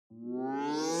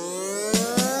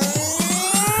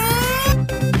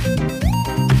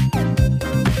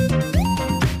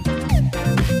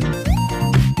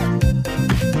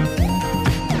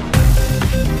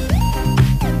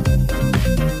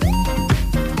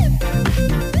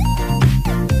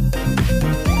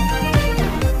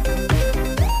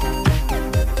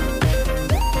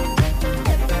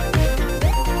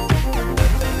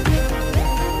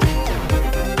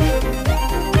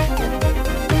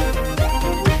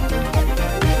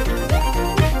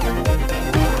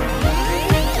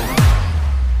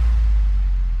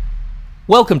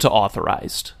Welcome to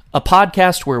Authorized, a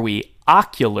podcast where we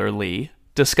ocularly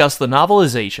discuss the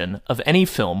novelization of any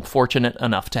film fortunate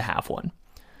enough to have one.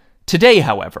 Today,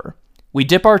 however, we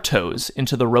dip our toes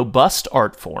into the robust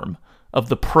art form of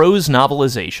the prose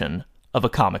novelization of a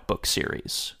comic book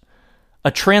series. A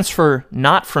transfer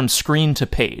not from screen to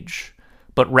page,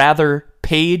 but rather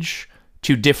page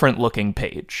to different-looking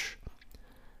page.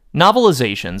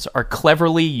 Novelizations are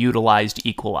cleverly utilized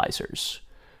equalizers.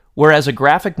 Whereas a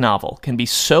graphic novel can be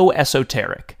so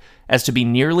esoteric as to be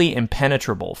nearly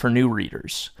impenetrable for new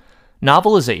readers,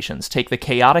 novelizations take the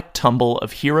chaotic tumble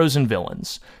of heroes and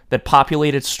villains that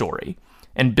populate its story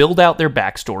and build out their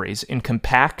backstories in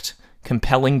compact,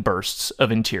 compelling bursts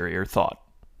of interior thought.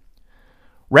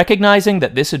 Recognizing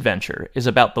that this adventure is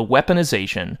about the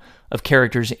weaponization of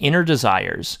characters' inner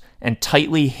desires and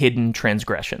tightly hidden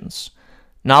transgressions,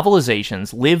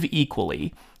 novelizations live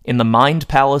equally in the mind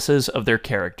palaces of their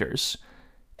characters,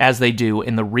 as they do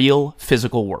in the real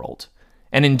physical world,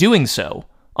 and in doing so,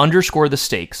 underscore the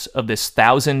stakes of this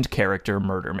 1,000-character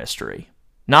murder mystery.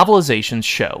 Novelizations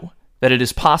show that it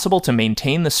is possible to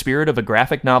maintain the spirit of a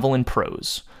graphic novel in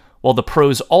prose, while the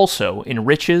prose also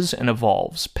enriches and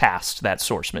evolves past that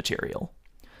source material.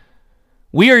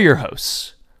 We are your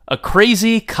hosts, a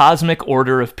crazy cosmic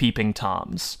order of peeping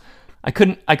toms. I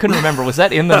couldn't remember, was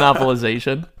that in the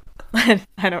novelization?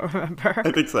 I don't remember.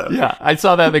 I think so. Yeah, I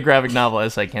saw that in the graphic novel. I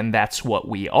was like, and that's what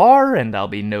we are, and I'll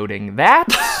be noting that.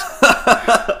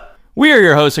 We are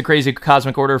your hosts, a crazy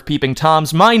cosmic order of peeping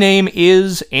toms. My name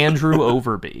is Andrew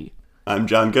Overby. I'm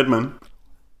John Goodman.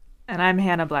 And I'm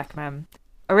Hannah Blackman.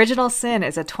 Original Sin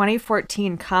is a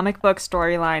 2014 comic book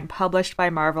storyline published by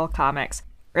Marvel Comics,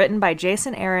 written by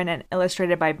Jason Aaron and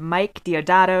illustrated by Mike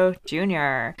Deodato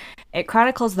Jr. It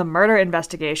chronicles the murder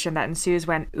investigation that ensues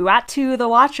when Uatu the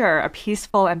Watcher, a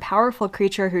peaceful and powerful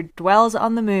creature who dwells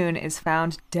on the moon, is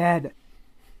found dead.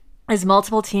 As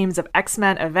multiple teams of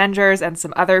X-Men, Avengers, and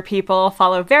some other people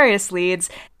follow various leads,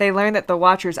 they learn that the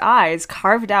Watcher's eyes,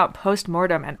 carved out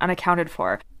post-mortem and unaccounted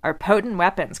for, are potent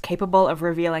weapons capable of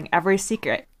revealing every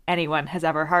secret anyone has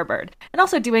ever harbored. And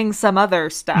also doing some other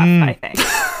stuff, I think.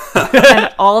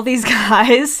 And all these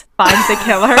guys find the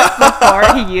killer before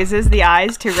he uses the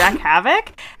eyes to wreak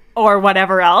havoc or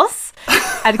whatever else.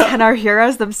 And can our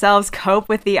heroes themselves cope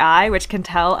with the eye, which can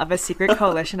tell of a secret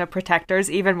coalition of protectors,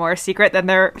 even more secret than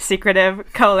their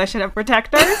secretive coalition of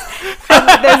protectors?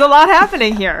 And there's a lot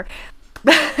happening here.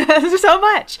 There's so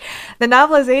much. The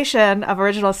novelization of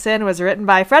Original Sin was written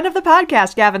by a friend of the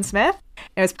podcast, Gavin Smith.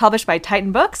 It was published by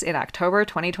Titan Books in October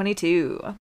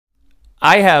 2022.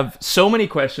 I have so many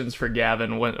questions for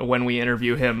Gavin when we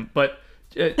interview him, but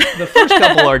the first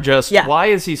couple are just, why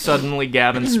is he suddenly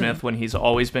Gavin Smith when he's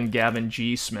always been Gavin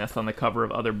G. Smith on the cover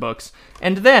of other books?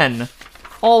 And then,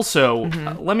 also,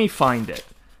 let me find it.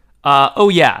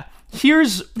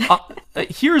 Here's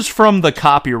from the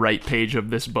copyright page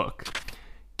of this book.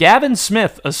 Gavin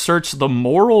Smith asserts the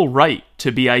moral right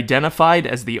to be identified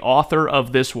as the author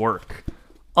of this work.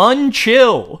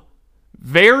 Unchill.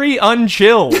 Very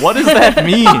unchill. What does that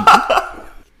mean?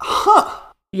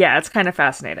 Yeah, it's kind of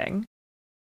fascinating.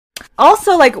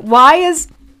 Also, why is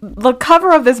the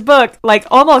cover of this book,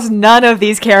 almost none of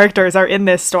these characters are in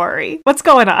this story? What's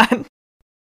going on?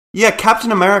 Yeah,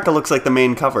 Captain America looks like the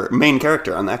main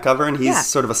character on that cover, and he's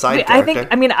sort of a side character.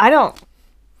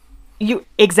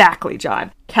 Exactly,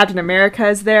 John. Captain America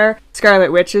is there,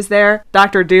 Scarlet Witch is there,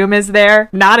 Doctor Doom is there,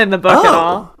 not in the book at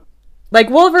all.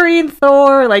 Wolverine,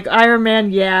 Thor, Iron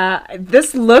Man, yeah.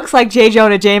 This looks like J.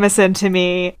 Jonah Jameson to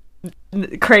me.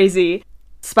 Crazy.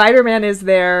 Spider-Man is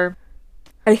there.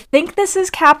 I think this is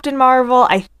Captain Marvel.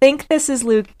 I think this is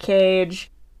Luke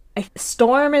Cage.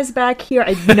 Storm is back here.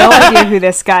 I have no idea who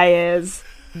this guy is.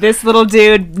 This little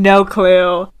dude, no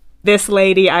clue. This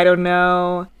lady, I don't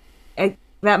know. I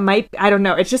don't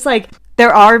know. It's just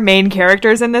there are main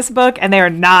characters in this book, and they are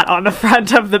not on the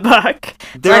front of the book.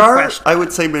 There are, I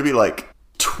would say, maybe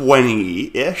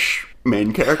 20-ish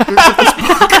main characters of this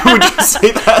book. Would you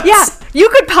say that? Yeah, you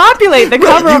could populate the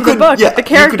cover of the book with the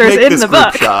characters in the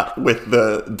book. Shot with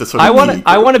the sort of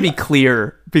I want to be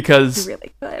clear because you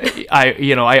really could.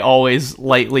 I always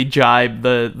lightly jibe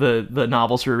the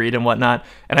novels we read and whatnot,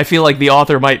 and I feel like the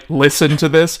author might listen to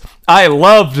this. I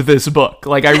loved this book.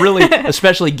 I really,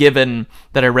 especially given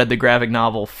that I read the graphic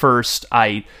novel first,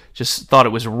 I just thought it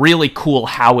was really cool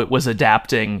how it was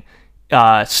adapting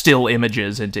still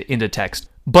images into text.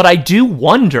 But I do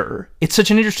wonder, it's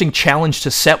such an interesting challenge to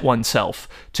set oneself,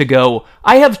 to go,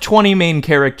 I have 20 main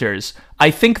characters. I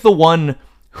think the one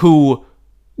who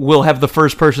will have the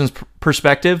first person's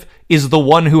perspective is the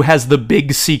one who has the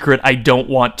big secret I don't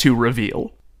want to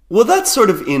reveal. Well, that's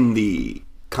sort of in the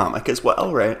comic as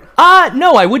well, right?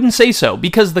 No, I wouldn't say so,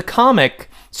 because the comic...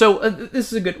 So,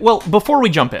 this is a good... Well, before we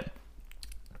jump in,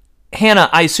 Hannah,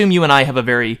 I assume you and I have a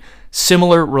very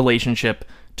similar relationship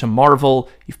to Marvel.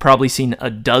 You've probably seen a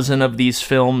dozen of these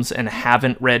films and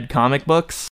haven't read comic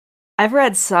books. I've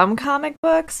read some comic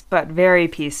books, but very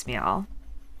piecemeal.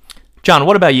 John,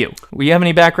 what about you? Do you have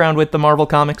any background with the Marvel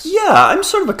comics? Yeah, I'm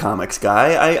sort of a comics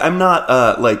guy. I'm not,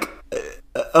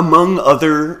 among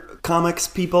other comics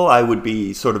people, I would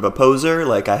be sort of a poser.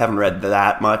 Like, I haven't read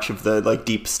that much of the,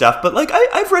 deep stuff, but,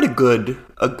 I've read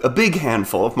a big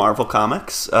handful of Marvel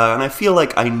comics, and I feel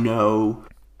like I knew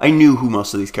who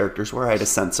most of these characters were. I had a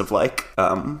sense of,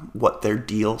 what their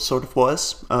deal sort of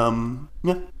was.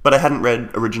 Yeah, but I hadn't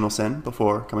read Original Sin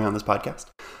before coming on this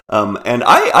podcast. And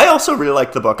I also really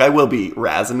liked the book. I will be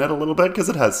razzing it a little bit because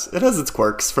it has its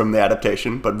quirks from the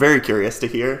adaptation, but very curious to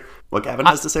hear what Gavin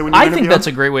has to say when you interview I think that's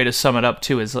a great way to sum it up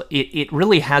too, is it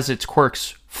really has its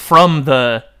quirks from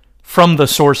the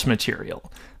source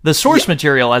material. The source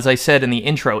material, as I said in the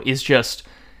intro, is just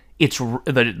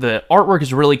the artwork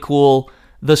is really cool.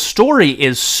 The story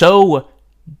is so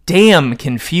damn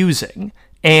confusing,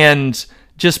 and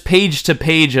just page to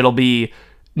page it'll be,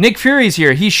 Nick Fury's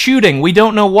here, he's shooting, we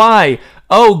don't know why.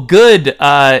 Oh, good,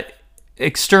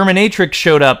 Exterminatrix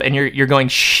showed up, and you're going,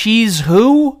 she's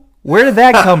who? Where did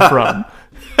that come from?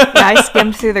 Yeah, I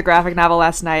skimmed through the graphic novel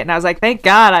last night, and I was like, thank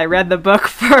God I read the book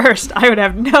first. I would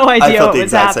have no idea what was happening. I felt the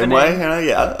exact same way,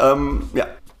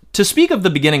 yeah. To speak of the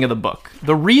beginning of the book,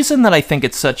 the reason that I think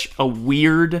it's such a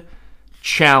weird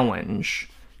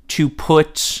challenge to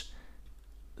put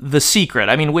the secret,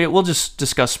 I mean, we'll just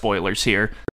discuss spoilers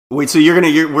here. Wait, so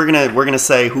we're gonna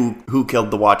say who killed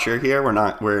the Watcher here?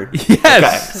 Yes.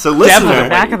 Okay. So listener,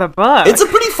 back of the book. It's a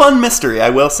pretty fun mystery, I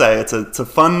will say. It's a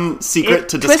fun secret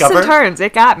to discover. Twists and turns.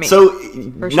 It got me. So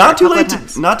not too late to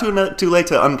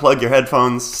unplug your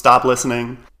headphones. Stop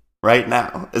listening right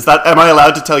now. Am I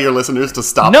allowed to tell your listeners to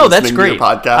stop? No, listening that's great. To your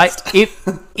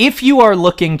podcast? If you are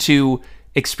looking to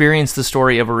experience the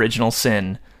story of Original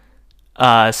Sin,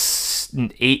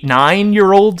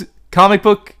 9-year-old comic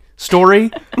book story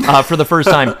for the first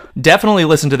time, definitely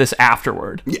listen to this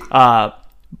afterward.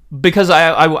 Because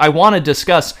I want to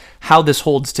discuss how this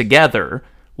holds together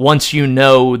once you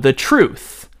know the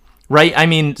truth, right? I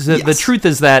mean, the truth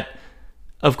is that,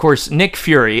 of course, Nick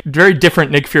Fury, very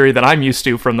different Nick Fury than I'm used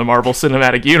to from the Marvel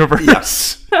Cinematic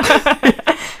Universe.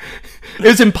 It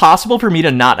was impossible for me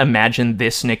to not imagine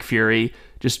this Nick Fury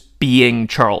just being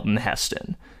Charlton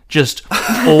Heston. Just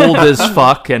old as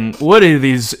fuck, and what are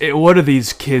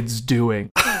these kids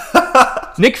doing?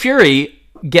 Nick Fury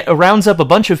rounds up a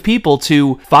bunch of people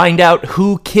to find out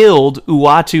who killed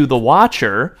Uatu the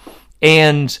Watcher,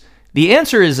 and the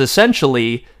answer is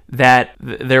essentially that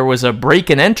there was a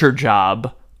break-and-enter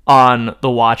job on the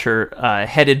Watcher,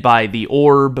 headed by the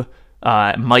Orb,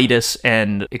 Midas,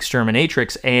 and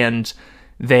Exterminatrix, and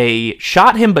they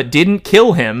shot him but didn't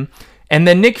kill him, and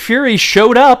then Nick Fury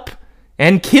showed up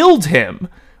and killed him,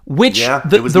 which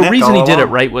the reason he did it,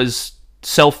 right, was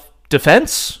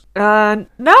self-defense? No,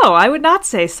 I would not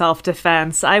say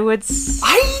self-defense. I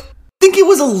think it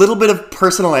was a little bit of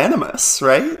personal animus,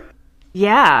 right?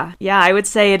 Yeah, I would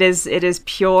say it is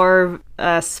pure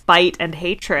spite and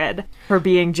hatred for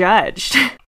being judged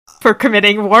for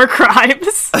committing war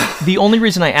crimes. The only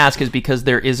reason I ask is because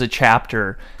there is a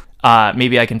chapter,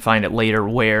 maybe I can find it later,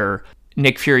 where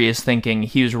Nick Fury is thinking,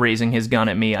 he was raising his gun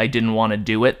at me, I didn't want to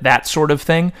do it, that sort of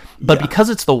thing. But because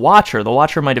it's the Watcher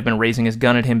might have been raising his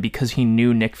gun at him because he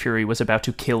knew Nick Fury was about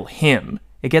to kill him.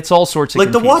 It gets all sorts of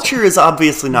confusing. The Watcher is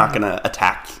obviously not going to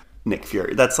attack Nick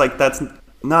Fury. That's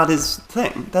not his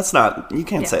thing. You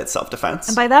can't say it's self-defense.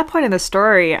 And by that point in the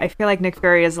story, I feel like Nick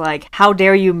Fury is like, how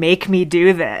dare you make me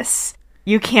do this?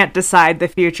 You can't decide the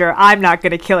future. I'm not going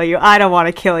to kill you. I don't want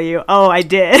to kill you. Oh, I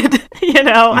did.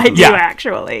 I do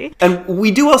actually. And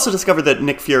we do also discover that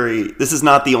Nick Fury, this is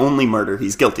not the only murder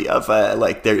he's guilty of.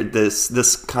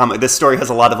 This story has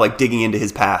a lot of digging into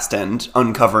his past and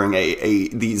uncovering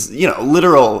these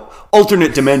literal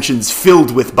alternate dimensions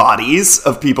filled with bodies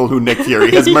of people who Nick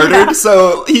Fury has murdered.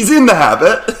 So he's in the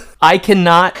habit. I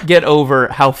cannot get over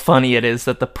how funny it is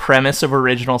that the premise of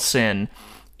Original Sin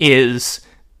is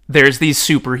there's these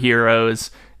superheroes,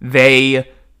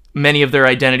 many of their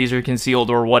identities are concealed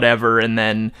or whatever, and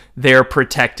then they're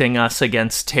protecting us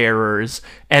against terrors,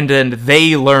 and then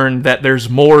they learn that there's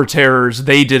more terrors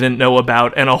they didn't know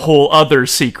about and a whole other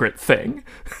secret thing.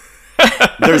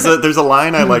 There's a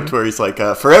line I liked where he's like,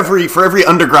 for every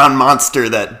underground monster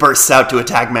that bursts out to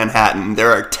attack Manhattan,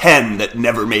 there are 10 that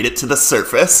never made it to the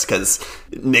surface because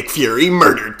Nick Fury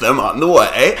murdered them on the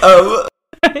way.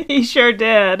 He sure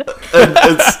did. And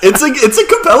it's a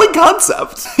compelling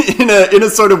concept in a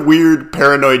sort of weird,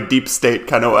 paranoid, deep state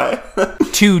kind of way.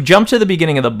 To jump to the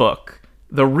beginning of the book,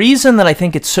 the reason that I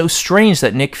think it's so strange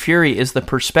that Nick Fury is the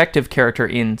perspective character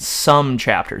in some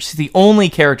chapters, he's the only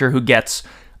character who gets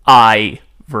I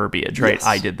verbiage, right? Yes.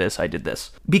 I did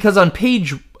this. Because on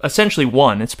page, essentially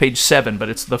 1, it's page 7, but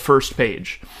it's the first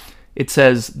page. It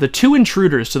says, the 2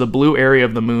 intruders to the blue area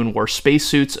of the moon wore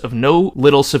spacesuits of no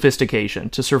little sophistication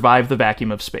to survive the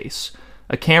vacuum of space.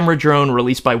 A camera drone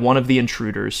released by one of the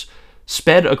intruders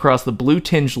sped across the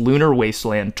blue-tinged lunar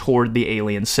wasteland toward the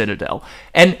alien citadel.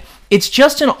 And it's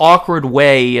just an awkward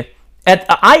way.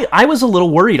 I was a little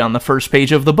worried on the first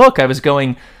page of the book. I was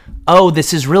going, oh,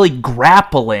 this is really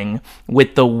grappling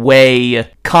with the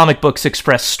way comic books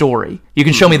express story. You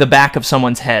can show me the back of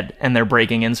someone's head and they're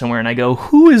breaking in somewhere and I go,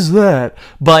 who is that?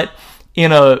 But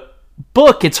in a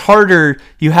book, it's harder.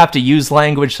 You have to use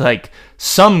language like,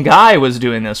 some guy was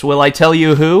doing this. Will I tell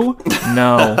you who?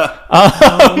 No.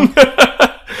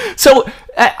 So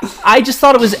I just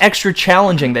thought it was extra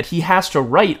challenging that he has to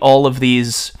write all of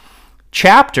these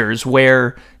chapters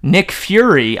where Nick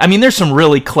Fury, I mean, there's some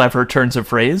really clever turns of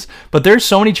phrase, but there's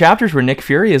so many chapters where Nick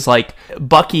Fury is like,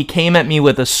 Bucky came at me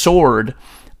with a sword.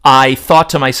 I thought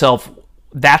to myself,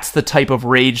 that's the type of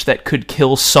rage that could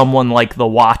kill someone like the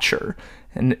Watcher.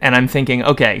 And I'm thinking,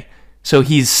 okay, so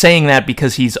he's saying that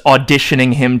because he's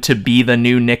auditioning him to be the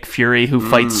new Nick Fury who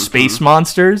fights space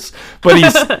monsters,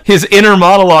 but his inner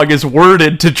monologue is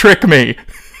worded to trick me.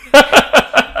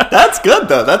 That's good,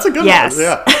 though. That's a good Yes. one.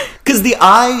 Yeah. Because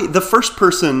the first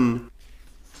person,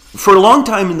 for a long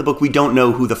time in the book, we don't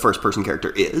know who the first person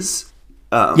character is.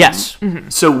 Yes.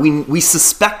 So we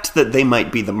suspect that they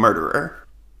might be the murderer,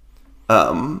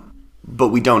 but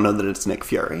we don't know that it's Nick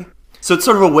Fury. So it's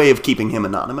sort of a way of keeping him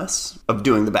anonymous, of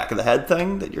doing the back of the head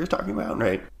thing that you're talking about,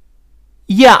 right?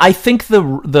 Yeah, I think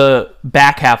the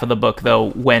back half of the book,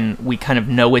 though, when we kind of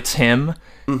know it's him,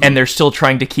 and they're still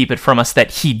trying to keep it from us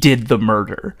that he did the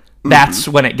murder, that's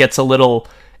when it gets a little...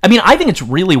 I mean, I think it's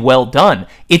really well done.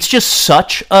 It's just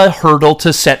such a hurdle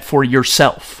to set for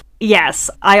yourself. Yes,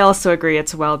 I also agree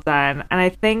it's well done. And I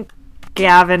think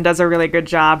Gavin does a really good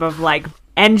job of, like,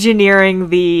 engineering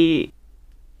the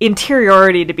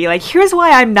interiority to be like, here's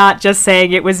why I'm not just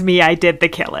saying it was me, I did the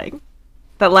killing.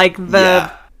 That, like,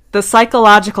 the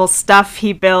psychological stuff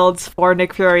he builds for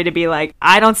Nick Fury to be like,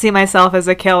 I don't see myself as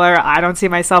a killer, I don't see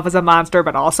myself as a monster,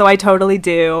 but also I totally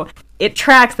do. It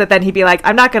tracks that then he'd be like,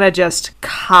 I'm not going to just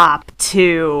cop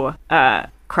to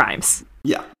crimes.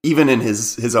 Yeah, even in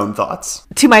his own thoughts.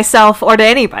 To myself or to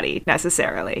anybody,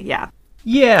 necessarily, yeah.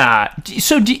 Yeah.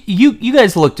 So you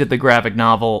guys looked at the graphic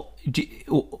novel.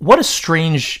 What a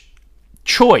strange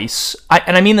choice,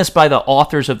 and I mean this by the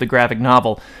authors of the graphic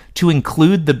novel, to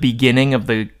include the beginning of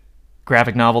the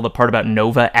graphic novel, the part about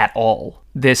Nova at all.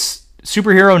 This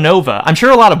superhero Nova. I'm sure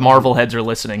a lot of Marvel heads are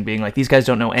listening, being like, these guys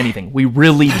don't know anything. We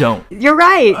really don't. You're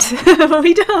right.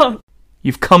 We don't.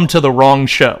 You've come to the wrong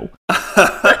show.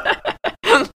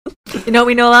 You know,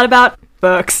 we know a lot about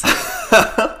books.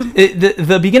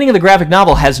 The beginning of the graphic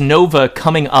novel has Nova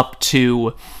coming up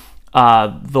to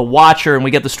the Watcher, and we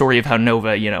get the story of how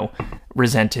Nova,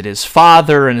 resented his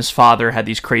father, and his father had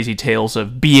these crazy tales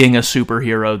of being a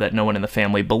superhero that no one in the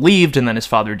family believed, and then his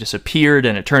father disappeared,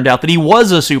 and it turned out that he was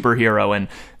a superhero, and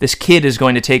this kid is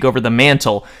going to take over the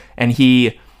mantle, and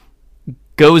he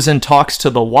goes and talks to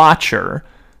the Watcher.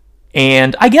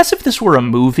 And I guess if this were a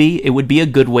movie, it would be a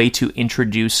good way to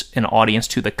introduce an audience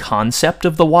to the concept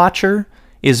of the Watcher,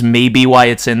 is maybe why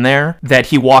it's in there, that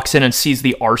he walks in and sees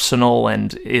the arsenal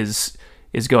and is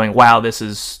going, wow, this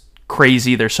is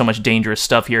crazy, there's so much dangerous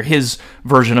stuff here. His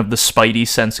version of the Spidey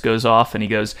sense goes off, and he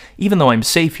goes, even though I'm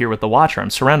safe here with the Watcher, I'm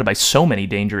surrounded by so many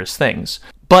dangerous things.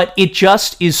 But it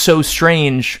just is so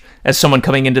strange as someone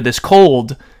coming into this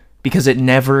cold, because it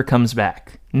never comes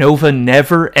back. Nova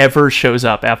never, ever shows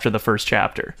up after the first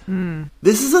chapter.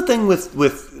 This is a thing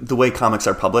with the way comics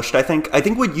are published, I think. I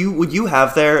think what you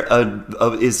have there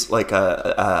is like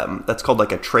a that's called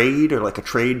like a trade, or like a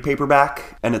trade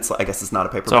paperback, and I guess it's not a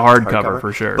paperback. It's a hardcover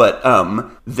for sure. But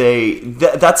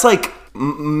that's like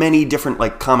many different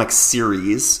like comic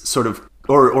series, sort of,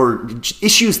 or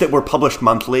issues that were published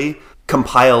monthly,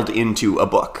 compiled into a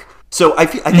book. So I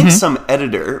think some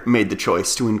editor made the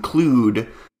choice to include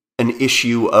an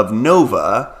issue of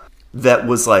Nova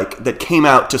that came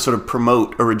out to sort of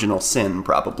promote Original Sin,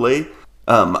 probably.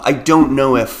 I don't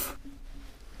know if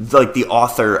the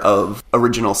author of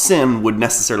Original Sin would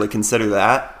necessarily consider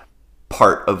that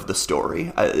part of the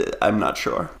story. I'm not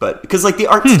sure, but because the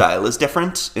art style is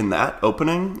different in that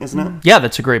opening, isn't it? Yeah,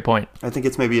 that's a great point. I think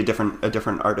it's maybe a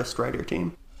different artist writer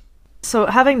team. So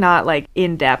having not like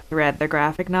in depth read the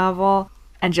graphic novel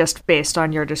and just based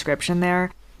on your description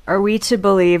there, are we to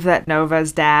believe that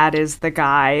Nova's dad is the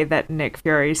guy that Nick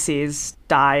Fury sees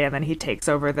die and then he takes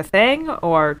over the thing,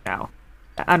 or no?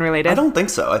 Unrelated? I don't think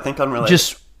so. I think unrelated.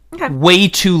 Just way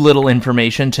too little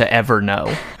information to ever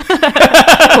know.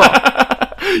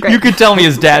 Cool. You could tell me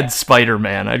his dad's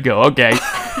Spider-Man. I'd go, okay.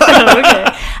 Okay.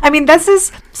 I mean, this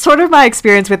is sort of my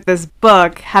experience with this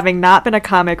book, having not been a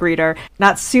comic reader,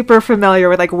 not super familiar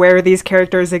with like where these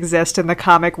characters exist in the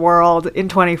comic world in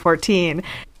 2014.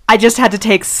 I just had to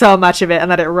take so much of it and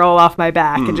let it roll off my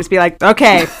back and just be like,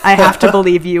 okay, I have to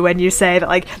believe you when you say that,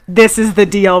 like, this is the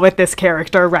deal with this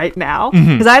character right now.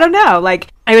 Because I don't know,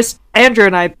 like, Andrew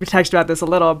and I texted about this a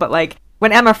little, but like,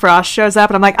 when Emma Frost shows up,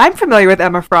 and I'm like, I'm familiar with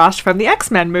Emma Frost from the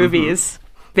X-Men movies,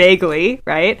 vaguely,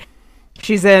 right?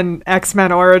 She's in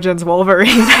X-Men Origins Wolverine,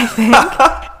 I think.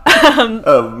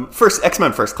 First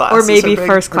X-Men First Class, or maybe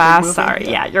First Class. Sorry,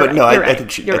 yeah, you're right. I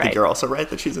think you're also right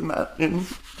that she's in that in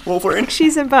Wolverine.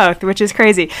 She's in both, which is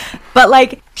crazy. But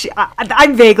like,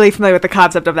 I'm vaguely familiar with the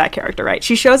concept of that character, right?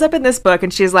 She shows up in this book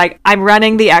and she's like, I'm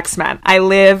running the X-Men. I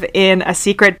live in a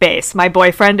secret base. My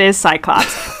boyfriend is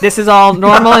Cyclops. This is all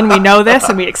normal and we know this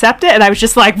and we accept it. And I was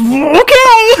just like,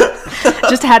 okay.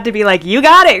 Just had to be like, you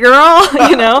got it, girl,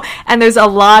 you know? And there's a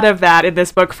lot of that in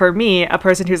this book for me, a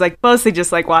person who's like mostly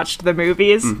just like watched the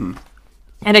movies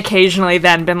and occasionally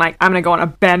then been like, I'm going to go on a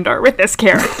bender with this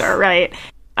character, right?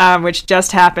 Which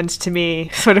just happened to me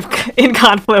sort of in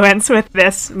confluence with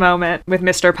this moment with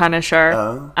Mr.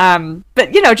 Punisher.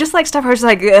 But, you know, just like stuff where it's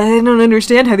like, I don't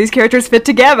understand how these characters fit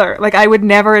together. Like, I would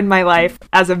never in my life,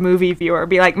 as a movie viewer,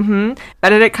 be like,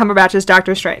 Benedict Cumberbatch is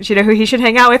Doctor Strange. You know who he should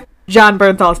hang out with? John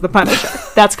Bernthal's the Punisher.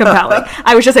 That's compelling.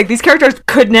 I was just like, these characters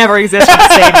could never exist on the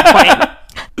same plane.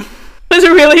 It was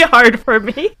really hard for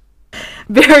me.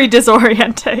 Very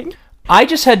disorienting. I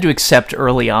just had to accept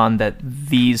early on that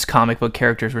these comic book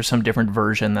characters were some different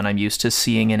version than I'm used to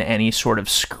seeing in any sort of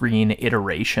screen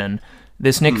iteration.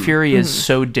 This Nick Fury is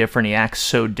so different. He acts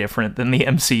so different than the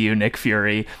MCU Nick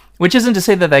Fury, which isn't to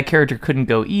say that that character couldn't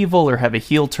go evil or have a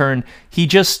heel turn. He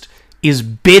just is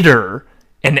bitter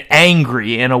and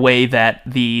angry in a way that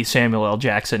the Samuel L.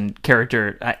 Jackson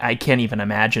character, I can't even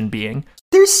imagine being.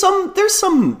 There's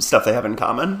some stuff they have in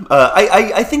common.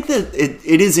 I think that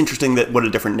it is interesting that what a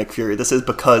different Nick Fury this is,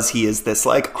 because he is this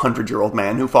like 100-year-old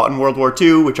man who fought in World War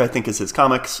II, which I think is his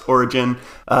comics origin.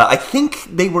 I think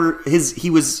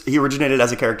he originated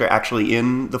as a character actually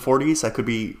in the 40s. I could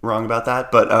be wrong about that,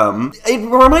 but it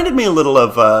reminded me a little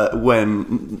of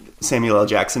when Samuel L.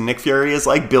 Jackson Nick Fury is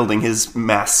like building his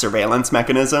mass surveillance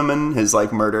mechanism and his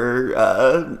like murder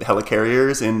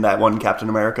helicarriers in that one Captain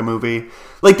America movie.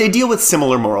 Like, they deal with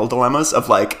similar moral dilemmas of,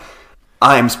 like,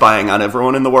 I'm spying on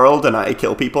everyone in the world and I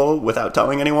kill people without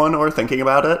telling anyone or thinking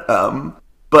about it.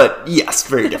 But, yes,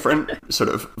 very different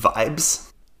sort of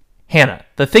vibes. Hannah,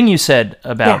 the thing you said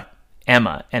about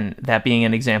Emma, and that being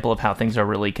an example of how things are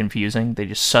really confusing, they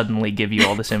just suddenly give you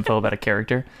all this info about a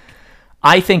character,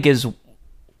 I think is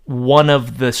one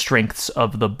of the strengths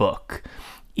of the book.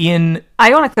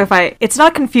 I want to clarify, it's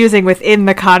not confusing within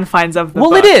the confines of the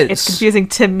book. Well, it is. It's confusing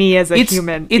to me as a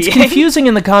human being. It's confusing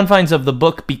in the confines of the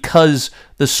book because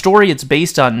the story it's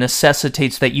based on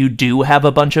necessitates that you do have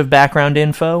a bunch of background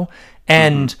info.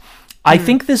 And I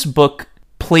think this book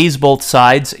plays both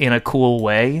sides in a cool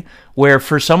way, where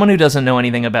for someone who doesn't know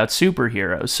anything about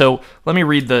superheroes, so let me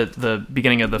read the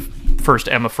beginning of the first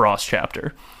Emma Frost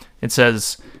chapter. It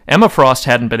says, Emma Frost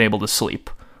hadn't been able to sleep.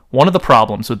 One of the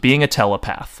problems with being a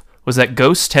telepath was that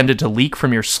ghosts tended to leak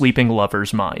from your sleeping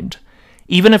lover's mind,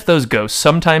 even if those ghosts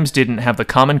sometimes didn't have the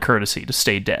common courtesy to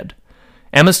stay dead.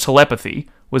 Emma's telepathy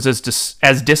was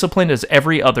as disciplined as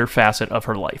every other facet of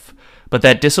her life, but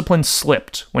that discipline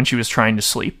slipped when she was trying to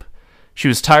sleep. She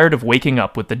was tired of waking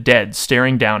up with the dead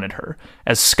staring down at her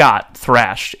as Scott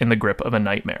thrashed in the grip of a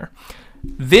nightmare.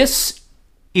 This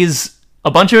is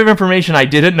a bunch of information I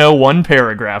didn't know one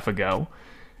paragraph ago.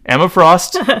 Emma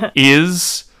Frost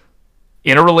is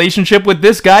in a relationship with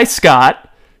this guy,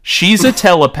 Scott. She's a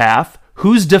telepath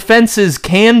whose defenses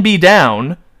can be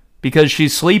down because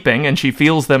she's sleeping and she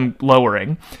feels them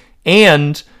lowering.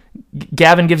 And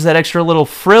Gavin gives that extra little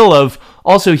frill of,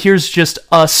 also, here's just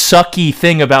a sucky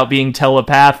thing about being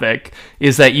telepathic,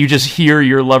 is that you just hear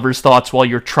your lover's thoughts while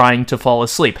you're trying to fall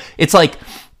asleep. It's like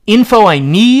info I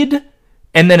need,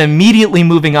 and then immediately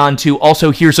moving on to, also,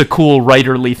 here's a cool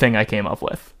writerly thing I came up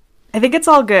with. I think it's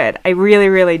all good. I really,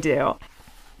 really do.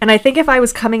 And I think if I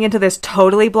was coming into this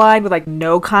totally blind with like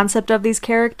no concept of these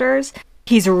characters,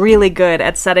 he's really good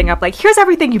at setting up like, here's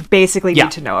everything you basically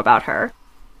need to know about her.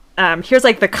 Here's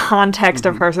like the context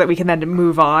of her so that we can then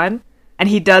move on. and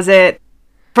he does it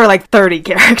for like 30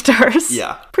 characters.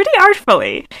 Yeah. Pretty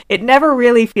artfully. It never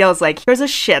really feels like here's a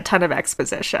shit ton of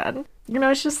exposition. You know,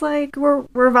 it's just like we're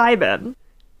vibing.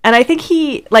 And I think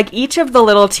he, like, each of the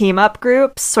little team up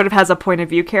groups sort of has a point of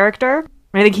view character.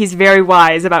 I think he's very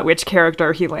wise about which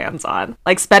character he lands on.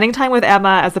 Like, spending time with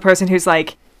Emma as the person who's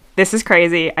like, this is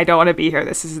crazy, I don't want to be here,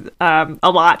 this is a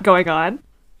lot going on,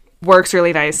 works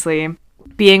really nicely.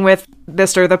 Being with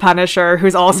Mr. the Punisher,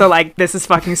 who's also like, this is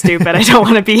fucking stupid, I don't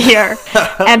want to be here.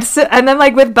 And then,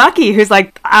 like, with Bucky, who's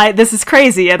like, this is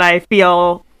crazy and I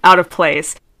feel out of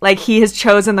place. Like, he has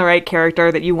chosen the right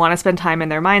character that you want to spend time in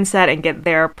their mindset and get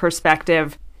their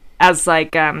perspective. As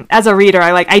like, as a reader,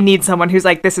 I need someone who's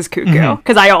like, this is cuckoo,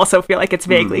 because I also feel like it's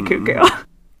vaguely cuckoo.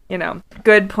 You know,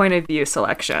 good point of view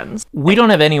selections. We don't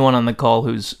have anyone on the call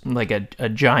who's like a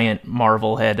giant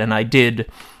Marvel head, and I did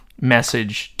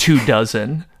message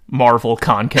 24 Marvel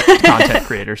content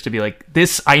creators to be like,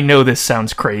 I know this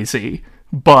sounds crazy,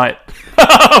 but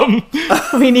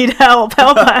we need help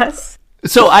us.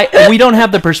 So we don't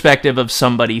have the perspective of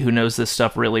somebody who knows this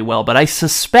stuff really well, but I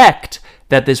suspect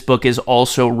that this book is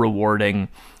also rewarding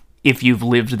if you've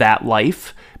lived that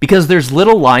life, because there's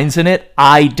little lines in it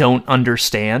I don't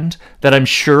understand that I'm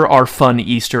sure are fun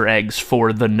Easter eggs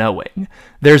for the knowing.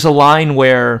 There's a line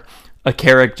where a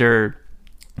character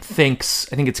thinks,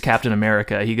 I think it's Captain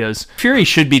America, he goes, Fury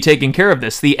should be taking care of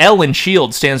this. The L in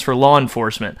SHIELD stands for law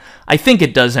enforcement. I think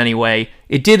it does anyway.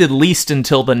 It did at least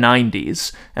until the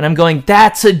 90s. And I'm going,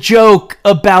 that's a joke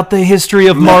about the history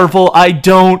of Marvel I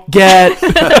don't get.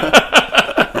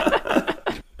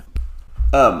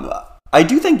 I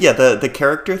do think, the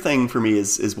character thing for me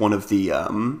is one of the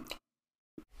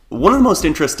most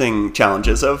interesting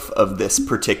challenges of this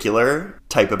particular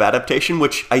type of adaptation,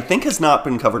 which I think has not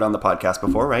been covered on the podcast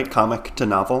before, right? Comic to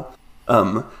novel.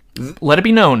 Let it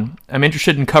be known, I'm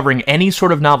interested in covering any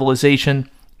sort of novelization.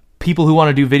 People who want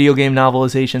to do video game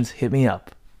novelizations, hit me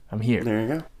up. I'm here. There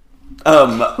you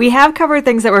go. We have covered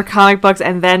things that were comic books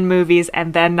and then movies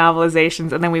and then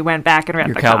novelizations, and then we went back and read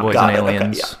Your the Cowboys comics. and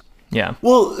Aliens. Okay, yeah.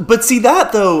 Well, but see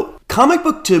that though, comic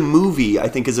book to movie, I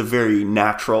think is a very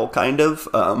natural kind of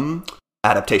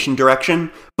adaptation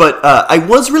direction. But I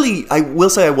will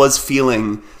say I was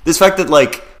feeling this fact that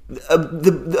like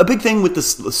a big thing with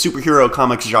this superhero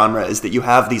comics genre is that you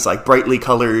have these like brightly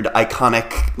colored,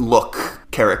 iconic look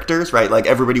characters, right? Like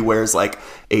everybody wears like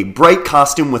a bright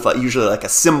costume with like usually like a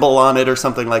symbol on it or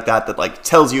something like that like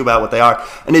tells you about what they are,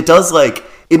 and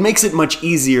it makes it much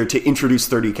easier to introduce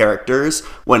 30 characters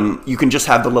when you can just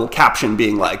have the little caption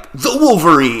being like, the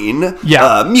Wolverine,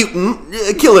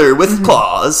 mutant killer with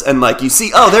claws, and like you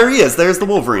see, oh, there he is, there's the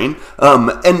Wolverine.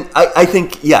 And I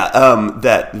think,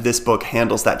 that this book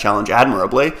handles that challenge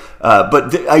admirably,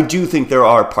 but I do think there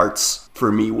are parts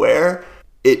for me where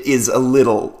it is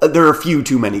there are a few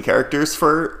too many characters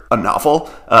for a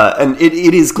novel, and it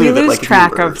is clear that we like lose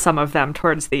track of some of them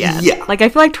towards the end. Yeah, like I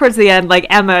feel like towards the end, like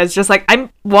Emma is just like,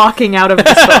 I'm walking out of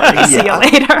the story. See you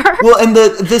later. Well, and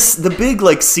the big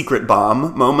like secret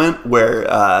bomb moment where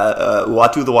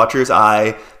Uatu the Watcher's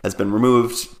eye has been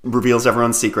removed, reveals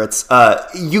everyone's secrets.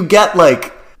 You get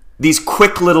like these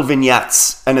quick little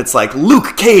vignettes, and it's like,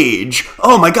 Luke Cage,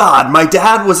 oh my god, my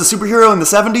dad was a superhero in the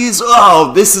 70s,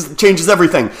 oh, changes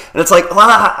everything. And it's like,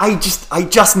 I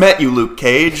just met you, Luke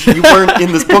Cage, you weren't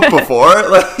in this book before,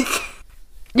 like...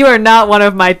 You are not one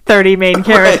of my 30 main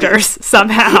characters,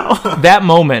 somehow. That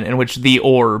moment in which the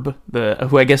Orb,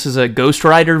 who I guess is a Ghost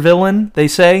Rider villain, they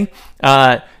say,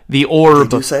 the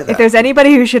Orb... They do say that. If there's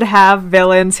anybody who should have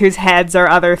villains whose heads are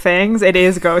other things, it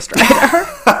is Ghost Rider.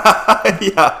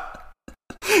 Yeah.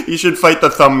 You should fight the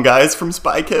thumb guys from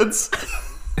Spy Kids.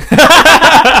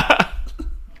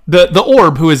 The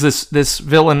Orb, who is this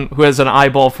villain who has an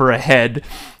eyeball for a head,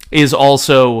 is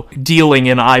also dealing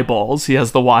in eyeballs. He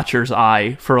has the Watcher's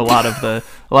eye for a lot of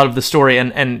the story,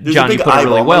 and There's John, you put it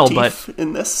really well. But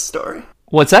in this story,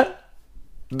 what's that?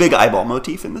 Big eyeball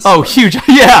motif in this. Oh, story. huge!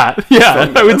 Yeah.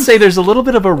 I would say there's a little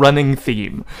bit of a running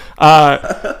theme.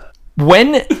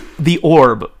 When the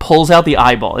Orb pulls out the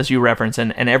eyeball, as you reference,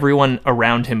 and everyone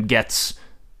around him gets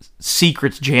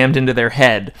secrets jammed into their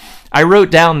head, I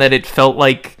wrote down that it felt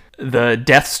like the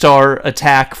Death Star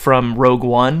attack from Rogue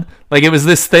One. Like, it was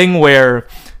this thing where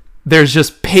there's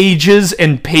just pages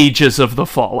and pages of the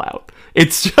fallout.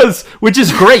 It's just, which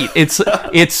is great. It's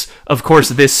of course,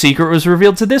 this secret was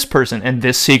revealed to this person, and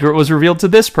this secret was revealed to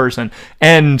this person.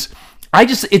 And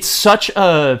it's such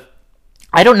a,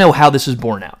 I don't know how this is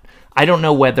borne out. I don't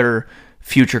know whether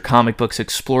future comic books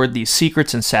explored these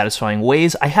secrets in satisfying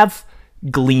ways. I have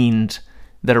gleaned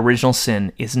that Original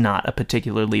Sin is not a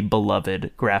particularly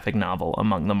beloved graphic novel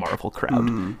among the Marvel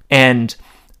crowd. And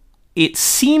it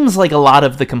seems like a lot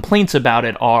of the complaints about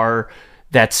it are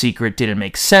that secret didn't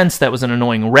make sense, that was an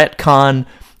annoying retcon.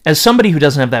 As somebody who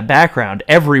doesn't have that background,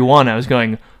 every one I was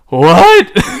going,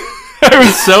 what? I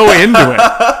was so into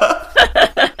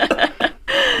it.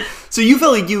 So you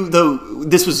felt like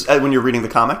this was when you were reading the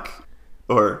comic?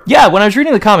 Or yeah, when I was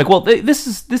reading the comic, well, this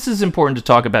is important to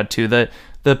talk about too.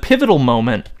 The pivotal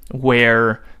moment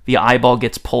where the eyeball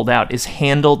gets pulled out is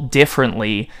handled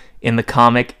differently in the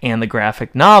comic and the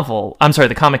graphic novel. I'm sorry,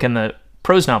 the comic and the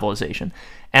prose novelization.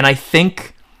 And I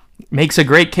think makes a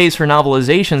great case for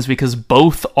novelizations because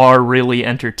both are really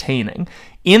entertaining.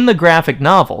 In the graphic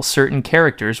novel, certain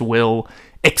characters will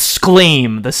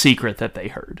exclaim the secret that they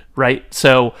heard, right?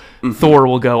 So Thor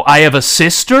will go, I have a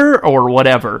sister, or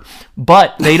whatever.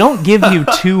 But they don't give you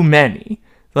too many.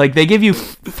 Like, they give you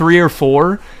 3 or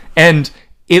 4, and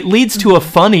it leads to a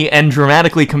funny and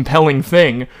dramatically compelling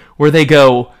thing where they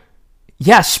go,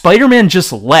 yeah, Spider-Man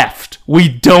just left. We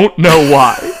don't know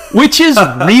why. Which is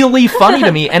really funny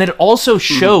to me, and it also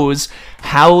shows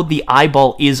how the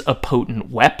eyeball is a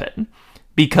potent weapon,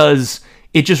 because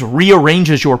it just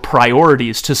rearranges your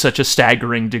priorities to such a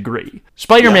staggering degree.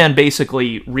 Spider-Man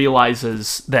basically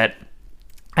realizes that,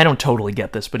 I don't totally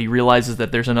get this, but he realizes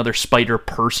that there's another spider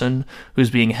person who's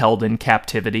being held in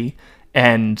captivity,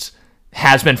 and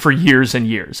has been for years and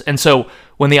years. And so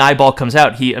when the eyeball comes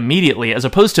out, he immediately, as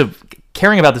opposed to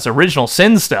caring about this original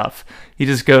sin stuff, he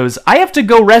just goes, I have to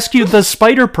go rescue the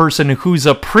spider person who's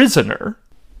a prisoner.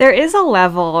 There is a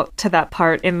level to that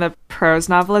part in the prose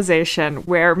novelization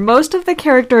where most of the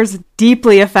characters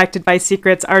deeply affected by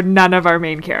secrets are none of our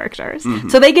main characters.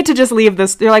 So they get to just leave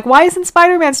this. They're like, why isn't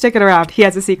Spider-Man sticking around? He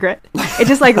has a secret. It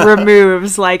just like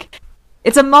removes, like,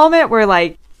 it's a moment where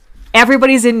like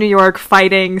everybody's in New York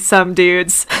fighting some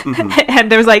dudes, and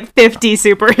there's like 50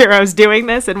 superheroes doing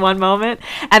this in one moment,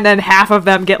 and then half of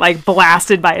them get like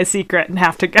blasted by a secret and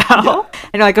have to go.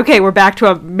 And you're like, okay, we're back to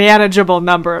a manageable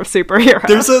number of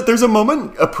superheroes. There's a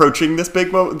moment approaching this big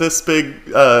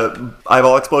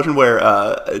eyeball explosion where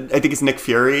I think it's Nick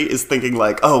Fury is thinking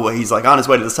like, oh, well, he's like on his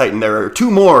way to the site, and there are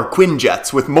 2 more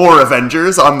Quinjets with more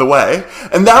Avengers on the way,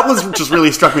 and that was just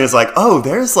really struck me as like, oh,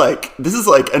 there's like, this is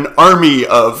like an army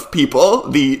of people.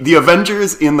 The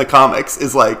Avengers in the comics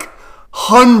is like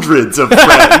hundreds of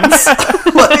friends,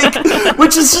 like,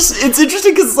 which is just, it's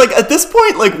interesting because like at this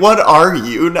point, like, what are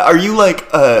you? Are you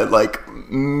like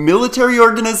military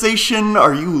organization?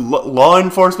 Are you law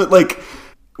enforcement? Like,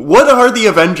 what are the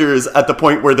Avengers at the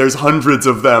point where there's hundreds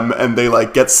of them and they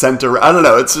like get sent around? I don't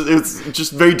know. It's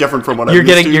just very different from what you're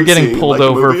getting pulled like,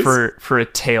 over for a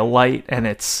tail light, and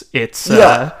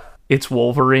it's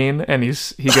Wolverine, and he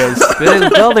goes,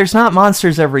 well, there's not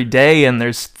monsters every day, and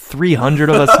there's 300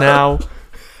 of us now.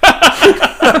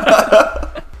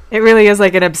 It really is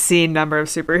like an obscene number of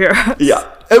superheroes. Yeah,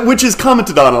 which is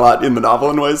commented on a lot in the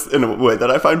novel in a way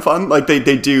that I find fun. Like they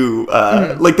do,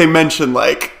 like they mention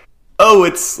like, oh,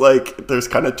 it's like there's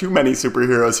kind of too many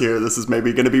superheroes here. This is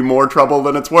maybe going to be more trouble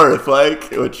than it's worth. Like,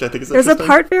 which I think is there's a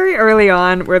part very early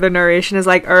on where the narration is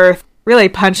like, Earth really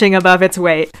punching above its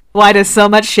weight. Why does so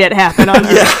much shit happen on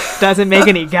Earth? Doesn't make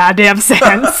any goddamn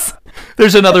sense.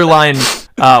 There's another line,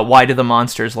 why do the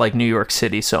monsters like New York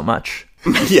City so much?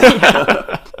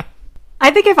 Yeah. I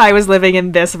think if I was living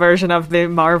in this version of the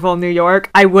Marvel New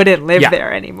York, I wouldn't live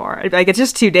there anymore. Like, it's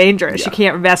just too dangerous. You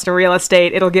can't invest in real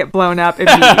estate. It'll get blown up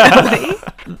immediately.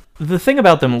 The thing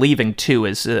about them leaving, too,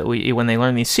 is when they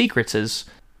learn these secrets is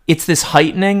it's this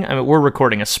heightening. I mean, we're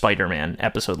recording a Spider-Man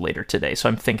episode later today, so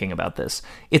I'm thinking about this.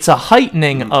 It's a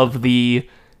heightening of the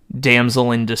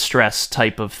damsel in distress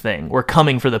type of thing. We're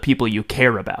coming for the people you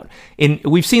care about.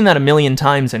 We've seen that a million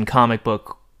times in comic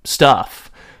book stuff.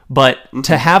 But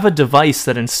to have a device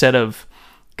that instead of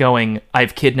going,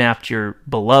 I've kidnapped your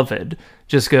beloved,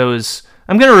 just goes,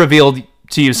 I'm going to reveal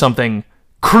to you something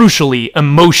crucially,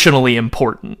 emotionally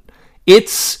important.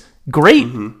 It's great.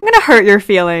 I'm going to hurt your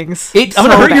feelings. I'm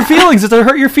going to hurt your feelings. It's a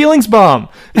hurt your feelings bomb.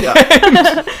 Yeah.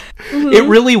 It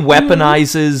really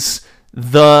weaponizes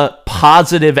the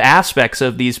positive aspects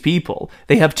of these people.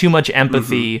 They have too much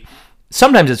empathy.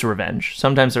 Sometimes it's revenge.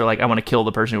 Sometimes they're like, I want to kill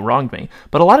the person who wronged me.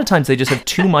 But a lot of times they just have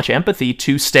too much empathy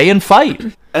to stay and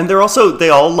fight. And they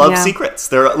all love secrets.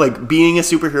 They're like, being a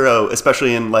superhero,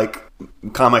 especially in like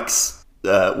comics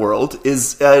world,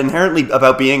 is inherently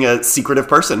about being a secretive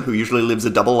person who usually lives a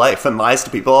double life and lies to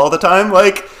people all the time.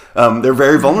 Like, they're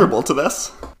very vulnerable to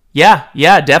this. Yeah,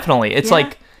 definitely. It's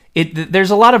like,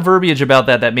 there's a lot of verbiage about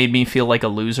that made me feel like a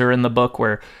loser in the book,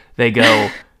 where they go,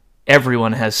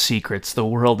 everyone has secrets. The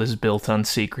world is built on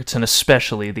secrets, and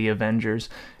especially the Avengers.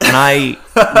 And I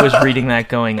was reading that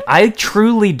going, I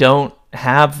truly don't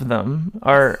have them.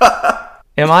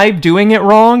 And Am I doing it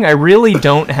wrong? I really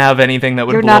don't have anything that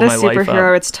would You're blow not a my life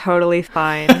superhero. up. It's totally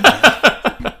fine.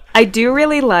 I do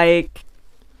really like,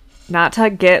 not to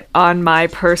get on my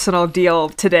personal deal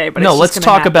today, but No, it's let's just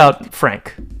talk gonna happen. about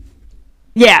Frank.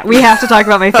 Yeah, we have to talk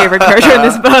about my favorite character in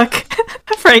this book,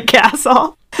 Frank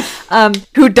Castle,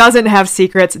 who doesn't have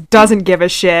secrets, doesn't give a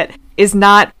shit, is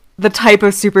not the type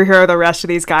of superhero the rest of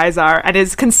these guys are, and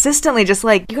is consistently just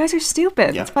like, you guys are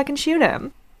stupid. Yeah. Let's fucking shoot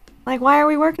him. Like, why are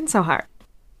we working so hard?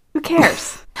 Who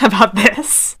cares about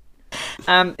this?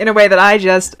 In a way that I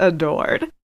just adored.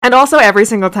 And also every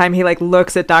single time he like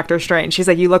looks at Doctor Strange, she's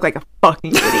like, you look like a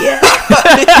fucking idiot.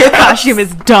 Your costume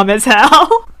is dumb as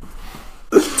hell.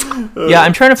 Yeah,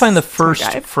 I'm trying to find the first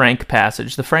guy. Frank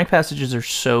passage. The Frank passages are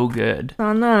so good.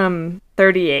 On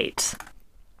 38,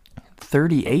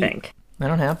 38? I think. I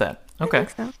don't have that. Okay.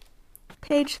 So.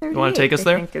 Page 38. You want to take us I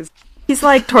there? think he's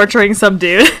like torturing some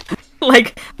dude.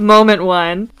 Like, moment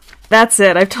one. That's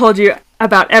it. I've told you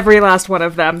about every last one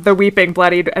of them. The weeping,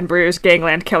 bloodied, and bruised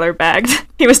gangland killer begged.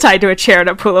 He was tied to a chair in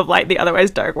a pool of light in the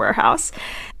otherwise dark warehouse.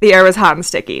 The air was hot and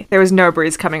sticky. There was no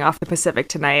breeze coming off the Pacific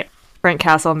tonight. Frank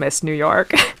Castle missed New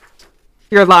York.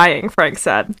 You're lying, Frank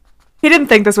said. He didn't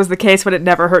think this was the case, but it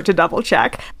never hurt to double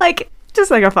check. Like, just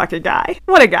like a fucking guy.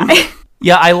 What a guy.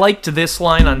 Yeah, I liked this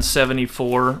line on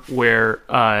 74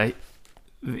 where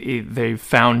they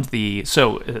found the...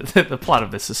 So, the plot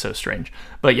of this is so strange.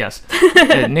 But yes,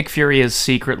 Nick Fury has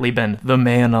secretly been the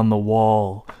man on the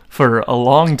wall for a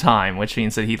long time, which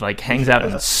means that he like hangs out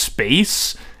in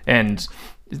space and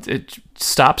it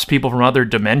stops people from other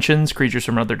dimensions, creatures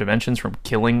from other dimensions from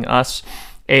killing us.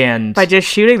 And By just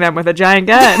shooting them with a giant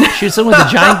gun. shoots them with a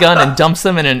giant gun and dumps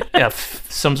them in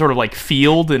some sort of like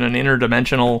field in an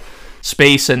interdimensional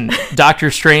space, and Doctor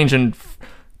Strange and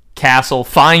Castle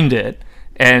find it,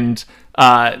 and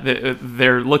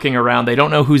they're looking around. They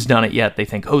don't know who's done it yet. They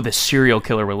think, oh, the serial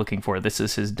killer we're looking for. This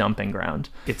is his dumping ground.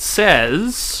 It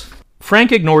says,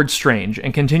 Frank ignored Strange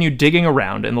and continued digging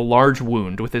around in the large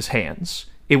wound with his hands.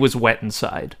 It was wet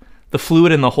inside. The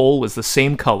fluid in the hole was the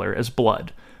same color as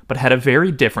blood, but had a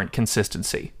very different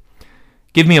consistency.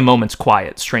 Give me a moment's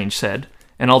quiet, Strange said,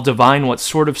 and I'll divine what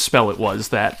sort of spell it was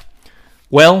that...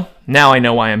 Well, now I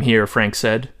know why I'm here, Frank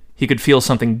said. He could feel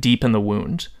something deep in the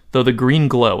wound, though the green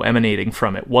glow emanating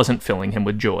from it wasn't filling him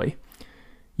with joy.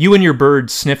 You and your bird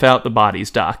sniff out the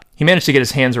bodies, Doc. He managed to get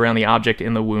his hands around the object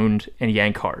in the wound and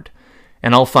yank hard.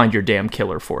 And I'll find your damn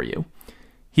killer for you.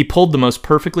 He pulled the most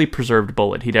perfectly preserved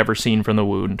bullet he'd ever seen from the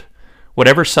wound.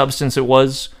 Whatever substance it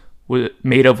was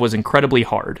made of was incredibly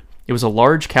hard. It was a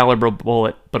large caliber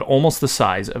bullet, but almost the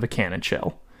size of a cannon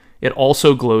shell. It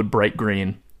also glowed bright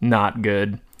green. Not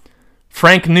good.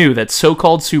 Frank knew that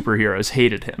so-called superheroes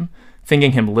hated him,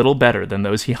 thinking him little better than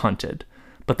those he hunted,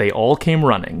 but they all came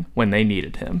running when they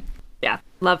needed him. Yeah,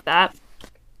 love that.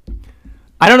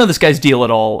 I don't know this guy's deal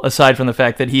at all, aside from the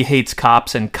fact that he hates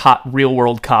cops and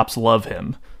real-world cops love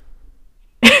him.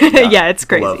 Yeah, it's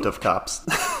crazy. Loved of cops.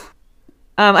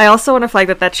 I also want to flag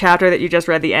that chapter that you just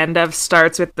read the end of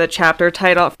starts with the chapter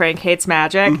title, Frank Hates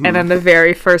Magic, and then the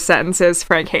very first sentence is,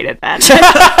 Frank hated magic.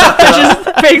 Which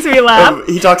just makes me laugh.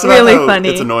 He talks about really how funny.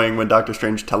 it's annoying when Doctor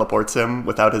Strange teleports him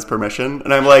without his permission.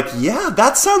 And I'm like, yeah,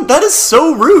 that is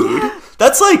so rude.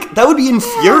 That's like, that would be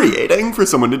infuriating for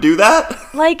someone to do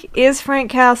that. Like, is Frank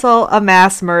Castle a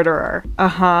mass murderer?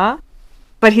 Uh-huh.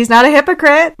 But he's not a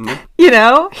hypocrite. You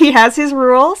know, he has his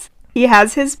rules, he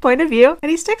has his point of view, and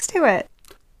he sticks to it.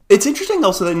 It's interesting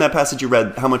also that in that passage you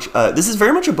read how much, this is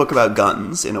very much a book about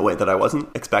guns in a way that I wasn't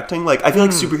expecting. Like, I feel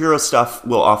like superhero stuff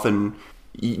will often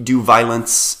do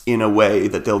violence in a way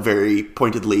that they'll very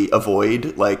pointedly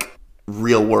avoid, like,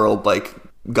 real world, like,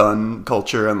 gun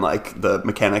culture and, like, the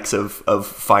mechanics of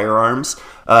firearms.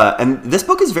 And this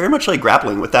book is very much, like,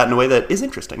 grappling with that in a way that is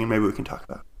interesting, and maybe we can talk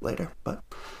about it later. But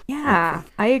Yeah,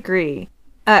 I agree.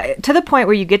 To the point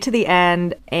where you get to the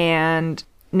end and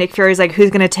Nick Fury's like, who's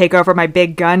going to take over my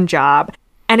big gun job?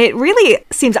 And it really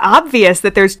seems obvious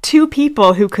that there's two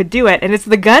people who could do it, and it's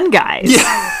the gun guys.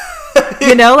 Yeah.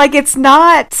 You know, like, it's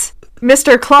not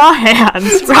Mr. Claw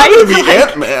Hands, right? the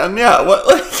Ant-Man, yeah. What,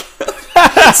 like,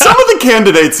 some of the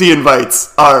candidates he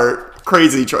invites are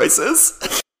crazy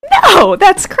choices. No,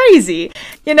 that's crazy.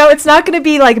 You know, it's not going to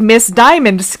be like Miss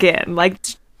Diamond Skin. Like,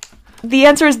 the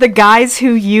answer is the guys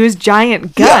who use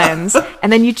giant guns,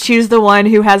 and then you choose the one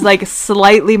who has, like,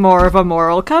 slightly more of a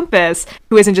moral compass,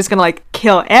 who isn't just gonna, like,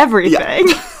 kill everything.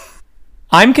 Yeah.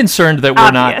 I'm concerned that we're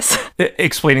Obvious. not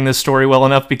explaining this story well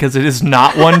enough, because it is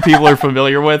not one people are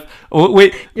familiar with.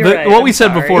 Wait, Right, what I'm we said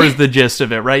sorry. before is the gist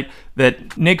of it, right?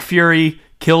 That Nick Fury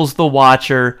kills the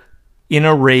Watcher in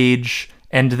a rage,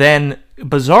 and then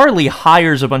bizarrely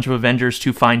hires a bunch of Avengers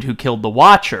to find who killed the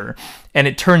Watcher, and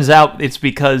it turns out it's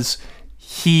because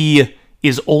he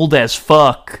is old as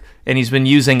fuck, and he's been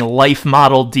using life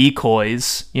model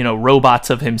decoys, robots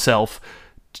of himself,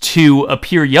 to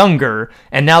appear younger,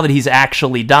 and now that he's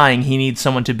actually dying, he needs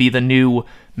someone to be the new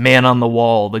man on the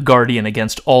wall, the guardian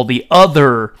against all the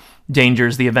other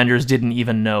dangers the Avengers didn't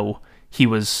even know he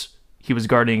was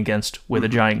guarding against with a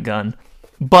giant gun.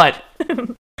 But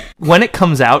when it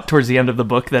comes out towards the end of the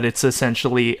book that it's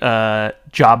essentially a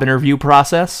job interview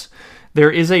process,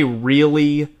 there is a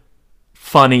really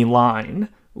funny line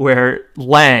where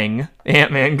Lang,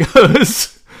 Ant-Man,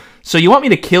 goes, "So you want me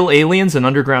to kill aliens and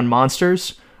underground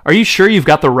monsters? Are you sure you've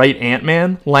got the right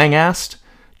Ant-Man?" Lang asked.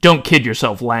 "Don't kid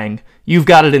yourself, Lang. You've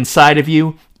got it inside of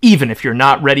you, even if you're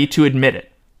not ready to admit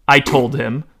it," I told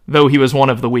him, though he was one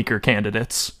of the weaker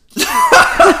candidates.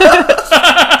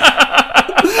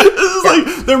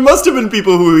 There must have been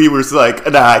people who he was like,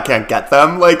 nah, I can't get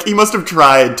them. Like, he must have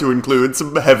tried to include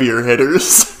some heavier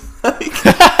hitters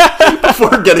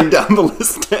before getting down the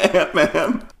list to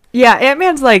Ant-Man. Yeah,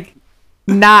 Ant-Man's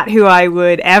not who I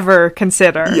would ever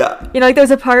consider. Yeah.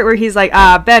 There's a part where he's like,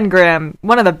 Ben Grimm,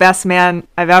 one of the best men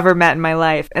I've ever met in my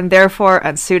life, and therefore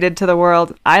unsuited to the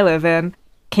world I live in.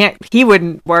 He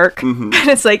wouldn't work. Mm-hmm. And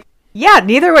it's like, yeah,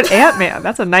 neither would Ant-Man.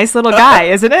 That's a nice little guy,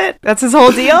 isn't it? That's his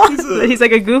whole deal. He's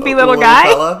like a goofy little guy.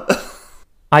 Fella.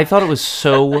 I thought it was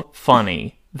so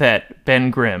funny that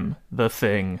Ben Grimm, the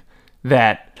Thing,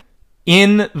 that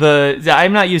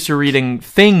I'm not used to reading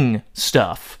Thing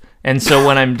stuff. And so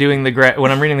when I'm doing when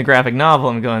I'm reading the graphic novel,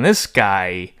 I'm going, this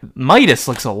guy Midas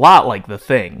looks a lot like the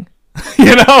Thing.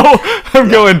 I'm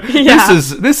going,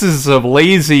 this is a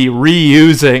lazy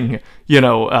reusing,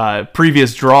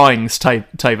 previous drawings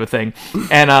type of thing.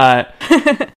 And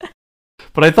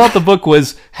but I thought the book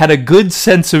had a good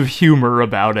sense of humor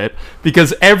about it,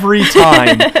 because every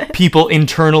time people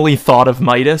internally thought of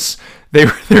Midas,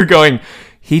 they're going,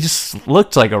 he just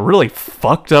looked like a really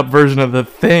fucked up version of the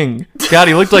Thing. God,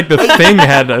 he looked like the Thing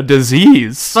had a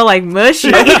disease. So mush.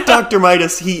 I think Dr.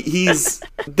 Midas,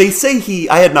 they say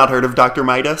I had not heard of Dr.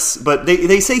 Midas, but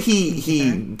they say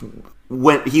he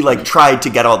tried to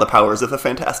get all the powers of the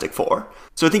Fantastic Four.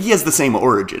 So I think he has the same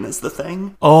origin as the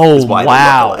Thing. Oh,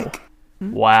 wow.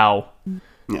 Wow.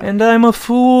 Yeah. And I'm a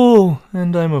fool.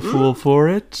 For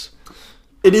it.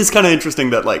 It is kind of interesting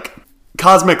that,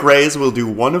 cosmic rays will do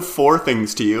one of 4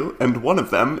 things to you, and one of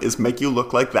them is make you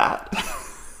look like that.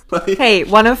 Hey,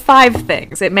 one of 5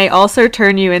 things. It may also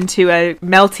turn you into a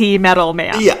melty metal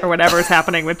man, or whatever's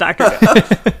happening with Dr.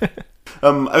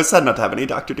 Doom. I was sad not to have any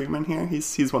Dr. Doom in here.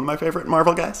 He's one of my favorite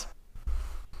Marvel guys.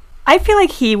 I feel like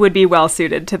he would be well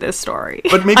suited to this story.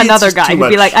 But maybe another guy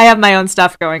who'd be like, I have my own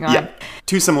stuff going on. Yeah,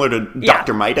 too similar to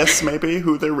Dr. Midas, maybe,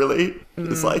 who they really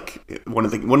is one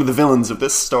of the villains of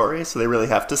this story. So they really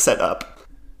have to set up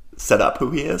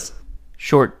who he is.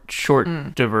 Short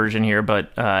diversion here,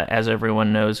 but as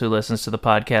everyone knows who listens to the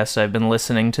podcast, I've been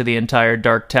listening to the entire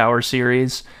Dark Tower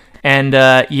series, and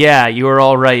you are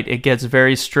all right. It gets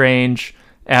very strange.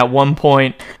 At one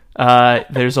point,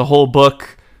 there's a whole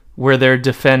book where they're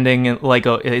defending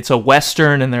it's a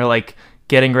Western, and they're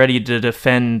getting ready to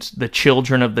defend the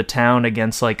children of the town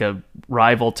against a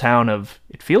rival town of,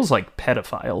 it feels like,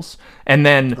 pedophiles, and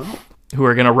then who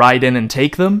are gonna ride in and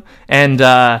take them, and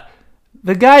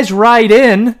the guys ride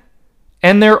in,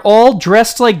 and they're all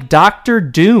dressed like Dr.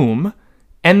 Doom,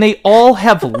 and they all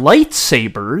have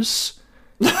lightsabers,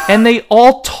 and they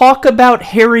all talk about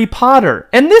Harry Potter,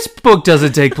 and this book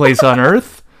doesn't take place on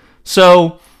Earth,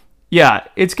 so. Yeah,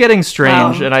 it's getting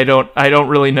strange, and I don't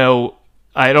really know.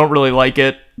 I don't really like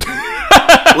it.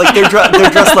 They're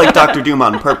dressed like Dr. Doom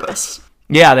on purpose.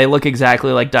 Yeah, they look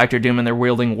exactly like Dr. Doom, and they're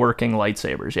wielding working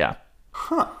lightsabers. Yeah.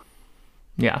 Huh.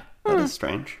 Yeah. That is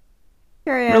strange.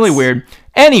 Curious. Really weird.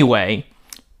 Anyway,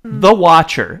 the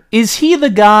Watcher, is he the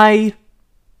guy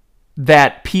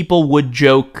that people would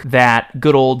joke that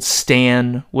good old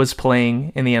Stan was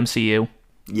playing in the MCU?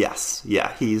 Yes,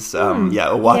 yeah, he's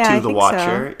Uatu the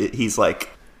Watcher. So. He's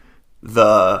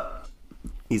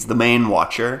he's the main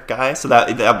Watcher guy. So that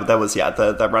was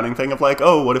that running thing of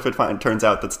what if it turns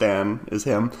out that Stan is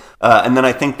him? And then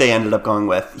I think they ended up going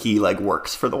with he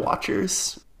works for the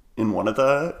Watchers in one of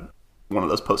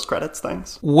those post credits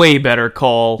things. Way better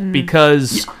call,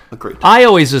 because agreed. I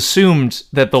always assumed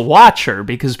that the Watcher,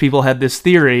 because people had this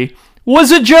theory, was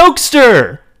a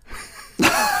jokester.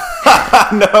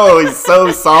 No, he's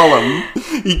so solemn.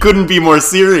 He couldn't be more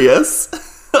serious.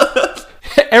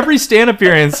 Every Stan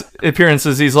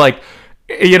appearances, he's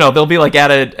they'll be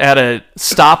at a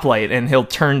stoplight, and he'll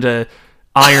turn to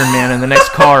Iron Man in the next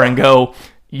car and go,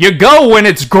 "You go when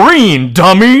it's green,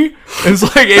 dummy." It's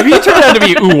like, if he turned out to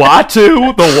be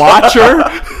Uatu, the Watcher.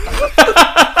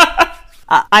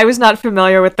 I was not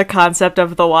familiar with the concept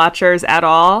of the Watchers at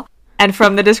all. And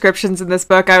from the descriptions in this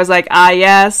book, I was like,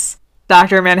 yes,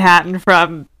 Dr. Manhattan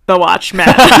from The Watchmen.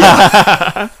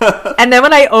 And then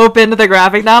when I opened the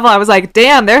graphic novel, I was like,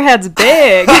 damn, their head's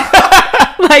big.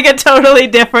 Like a totally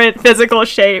different physical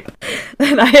shape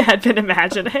than I had been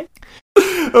imagining.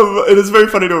 It is very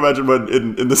funny to imagine when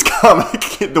in this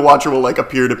comic the Watcher will like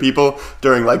appear to people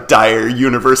during like dire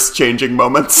universe changing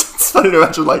moments. It's funny to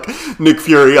imagine like Nick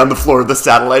Fury on the floor of the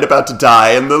satellite about to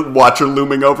die and the Watcher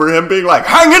looming over him being like,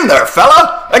 "Hang in there,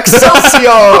 fella!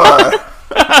 Excelsior!"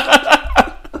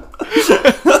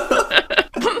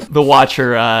 The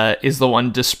Watcher is the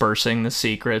one dispersing the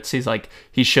secrets. He's like,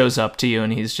 he shows up to you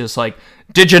and he's just like,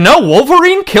 "Did you know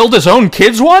Wolverine killed his own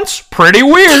kids once? Pretty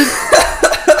weird."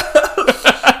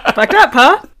 Fucked up,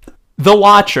 huh? The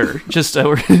Watcher, just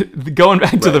going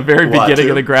back to the very beginning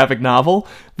of the graphic novel,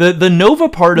 the Nova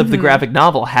part of the graphic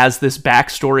novel has this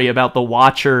backstory about the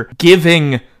Watcher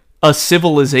giving a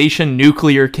civilization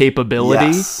nuclear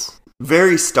capability. Yes.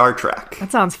 Very Star Trek.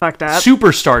 That sounds fucked up.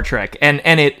 Super Star Trek. And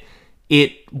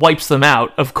it wipes them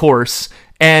out, of course.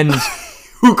 And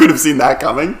who could have seen that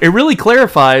coming? It really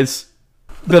clarifies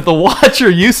that the Watcher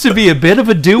used to be a bit of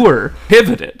a doer.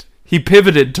 He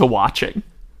pivoted to watching.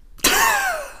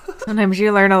 Sometimes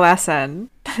you learn a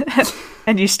lesson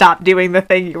and you stop doing the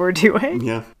thing you were doing.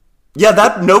 Yeah. Yeah,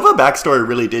 that Nova backstory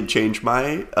really did change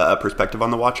my perspective on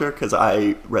the Watcher, because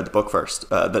I read the book first,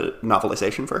 the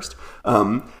novelization first.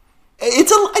 I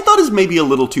thought it was maybe a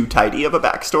little too tidy of a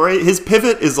backstory. His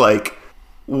pivot is like,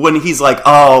 when he's like,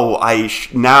 "Oh,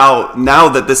 now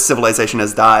that this civilization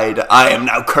has died, I am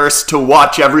now cursed to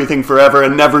watch everything forever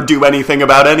and never do anything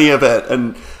about any of it."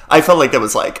 And I felt like that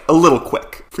was like a little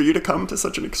quick for you to come to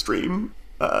such an extreme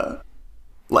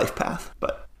life path.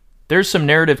 But there's some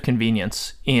narrative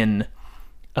convenience in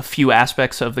a few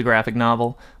aspects of the graphic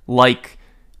novel, like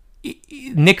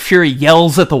Nick Fury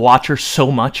yells at the Watcher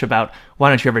so much about, "Why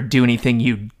don't you ever do anything,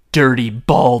 you dirty,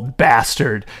 bald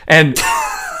bastard?" And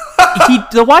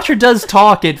the Watcher does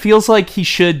talk. It feels like he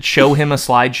should show him a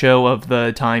slideshow of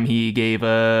the time he gave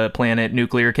a planet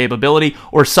nuclear capability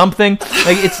or something.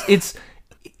 Like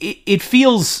it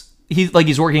feels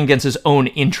he's working against his own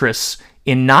interests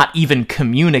in not even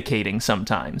communicating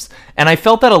sometimes. And I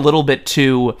felt that a little bit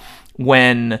too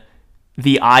when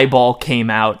the eyeball came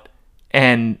out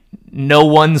and no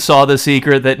one saw the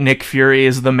secret that Nick Fury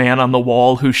is the man on the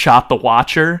wall who shot the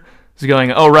Watcher. It's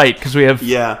going, oh, right, because we have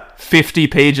 50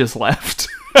 pages left.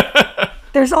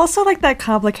 There's also like that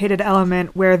complicated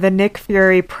element where the Nick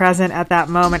Fury present at that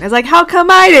moment is like, how come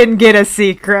I didn't get a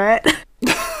secret?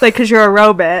 Like, because you're a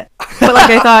robot. But like,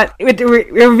 I thought it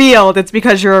revealed it's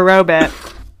because you're a robot.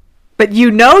 But you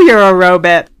know you're a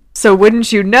robot, so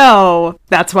wouldn't you know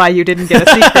that's why you didn't get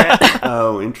a secret?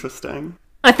 Oh, interesting.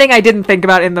 A thing I didn't think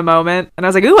about in the moment. And I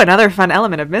was like, ooh, another fun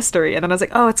element of mystery. And then I was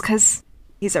like, oh, it's because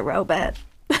he's a robot.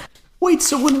 Wait,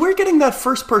 so when we're getting that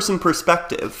first-person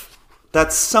perspective,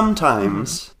 that's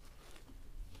sometimes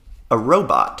a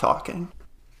robot talking?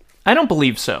 I don't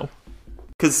believe so.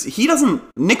 Because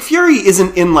Nick Fury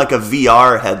isn't in like a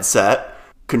VR headset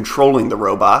controlling the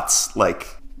robots like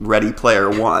Ready Player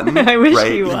One. I wish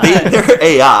right? he was. They're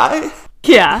AI.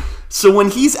 Yeah. So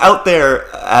when he's out there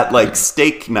at like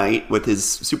steak night with his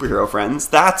superhero friends,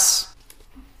 that's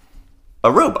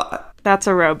a robot. That's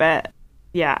a robot.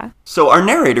 Yeah. So our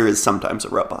narrator is sometimes a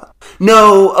robot.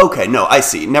 No, okay, no, I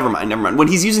see. Never mind. When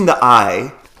he's using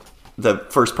the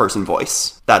first-person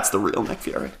voice, that's the real Nick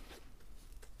Fury.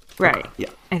 Right. Okay, yeah.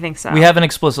 I think so. We haven't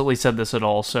explicitly said this at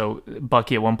all, so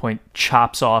Bucky at one point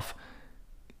chops off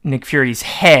Nick Fury's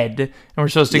head, and we're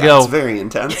supposed to go... it's very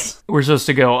intense. We're supposed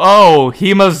to go, oh,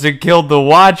 he must have killed the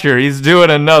Watcher. He's doing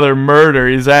another murder.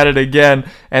 He's at it again.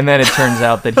 And then it turns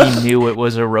out that he knew it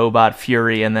was a robot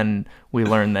Fury, and then we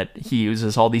learn that he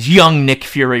uses all these young Nick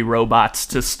Fury robots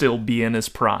to still be in his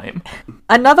prime.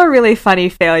 Another really funny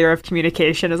failure of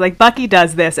communication is like Bucky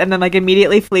does this and then like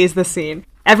immediately flees the scene.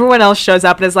 Everyone else shows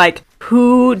up and is like,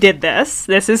 who did this?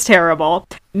 This is terrible.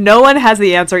 No one has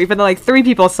the answer, even though like 3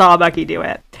 people saw Bucky do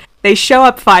it. They show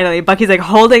up finally. Bucky's like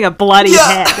holding a bloody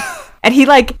head. And he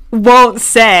like won't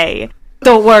say,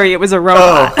 don't worry, it was a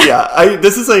robot. Oh, yeah.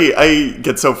 I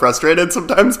get so frustrated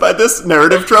sometimes by this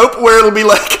narrative trope where it'll be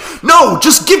like, no,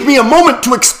 just give me a moment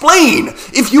to explain.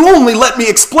 If you only let me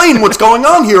explain what's going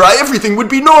on here, everything would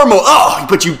be normal. Oh,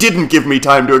 but you didn't give me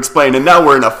time to explain, and now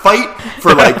we're in a fight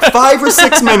for like 5 or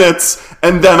 6 minutes,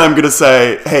 and then I'm going to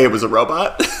say, hey, it was a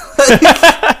robot.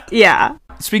 Yeah.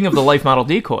 Speaking of the life model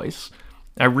decoys,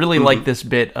 I really like this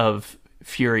bit of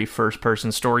Fury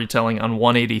first-person storytelling on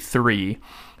 183,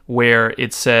 where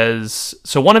it says,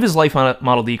 so one of his life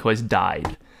model decoys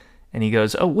died, and he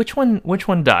goes, oh, which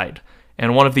one died?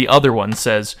 And one of the other ones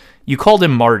says, you called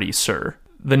him Marty, sir.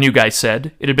 The new guy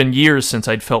said, it had been years since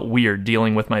I'd felt weird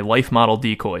dealing with my life model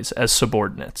decoys as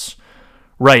subordinates.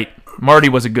 Right, Marty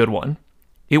was a good one.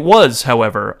 It was,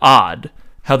 however, odd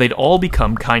how they'd all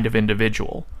become kind of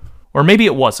individual. Or maybe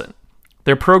it wasn't.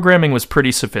 Their programming was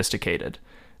pretty sophisticated.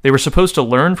 They were supposed to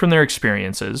learn from their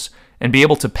experiences and be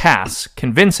able to pass,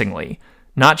 convincingly,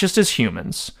 not just as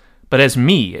humans, but as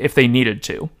me if they needed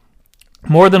to.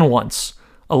 More than once,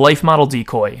 a life model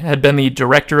decoy had been the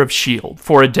director of S.H.I.E.L.D.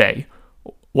 for a day,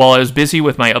 while I was busy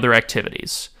with my other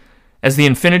activities. As the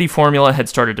Infinity Formula had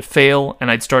started to fail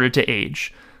and I'd started to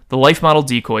age, the life model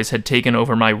decoys had taken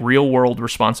over my real-world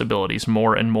responsibilities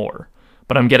more and more.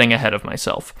 But I'm getting ahead of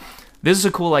myself. This is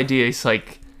a cool idea. It's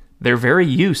like, their very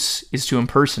use is to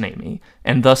impersonate me,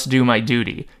 and thus do my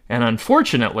duty. And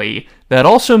unfortunately, that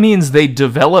also means they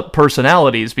develop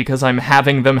personalities because I'm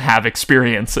having them have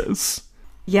experiences.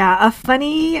 Yeah, a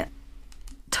funny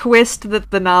twist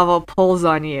that the novel pulls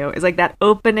on you is like that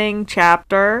opening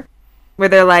chapter where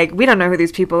they're like, we don't know who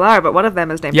these people are, but one of them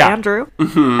is named Andrew.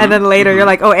 And then later you're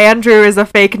like, oh, Andrew is a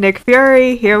fake Nick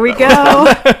Fury. Here we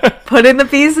go. Putting the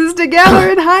pieces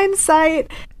together in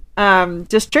hindsight.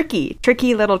 Just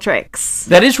tricky little tricks.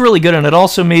 That is really good, and it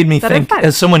also made me think,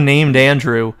 as someone named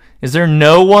Andrew, is there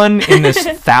no one in this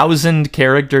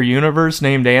 1,000-character universe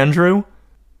named Andrew?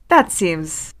 That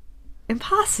seems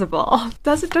impossible.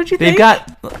 Don't you think? They've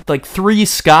got, like, 3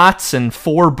 Scotts and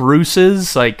 4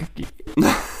 Bruces, like...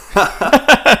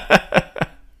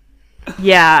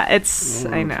 Yeah,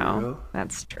 I know.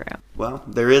 That's true. Well,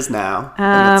 there is now.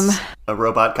 And it's a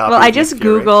robot copy. Well, I just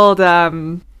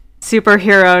Googled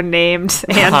superhero named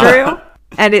Andrew,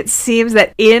 and it seems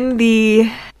that in the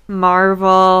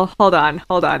Marvel... Hold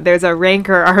on. There's a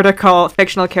Ranker article,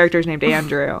 fictional characters named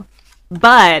Andrew.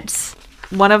 But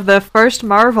one of the first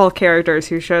Marvel characters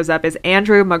who shows up is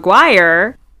Andrew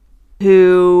Maguire,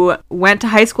 who went to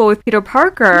high school with Peter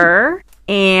Parker,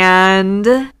 and...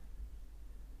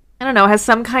 I don't know, has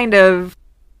some kind of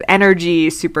energy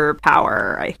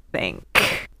superpower, I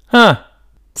think. Huh.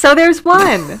 So there's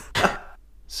one. But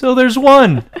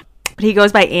he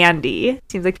goes by Andy.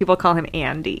 Seems like people call him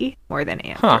Andy more than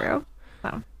Andrew.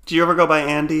 Huh. So. Did you ever go by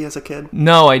Andy as a kid?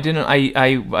 No, I didn't.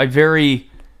 I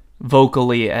very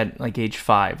vocally at like age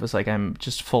 5 was like, I'm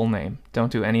just full name.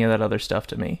 Don't do any of that other stuff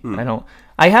to me.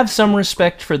 I have some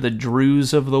respect for the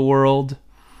Drews of the world.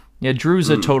 Yeah, Drew's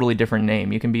a totally different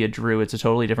name. You can be a Drew. It's a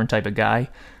totally different type of guy.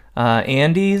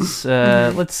 Andy's,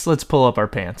 let's pull up our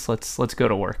pants. Let's go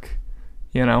to work.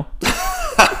 You know?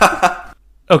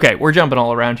 Okay, we're jumping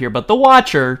all around here, but The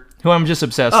Watcher, who I'm just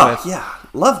obsessed with. Oh, yeah.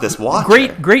 Love this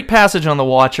Watcher. Great passage on The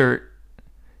Watcher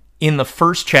in the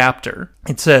first chapter.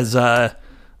 It says, The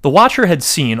Watcher had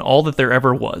seen all that there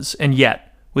ever was, and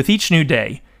yet, with each new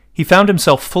day, he found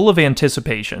himself full of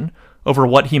anticipation over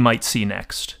what he might see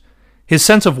next. His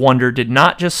sense of wonder did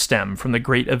not just stem from the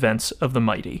great events of the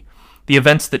mighty, the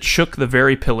events that shook the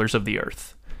very pillars of the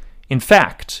earth. In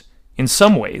fact, in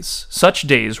some ways, such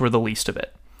days were the least of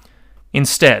it.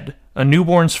 Instead, a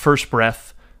newborn's first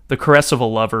breath, the caress of a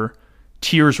lover,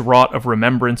 tears wrought of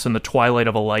remembrance in the twilight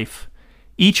of a life,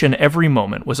 each and every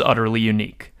moment was utterly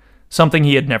unique, something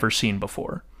he had never seen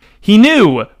before. He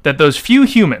knew that those few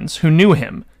humans who knew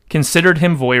him considered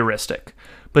him voyeuristic,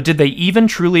 but did they even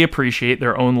truly appreciate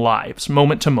their own lives,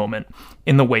 moment to moment,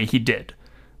 in the way he did?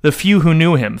 The few who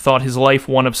knew him thought his life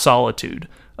one of solitude,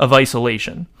 of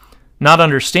isolation, not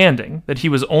understanding that he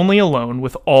was only alone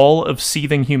with all of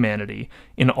seething humanity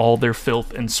in all their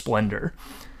filth and splendor.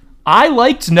 I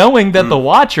liked knowing that the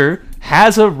Watcher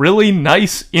has a really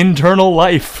nice internal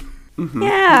life. Mm-hmm.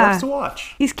 Yeah. He loves to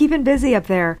watch. He's keeping busy up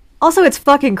there. Also, it's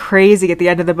fucking crazy at the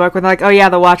end of the book when they're like, oh yeah,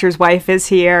 the Watcher's wife is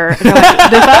here. And they're like,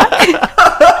 the fuck?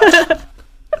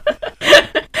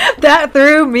 That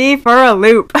threw me for a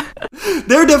loop.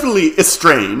 They're definitely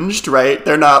estranged, right?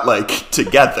 They're not, like,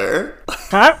 together.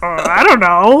 I don't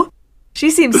know. She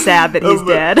seems sad that he's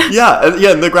dead.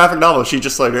 Yeah, in the graphic novel, she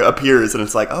just, like, appears, and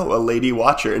it's like, oh, a lady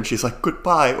Watcher, and she's like,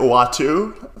 goodbye,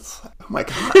 Uatu. Like, oh my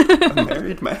god, a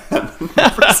married man.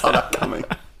 Never saw that coming.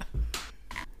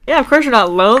 Yeah, of course you're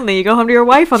not lonely. You go home to your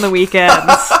wife on the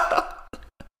weekends.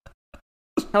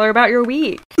 Tell her about your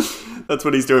week. That's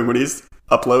what he's doing when he's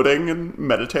uploading and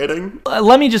meditating.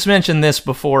 Let me just mention this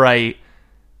before I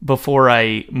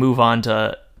move on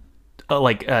to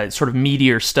sort of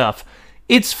meatier stuff.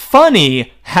 It's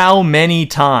funny how many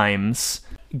times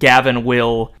Gavin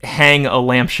will hang a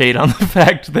lampshade on the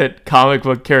fact that comic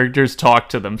book characters talk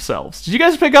to themselves. Did you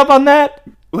guys pick up on that?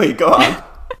 Wait, go on.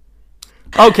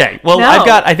 Okay, well, No. I've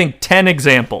got, I think, 10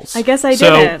 examples. I guess I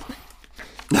didn't.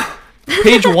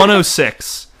 Page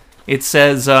 106, it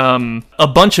says, a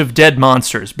bunch of dead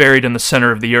monsters buried in the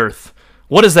center of the earth.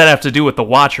 What does that have to do with the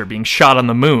Watcher being shot on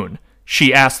the moon?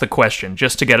 She asked the question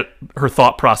just to get her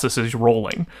thought processes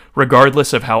rolling,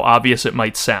 regardless of how obvious it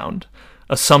might sound.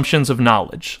 Assumptions of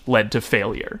knowledge led to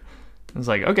failure. I was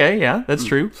like, okay, yeah, that's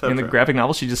true. so In the true. graphic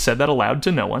novel, she just said that aloud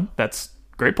to no one. That's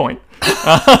a great point.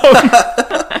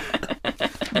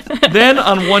 Then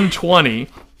on 120,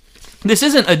 this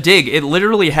isn't a dig. It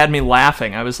literally had me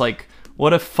laughing. I was like,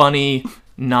 what a funny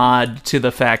nod to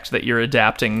the fact that you're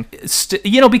adapting.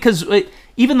 Because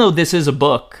even though this is a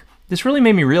book, this really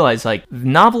made me realize, like,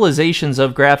 novelizations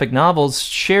of graphic novels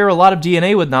share a lot of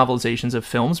DNA with novelizations of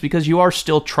films because you are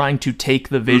still trying to take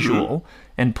the visual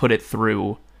and put it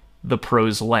through the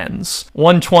prose lens.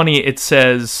 120, it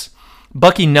says,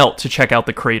 Bucky knelt to check out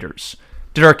the craters.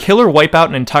 Did our killer wipe out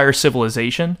an entire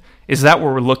civilization? Is that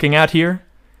what we're looking at here?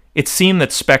 It seemed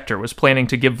that Spectre was planning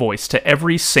to give voice to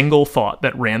every single thought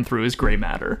that ran through his gray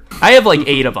matter. I have like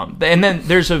 8 of them. And then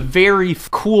there's a very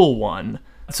cool one.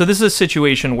 So this is a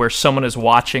situation where someone is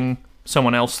watching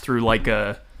someone else through like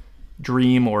a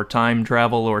dream or time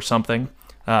travel or something,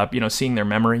 seeing their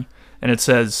memory. And it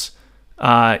says,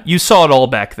 you saw it all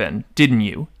back then, didn't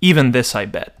you? Even this, I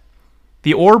bet.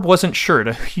 The orb wasn't sure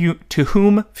to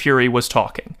whom Fury was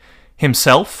talking.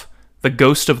 Himself? The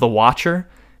ghost of the Watcher?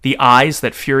 The eyes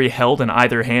that Fury held in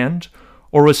either hand?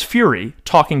 Or was Fury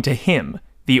talking to him,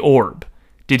 the orb?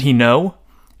 Did he know?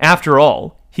 After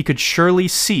all, he could surely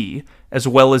see as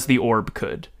well as the orb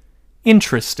could.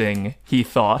 Interesting, he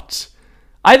thought.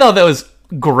 I thought that was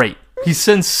great. He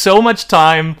spends so much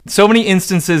time, so many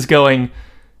instances going,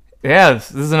 yeah,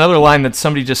 this is another line that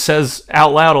somebody just says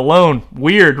out loud alone.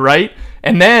 Weird, right?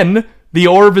 And then the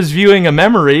orb is viewing a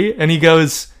memory, and he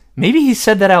goes, maybe he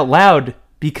said that out loud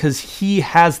because he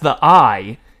has the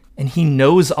eye, and he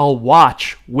knows I'll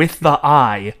watch with the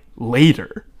eye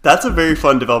later. That's a very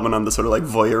fun development on the sort of like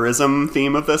voyeurism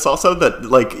theme of this also, that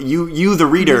like you the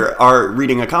reader are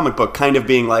reading a comic book kind of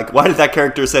being like, why did that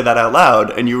character say that out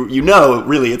loud? And you know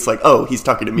really it's like, oh, he's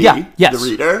talking to me, yes. the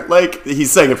reader. Like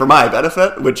he's saying it for my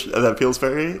benefit, which that feels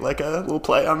very like a little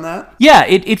play on that. Yeah,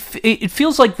 it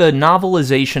feels like the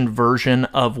novelization version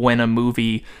of when a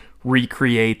movie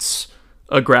recreates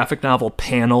a graphic novel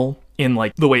panel in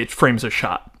like the way it frames a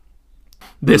shot.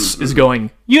 This is going,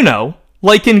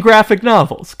 like in graphic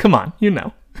novels. Come on,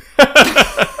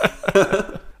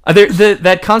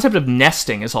 That concept of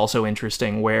nesting is also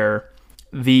interesting, where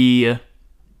the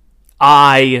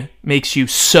eye makes you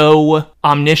so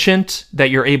omniscient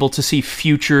that you're able to see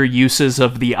future uses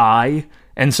of the eye,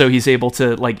 and so he's able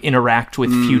to like interact with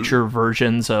future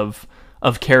versions of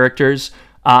characters.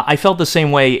 I felt the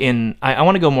same way in... I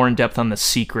want to go more in depth on the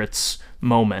secrets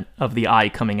moment of the eye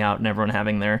coming out and everyone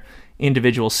having their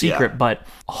individual secret, but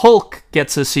Hulk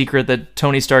gets a secret that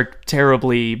Tony Stark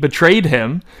terribly betrayed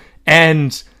him,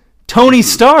 and Tony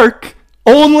Stark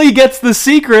only gets the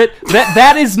secret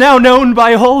that is now known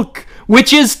by Hulk,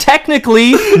 which is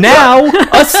technically now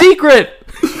a secret.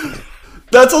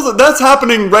 That's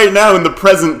happening right now in the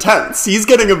present tense. He's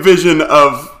getting a vision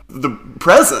of the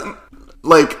present,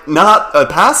 like not a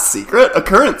past secret, a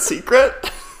current secret.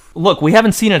 Look, we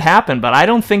haven't seen it happen, but I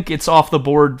don't think it's off the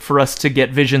board for us to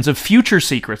get visions of future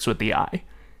secrets with the eye.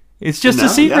 It's just a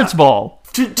secrets ball.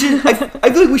 I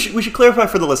feel like we should clarify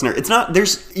for the listener. It's not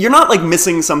you're not like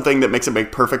missing something that makes it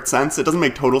make perfect sense. It doesn't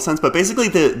make total sense, but basically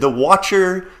the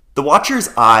Watcher's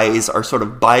eyes are sort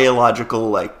of biological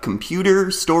like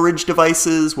computer storage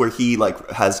devices where he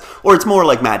like has, or it's more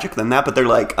like magic than that, but they're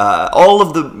like all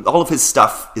of his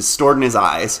stuff is stored in his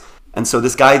eyes, and so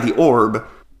this guy, the Orb,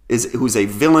 who's a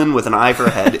villain with an eye for a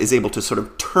head, is able to sort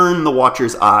of turn the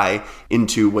Watcher's eye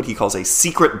into what he calls a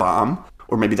secret bomb,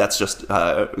 or maybe that's just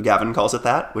Gavin calls it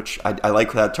that, which I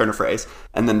like that turn of phrase.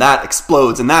 And then that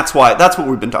explodes, and that's what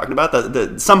we've been talking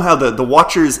about. Somehow the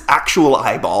Watcher's actual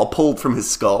eyeball pulled from his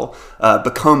skull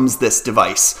becomes this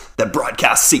device that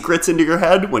broadcasts secrets into your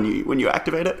head when you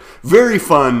activate it. Very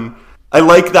fun. I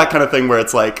like that kind of thing where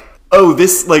it's like, oh,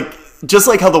 this like just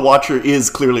like how the Watcher is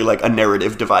clearly like a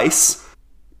narrative device.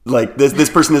 Like this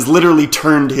person has literally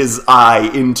turned his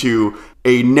eye into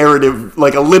a narrative,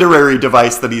 like a literary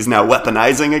device that he's now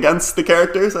weaponizing against the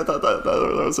characters. I thought that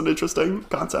was an interesting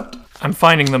concept. I'm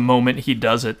finding the moment he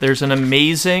does it. There's an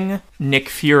amazing Nick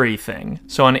Fury thing.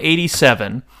 So on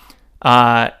 87,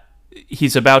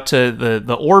 he's about to,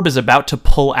 the orb is about to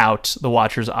pull out the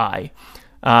Watcher's eye.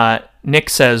 Nick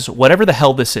says, whatever the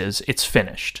hell this is, it's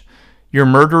finished. You're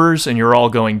murderers and you're all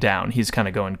going down. He's kind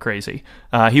of going crazy.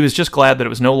 He was just glad that it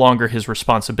was no longer his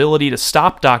responsibility to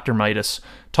stop Dr. Midas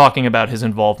talking about his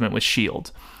involvement with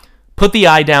S.H.I.E.L.D. Put the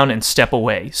eye down and step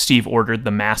away, Steve ordered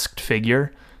the masked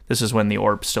figure. This is when the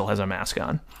orb still has a mask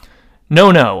on.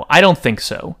 No, I don't think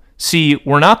so. See,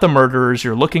 we're not the murderers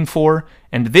you're looking for,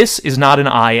 and this is not an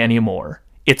eye anymore.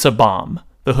 It's a bomb,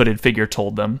 the hooded figure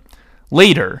told them.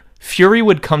 Later, Fury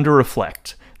would come to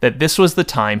reflect that this was the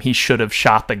time he should have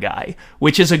shot the guy,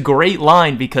 which is a great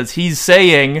line because he's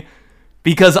saying,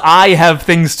 because I have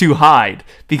things to hide,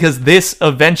 because this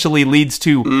eventually leads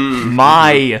to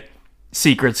my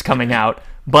secrets coming out.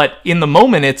 But in the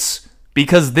moment, it's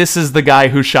because this is the guy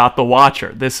who shot the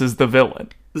Watcher. This is the villain.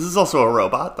 This is also a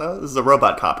robot, though. This is a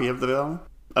robot copy of the villain.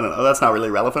 I don't know. That's not really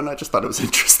relevant. I just thought it was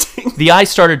interesting. The eye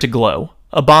started to glow,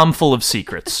 a bomb full of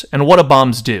secrets, and what do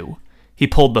bombs do? He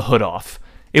pulled the hood off.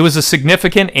 It was a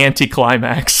significant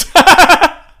anticlimax.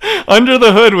 Under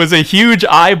the hood was a huge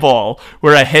eyeball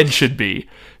where a head should be.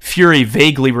 Fury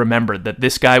vaguely remembered that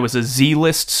this guy was a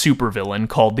Z-list supervillain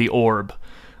called the Orb.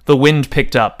 The wind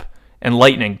picked up, and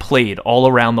lightning played all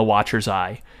around the Watcher's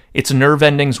eye, its nerve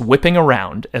endings whipping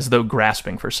around as though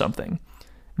grasping for something.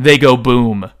 They go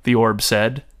boom, the Orb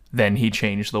said. Then he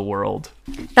changed the world.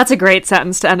 That's a great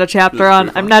sentence to end a chapter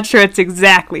on. I'm not sure it's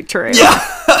exactly true. Yeah.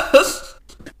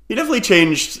 He definitely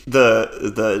changed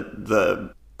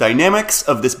the dynamics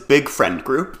of this big friend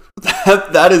group.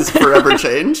 That is forever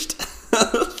changed.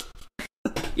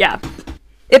 Yeah.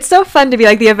 It's so fun to be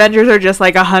like, the Avengers are just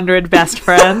like 100 best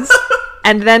friends.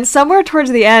 And then somewhere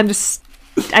towards the end,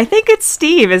 I think it's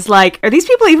Steve is like, are these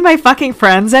people even my fucking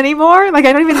friends anymore? Like,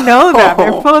 I don't even know them.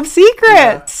 They're full of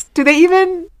secrets.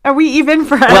 Yeah. Are we even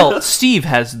friends? Well, Steve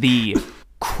has the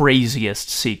craziest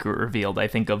secret revealed, I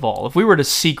think, of all. If we were to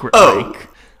secret rank,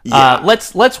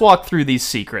 let's walk through these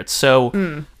secrets.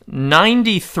 So,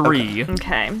 93,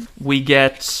 okay. We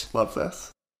get... Love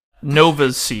this.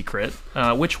 Nova's secret,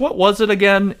 what was it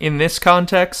again in this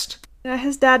context?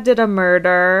 His dad did a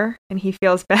murder, and he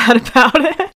feels bad about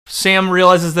it. Sam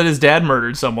realizes that his dad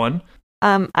murdered someone.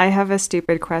 I have a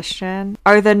stupid question.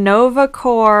 Are the Nova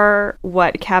Corps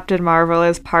what Captain Marvel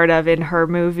is part of in her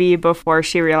movie before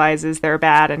she realizes they're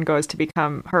bad and goes to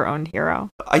become her own hero?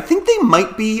 I think they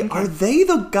might be. Are they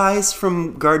the guys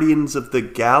from Guardians of the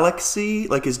Galaxy?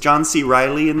 Like, is John C.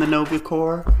 Reilly in the Nova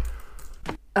Corps?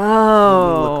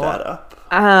 Oh. Look that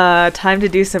up. Time to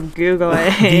do some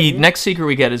Googling. The next secret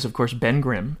we get is, of course, Ben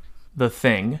Grimm, the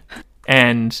Thing.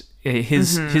 And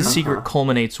his secret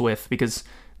culminates with, because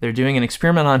they're doing an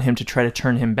experiment on him to try to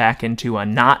turn him back into a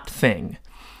not thing.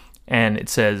 And it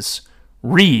says,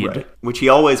 Reed. Right. Which he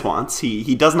always wants.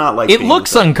 He does not like it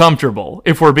looks uncomfortable,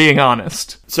 if we're being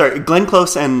honest. Sorry, Glenn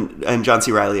Close and John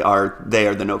C. Reilly are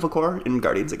the Nova Corps in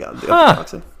Guardians of the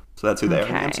Galaxy. So that's who they are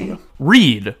in the MCU.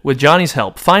 Reed, with Johnny's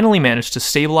help, finally managed to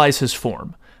stabilize his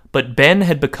form, but Ben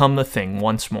had become the Thing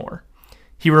once more.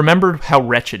 He remembered how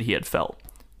wretched he had felt.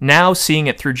 Now, seeing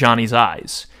it through Johnny's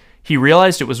eyes, he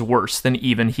realized it was worse than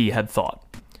even he had thought.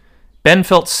 Ben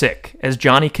felt sick as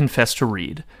Johnny confessed to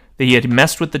Reed that he had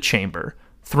messed with the chamber,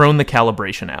 thrown the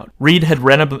calibration out. Reed had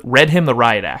read him the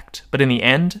riot act, but in the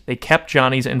end, they kept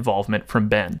Johnny's involvement from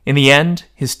Ben. In the end,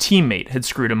 his teammate had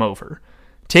screwed him over,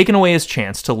 taken away his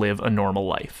chance to live a normal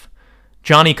life.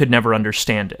 Johnny could never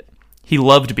understand it. He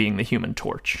loved being the Human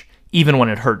Torch, even when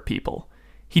it hurt people.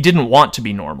 He didn't want to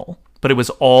be normal, but it was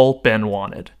all Ben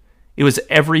wanted. It was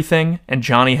everything, and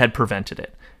Johnny had prevented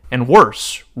it. And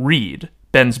worse, Reed,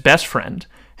 Ben's best friend,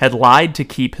 had lied to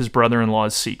keep his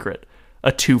brother-in-law's secret,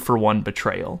 a 2-for-1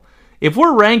 betrayal. If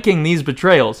we're ranking these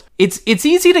betrayals, it's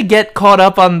easy to get caught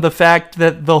up on the fact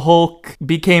that the Hulk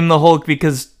became the Hulk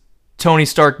because Tony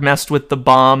Stark messed with the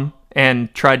bomb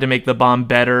and tried to make the bomb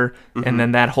better, and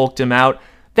then that hulked him out.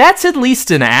 That's at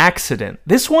least an accident.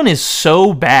 This one is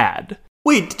so bad.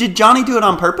 Wait, did Johnny do it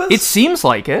on purpose? It seems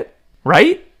like it,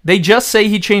 right? They just say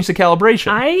he changed the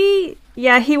calibration.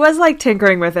 Yeah, he was like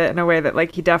tinkering with it in a way that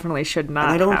like he definitely should not.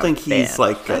 And I don't think been. he's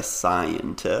like a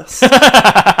scientist.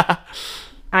 I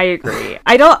agree.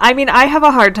 I have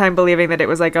a hard time believing that it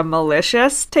was like a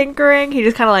malicious tinkering. He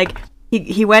just kind of like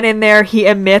he went in there, he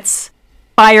emits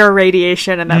fire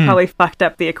radiation, and that probably fucked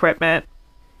up the equipment.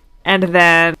 And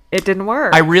then it didn't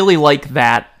work. I really like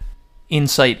that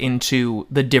insight into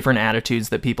the different attitudes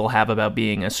that people have about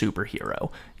being a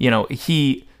superhero. You know,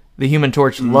 the Human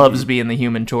Torch loves being the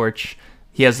Human Torch.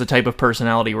 He has the type of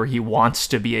personality where he wants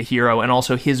to be a hero, and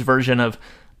also his version of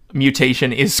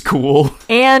mutation is cool.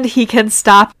 And he can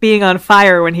stop being on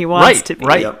fire when he wants to be.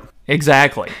 Right, Yep.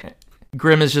 Exactly.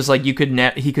 Grimm is just like, he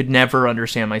could never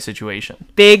understand my situation.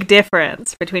 Big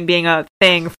difference between being a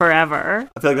thing forever.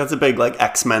 I feel like that's a big, like,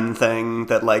 X-Men thing,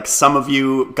 that, like, some of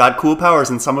you got cool powers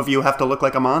and some of you have to look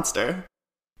like a monster.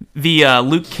 The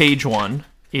Luke Cage one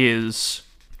is,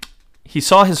 he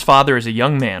saw his father as a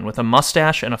young man with a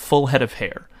mustache and a full head of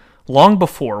hair, long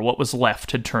before what was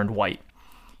left had turned white.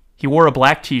 He wore a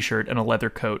black t-shirt and a leather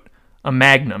coat, a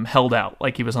magnum held out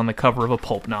like he was on the cover of a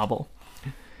pulp novel.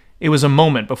 It was a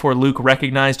moment before Luke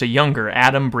recognized a younger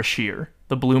Adam Brashear,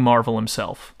 the Blue Marvel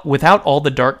himself. Without all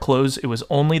the dark clothes, it was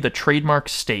only the trademark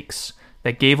stakes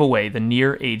that gave away the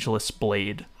near-ageless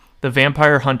Blade. The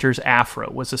vampire hunter's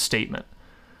afro was a statement.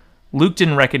 Luke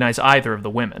didn't recognize either of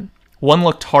the women. One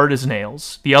looked hard as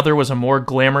nails, the other was a more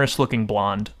glamorous-looking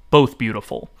blonde, both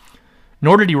beautiful.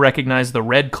 Nor did he recognize the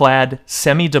red-clad,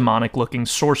 semi-demonic-looking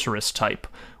sorceress type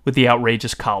with the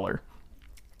outrageous collar.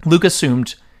 Luke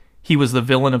assumed he was the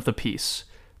villain of the piece.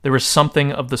 There was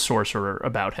something of the sorcerer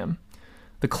about him.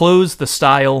 The clothes, the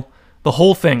style, the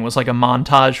whole thing was like a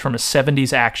montage from a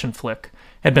 70s action flick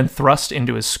had been thrust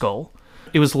into his skull.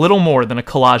 It was little more than a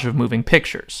collage of moving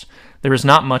pictures. There was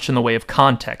not much in the way of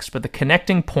context, but the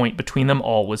connecting point between them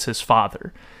all was his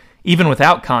father. Even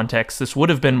without context, this would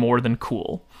have been more than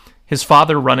cool. His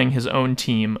father running his own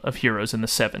team of heroes in the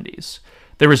 70s.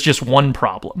 There was just one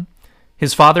problem.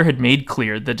 His father had made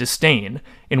clear the disdain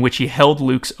in which he held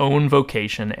Luke's own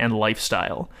vocation and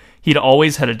lifestyle. He'd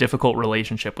always had a difficult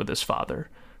relationship with his father.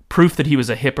 Proof that he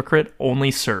was a hypocrite only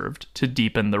served to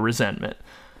deepen the resentment.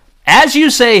 As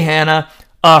you say, Hannah,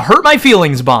 a hurt my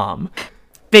feelings bomb.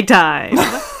 Big time.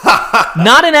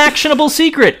 Not an actionable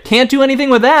secret. Can't do anything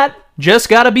with that. Just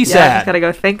gotta be sad. Just gotta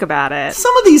go think about it.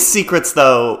 Some of these secrets,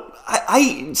 though,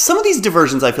 some of these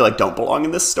diversions I feel like don't belong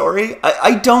in this story.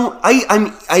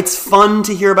 It's fun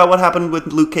to hear about what happened with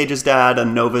Luke Cage's dad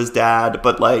and Nova's dad,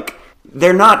 but, like,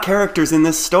 they're not characters in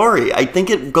this story. I think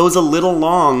it goes a little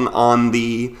long on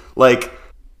the, like,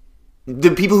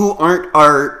 the people who aren't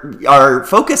our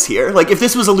focus here. Like, if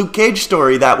this was a Luke Cage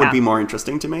story, that would be more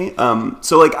interesting to me.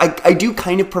 So, like, I do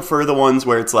kind of prefer the ones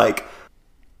where it's like,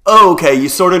 oh, okay, you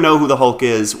sort of know who the Hulk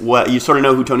is, you sort of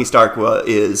know who Tony Stark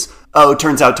is. Oh, it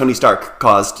turns out Tony Stark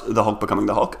caused the Hulk becoming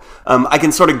the Hulk. I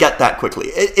can sort of get that quickly.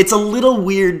 It's a little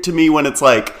weird to me when it's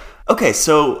like, okay,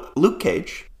 so Luke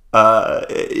Cage,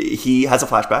 he has a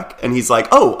flashback, and he's like,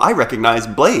 oh, I recognize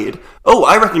Blade. Oh,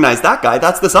 I recognize that guy.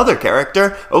 That's this other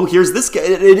character. Oh, here's this guy.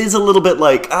 It is a little bit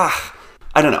like, I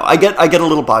don't know. I get a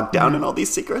little bogged down in all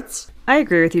these secrets. I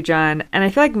agree with you, John. And I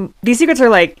feel like these secrets are,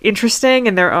 like, interesting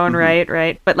in their own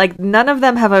right? But, like, none of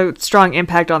them have a strong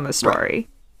impact on the story. Right.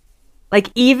 Like,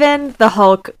 even the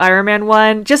Hulk Iron Man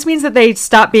one just means that they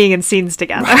stop being in scenes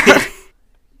together.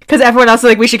 Because everyone else is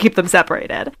like, we should keep them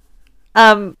separated.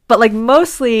 But, like,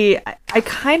 mostly, I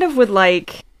kind of would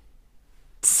like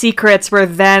secrets where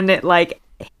then it, like,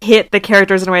 hit the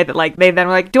characters in a way that, like, they then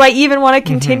were like, do I even want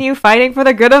to continue fighting for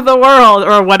the good of the world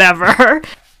or whatever?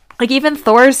 Like, even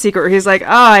Thor's secret where he's like, oh,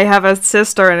 I have a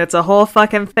sister and it's a whole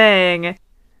fucking thing.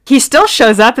 He still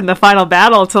shows up in the final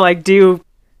battle to, like, do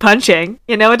punching.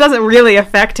 You know, it doesn't really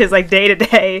affect his, like,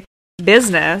 day-to-day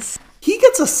business. He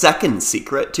gets a second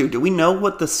secret, too. Do we know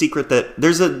what the secret that...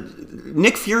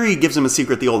 Nick Fury gives him a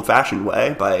secret the old-fashioned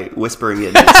way by whispering it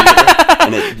in his ear,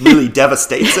 and it really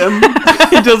devastates him.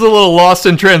 He does a little Lost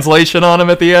in Translation on him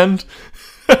at the end.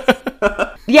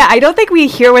 Yeah, I don't think we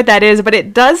hear what that is, but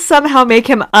it does somehow make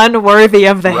him unworthy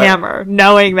of the hammer,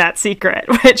 knowing that secret,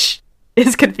 which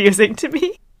is confusing to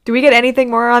me. Do we get anything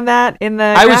more on that in the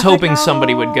I was hoping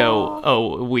somebody would go,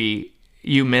 oh,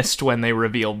 you missed when they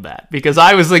revealed that. Because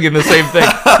I was thinking the same thing.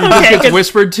 He just gets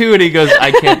whispered to, and he goes,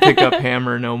 I can't pick up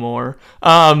hammer no more.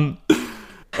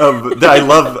 I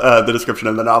love the description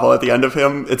of the novel at the end of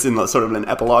him. It's in sort of an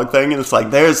epilogue thing, and it's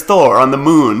like, there's Thor on the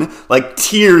moon, like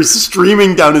tears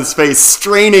streaming down his face,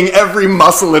 straining every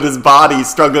muscle in his body,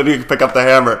 struggling to pick up the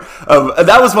hammer.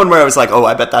 That was one where I was like, oh,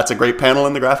 I bet that's a great panel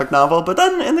in the graphic novel. But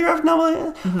then in the graphic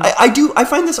novel, I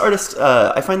find this artist,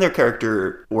 I find their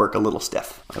character work a little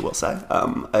stiff, I will say.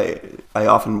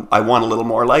 I want a little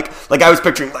more like I was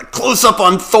picturing, like, close up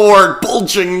on Thor,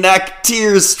 bulging neck,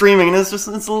 tears streaming, and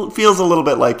it feels a little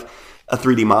bit like a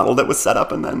 3D model that was set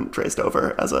up and then traced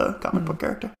over as a comic book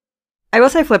character. I will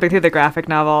say, flipping through the graphic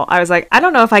novel, I was like, I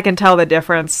don't know if I can tell the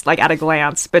difference, like, at a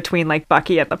glance between, like,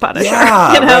 Bucky and the Punisher.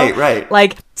 Yeah, you know? right.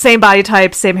 Like, same body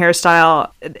type, same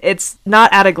hairstyle. It's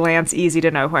not at a glance easy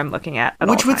to know who I'm looking at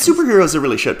Which with superheroes it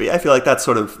really should be. I feel like that's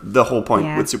sort of the whole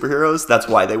point with superheroes. That's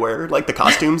why they wear, like, the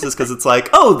costumes, is because it's like,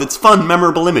 oh, that's fun,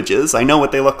 memorable images. I know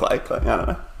what they look like, but I don't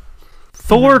know.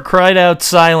 Thor cried out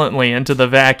silently into the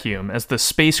vacuum as the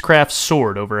spacecraft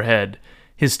soared overhead.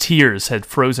 His tears had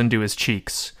frozen to his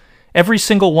cheeks. Every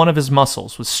single one of his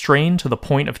muscles was strained to the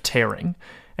point of tearing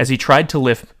as he tried to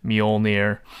lift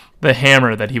Mjolnir, the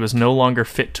hammer that he was no longer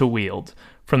fit to wield,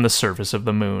 from the surface of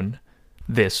the moon.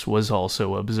 This was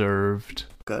also observed.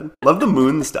 Good. Love the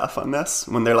moon stuff on this,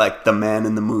 when they're like the man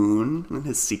in the moon and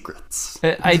his secrets.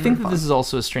 I think that this is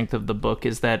also a strength of the book,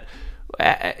 is that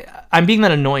I'm being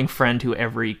that annoying friend who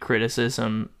every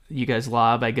criticism you guys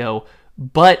lob, I go,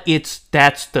 but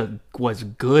what's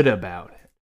good about it.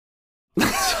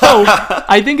 So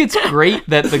I think it's great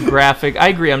that the graphic, I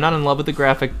agree, I'm not in love with the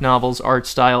graphic novel's art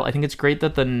style. I think it's great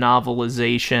that the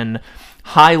novelization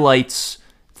highlights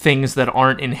things that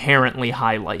aren't inherently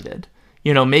highlighted.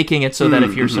 You know, making it so that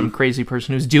if you're some crazy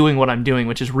person who's doing what I'm doing,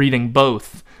 which is reading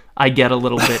both, I get a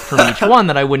little bit from each one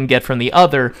that I wouldn't get from the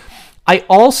other. I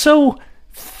also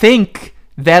think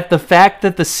that the fact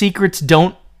that the secrets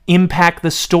don't impact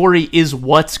the story is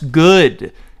what's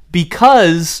good,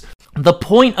 because the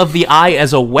point of the eye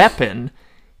as a weapon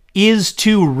is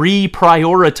to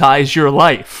reprioritize your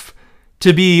life.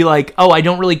 To be like, oh, I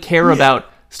don't really care about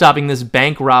stopping this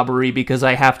bank robbery because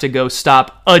I have to go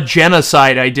stop a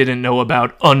genocide I didn't know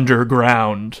about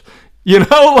underground. You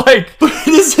know, like...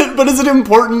 But is it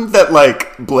important that,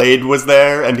 like, Blade was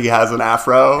there and he has an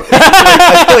afro?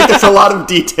 I feel like there's a lot of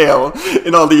detail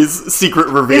in all these secret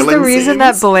revealing Is the reason scenes.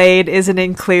 that Blade isn't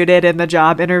included in the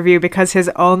job interview because his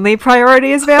only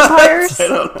priority is vampires? I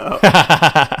don't know.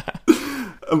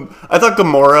 I thought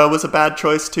Gamora was a bad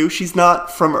choice, too. She's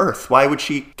not from Earth. Why would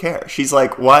she care? She's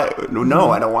like, why?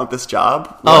 No, I don't want this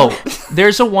job. Oh,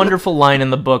 there's a wonderful line in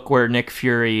the book where Nick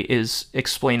Fury is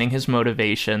explaining his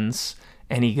motivations,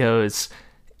 and he goes,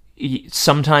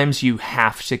 sometimes you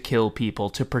have to kill people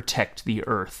to protect the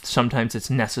Earth. Sometimes it's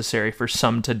necessary for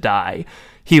some to die.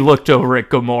 He looked over at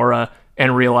Gamora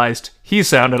and realized he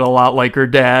sounded a lot like her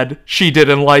dad. She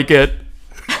didn't like it.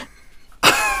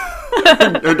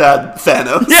 Her dad,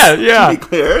 Thanos. Yeah. To be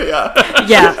clear, yeah.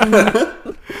 Yeah.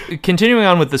 Continuing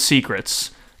on with the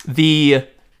secrets, the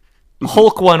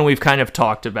Hulk one we've kind of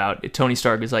talked about. Tony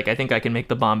Stark is like, I think I can make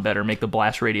the bomb better, make the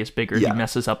blast radius bigger. Yeah. He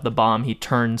messes up the bomb. He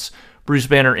turns Bruce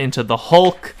Banner into the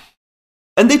Hulk.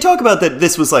 And they talk about that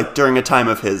this was like during a time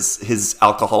of his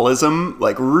alcoholism,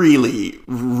 like really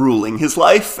ruling his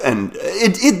life, and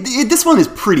this one is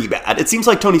pretty bad. It seems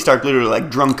like Tony Stark literally like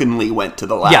drunkenly went to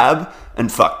the lab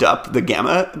and fucked up the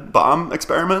gamma bomb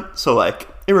experiment. So like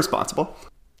irresponsible.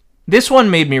 This one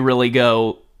made me really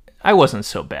go, I wasn't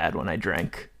so bad when I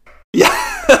drank. Yeah,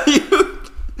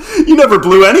 you never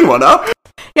blew anyone up.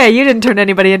 Yeah, you didn't turn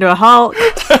anybody into a Hulk.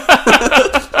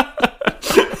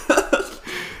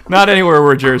 Not anywhere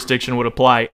where jurisdiction would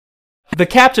apply. The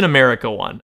Captain America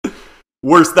one.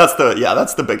 Worst. That's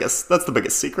the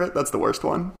biggest secret. That's the worst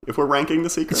one if we're ranking the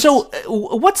secrets. So,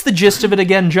 what's the gist of it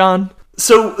again, John?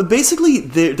 So basically,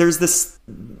 there's this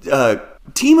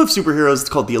team of superheroes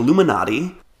called the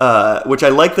Illuminati, which I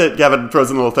like that Gavin throws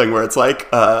in a little thing where it's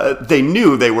like they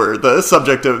knew they were the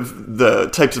subject of the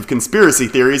types of conspiracy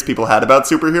theories people had about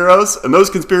superheroes, and those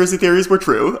conspiracy theories were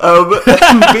true.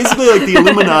 Basically, like the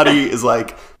Illuminati is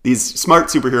like these smart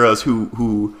superheroes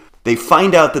who they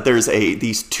find out that there's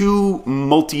these two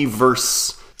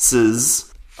multiverses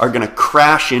are going to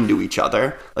crash into each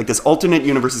other. Like this alternate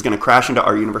universe is going to crash into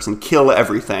our universe and kill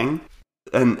everything.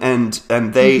 And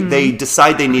they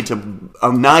decide they need to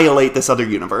annihilate this other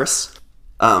universe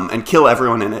and kill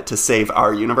everyone in it to save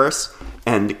our universe.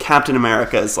 And Captain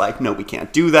America is like, no, we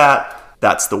can't do that.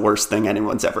 That's the worst thing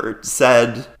anyone's ever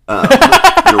said.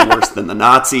 You're worse than the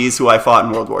Nazis who I fought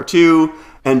in World War II.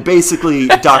 And basically,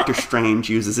 Doctor Strange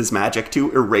uses his magic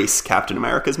to erase Captain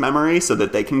America's memory so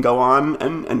that they can go on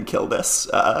and kill this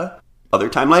other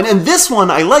timeline. And this one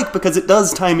I like because it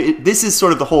does this is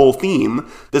sort of the whole theme,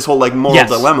 this whole like moral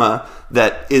dilemma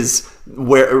that is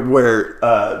where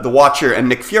the Watcher and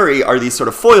Nick Fury are these sort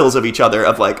of foils of each other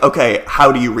of like, okay,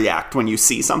 how do you react when you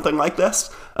see something like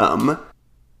this?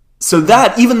 So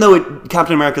that, even though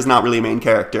Captain America's not really a main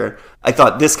character, I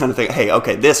thought this kind of thing, hey,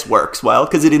 okay, this works well,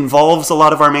 because it involves a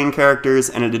lot of our main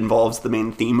characters, and it involves the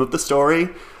main theme of the story.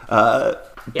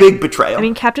 Big betrayal. I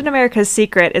mean, Captain America's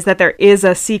secret is that there is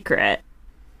a secret,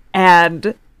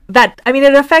 and that, I mean,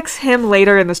 it affects him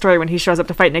later in the story when he shows up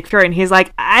to fight Nick Fury, and he's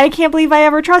like, I can't believe I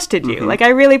ever trusted you. Like, I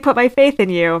really put my faith in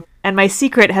you, and my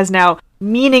secret has now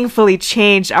meaningfully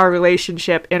changed our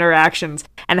relationship interactions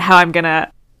and how I'm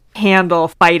gonna handle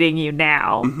fighting you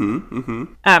now.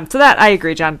 So that, I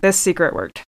agree, John. This secret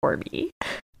worked for me.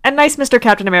 And nice Mr.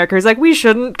 Captain America is like, we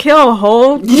shouldn't kill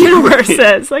whole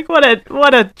universes. Like, what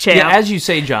a champ. Yeah, as you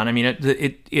say, John, I mean,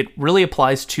 it really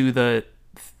applies to the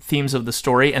themes of the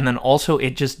story, and then also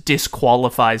it just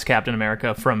disqualifies Captain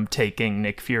America from taking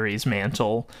Nick Fury's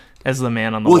mantle as the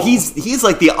Man on the Wall. Well, he's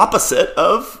like the opposite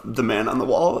of the Man on the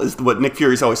Wall, is what Nick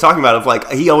Fury's always talking about. Of like,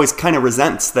 he always kind of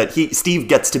resents that Steve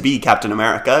gets to be Captain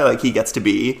America, like he gets to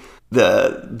be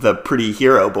the pretty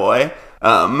hero boy,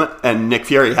 and Nick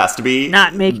Fury has to be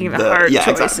not making the hard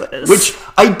choices. Exactly. Which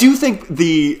I do think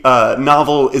the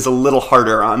novel is a little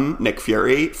harder on Nick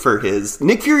Fury for his.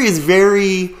 Nick Fury is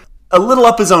a little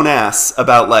up his own ass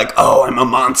about like, oh, I'm a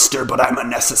monster, but I'm a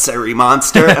necessary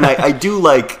monster, and I do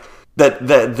like. That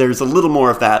there's a little more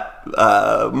of that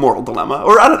moral dilemma.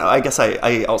 Or I don't know, I guess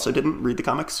I also didn't read the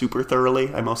comics super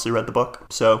thoroughly. I mostly read the book.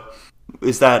 So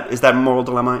is that moral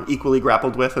dilemma equally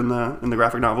grappled with in the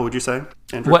graphic novel, would you say,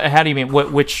 Andrew? How do you mean?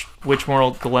 Which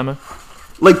moral dilemma?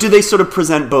 Like, do they sort of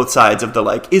present both sides of the,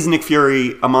 like, is Nick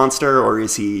Fury a monster or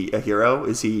is he a hero?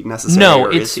 Is he necessary? No,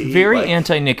 or it's is he, very like...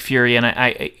 anti-Nick Fury, and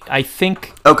I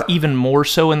think even more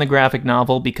so in the graphic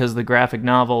novel, because the graphic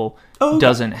novel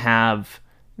doesn't have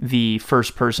the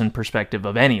first-person perspective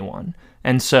of anyone.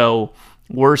 And so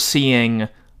we're seeing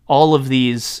all of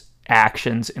these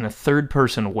actions in a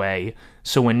third-person way.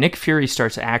 So when Nick Fury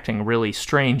starts acting really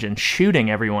strange and shooting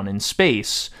everyone in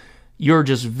space, you're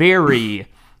just very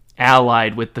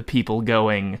allied with the people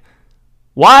going,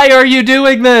 "Why are you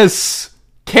doing this?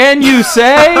 Can you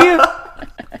say?"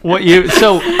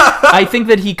 So I think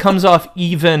that he comes off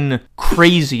even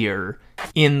crazier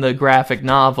in the graphic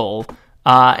novel.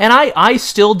 And I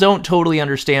still don't totally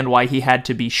understand why he had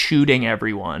to be shooting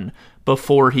everyone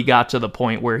before he got to the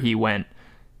point where he went,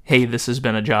 "Hey, this has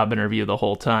been a job interview the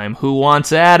whole time. Who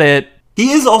wants at it?"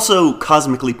 He is also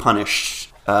cosmically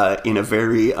punished in a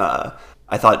very,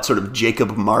 I thought, sort of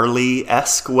Jacob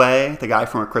Marley-esque way, the guy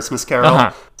from A Christmas Carol.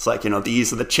 Uh-huh. It's like,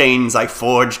 these are the chains I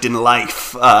forged in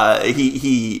life.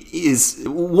 He is...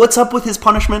 What's up with his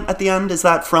punishment at the end? Is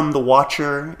that from The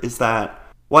Watcher? Is that...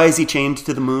 Why is he chained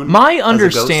to the moon? My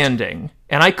understanding,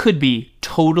 and I could be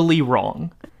totally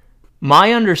wrong,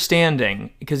 my understanding,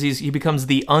 because he becomes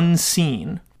the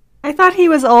unseen. I thought he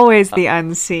was always the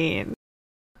unseen,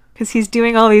 because he's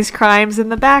doing all these crimes in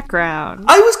the background.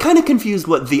 I was kind of confused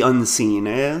what the unseen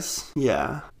is.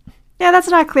 Yeah. Yeah, that's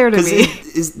not clear to me.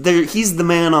 He's the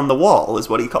man on the wall, is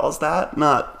what he calls that,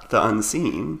 not the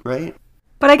unseen, right?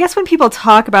 But I guess when people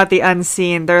talk about the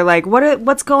unseen, they're like,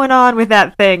 what's going on with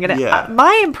that thing? And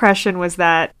my impression was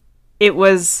that it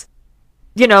was,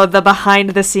 the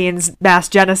behind-the-scenes mass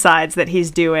genocides that he's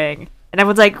doing. And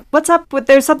everyone's like, what's up with,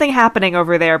 there's something happening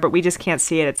over there, but we just can't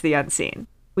see it. It's the unseen.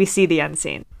 We see the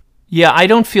unseen. Yeah, I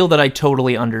don't feel that I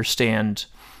totally understand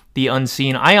the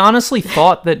unseen. I honestly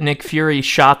thought that Nick Fury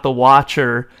shot the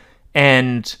Watcher,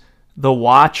 and the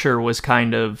Watcher was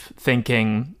kind of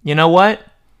thinking, you know what?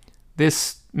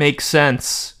 This makes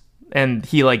sense. And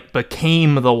he,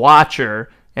 became the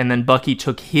Watcher, and then Bucky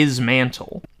took his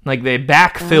mantle. Like, they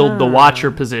backfilled the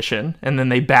Watcher position, and then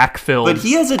they backfilled... But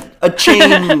he has a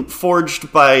chain forged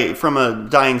from a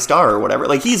dying star or whatever.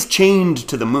 Like, he's chained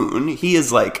to the moon. He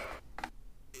is,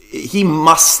 he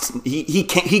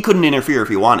couldn't interfere if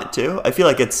he wanted to. I feel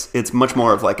like it's much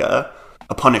more of, a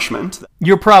punishment.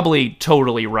 You're probably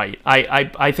totally right.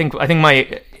 I think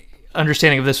my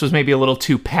understanding of this was maybe a little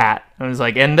too pat. I was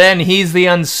like, and then he's the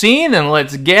unseen, and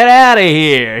let's get out of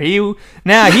here. He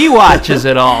watches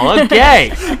it all.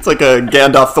 Okay. It's like a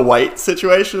Gandalf the White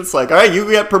situation. It's like, all right, you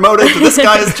get promoted to this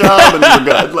guy's job, and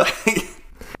you're good.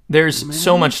 There's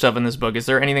so much stuff in this book. Is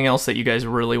there anything else that you guys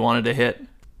really wanted to hit?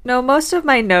 No, most of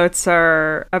my notes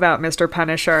are about Mr.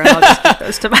 Punisher, and I'll just keep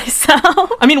those to myself.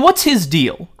 I mean, what's his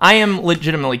deal? I am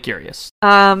legitimately curious.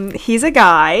 He's a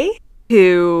guy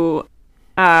who...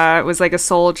 was like a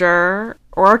soldier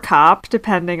or a cop,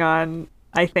 depending on,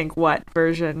 I think, what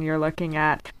version you're looking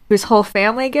at, whose whole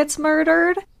family gets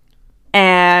murdered,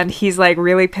 and he's,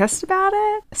 really pissed about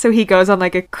it. So he goes on,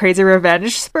 a crazy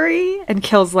revenge spree and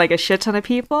kills, a shit ton of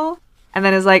people, and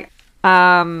then is like,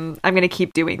 I'm gonna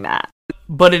keep doing that.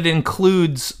 But it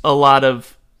includes a lot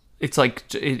of... it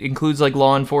includes,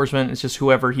 law enforcement. It's just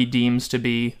whoever he deems to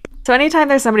be... So anytime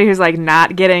there's somebody who's,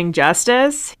 not getting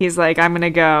justice, he's like, I'm gonna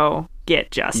go...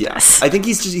 get justice. Yeah. I think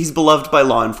he's beloved by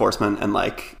law enforcement and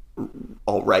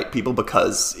all right people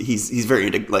because he's very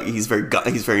into he's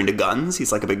very into guns.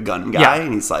 He's a big gun guy,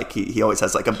 and he's he always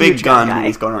has a big gun and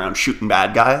he's going around shooting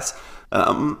bad guys.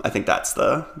 I think that's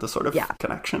the sort of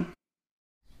connection.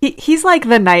 He's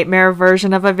the nightmare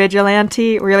version of a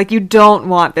vigilante, where you're you don't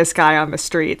want this guy on the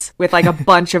streets with a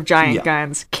bunch of giant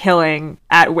guns killing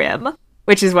at whim,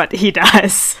 which is what he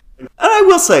does. And I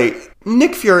will say,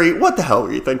 Nick Fury, what the hell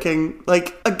were you thinking?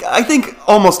 Like, I think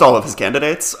almost all of his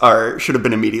candidates should have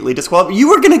been immediately disqualified. You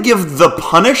were going to give the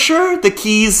Punisher the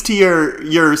keys to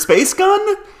your space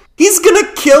gun? He's going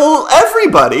to kill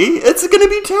everybody. It's going to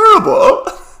be terrible.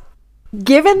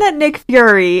 Given that Nick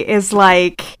Fury is,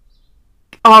 like,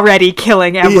 already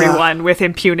killing everyone with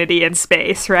impunity in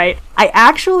space, right? I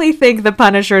actually think the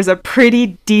Punisher is a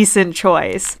pretty decent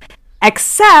choice.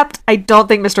 Except, I don't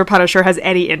think Mr. Punisher has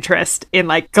any interest in,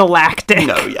 like, galactic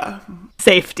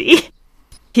safety.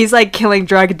 He's, like, killing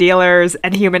drug dealers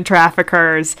and human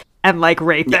traffickers and, like,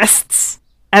 rapists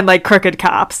and, like, crooked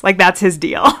cops. Like, that's his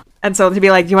deal. And so to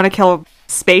be like, do you want to kill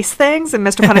space things? And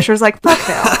Mr. Punisher's like, fuck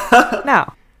no.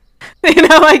 No. You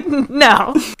know, like,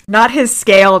 no. Not his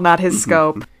scale, not his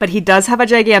scope. But he does have a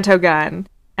giganto gun.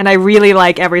 And I really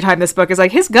like every time this book is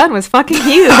like, his gun was fucking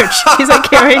huge. He's, like,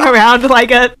 carrying around,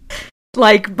 like, a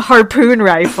harpoon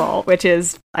rifle, which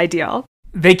is ideal.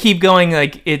 They keep going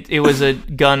like it was a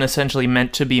gun essentially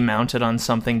meant to be mounted on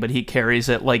something, but he carries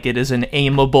it like it is an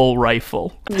aimable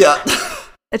rifle. Yeah.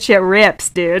 That shit rips,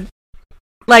 dude.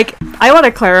 Like, I want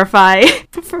to clarify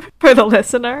for the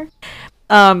listener.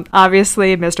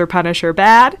 Obviously, Mr. Punisher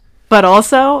bad, but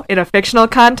also, in a fictional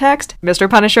context, Mr.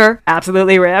 Punisher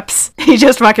absolutely rips. He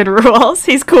just fucking rules.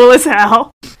 He's cool as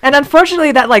hell. And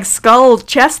unfortunately, that, like, skull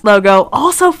chest logo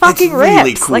also fucking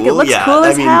really rips. cool. Like, it looks cool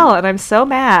as hell, and I'm so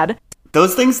mad.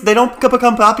 Those things, they don't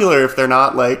become popular if they're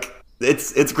not, like,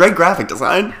 it's great graphic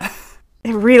design.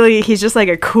 He's just like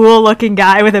a cool looking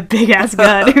guy with a big ass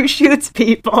gun who shoots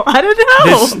people. I don't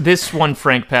know. This one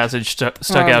Frank passage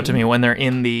stuck out to me when they're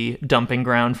in the dumping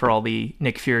ground for all the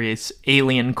Nick Fury's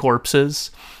alien corpses.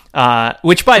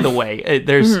 Which, by the way,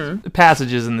 there's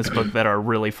passages in this book that are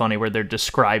really funny where they're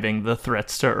describing the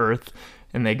threats to Earth.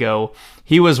 And they go,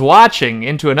 he was watching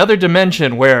into another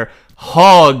dimension where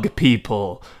hog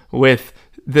people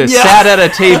sat at a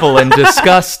table and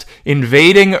discussed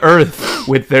invading Earth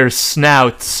with their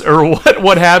snouts, or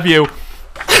what have you.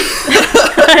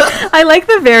 I like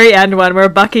the very end one where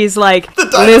Bucky's like,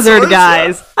 lizard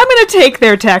guys. Yeah. I'm going to take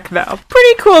their tech, though.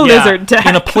 Pretty cool lizard tech.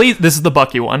 This is the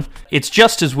Bucky one. It's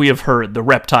just as we have heard, the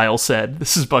reptile said.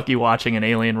 This is Bucky watching an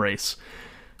alien race.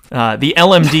 The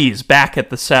LMDs back at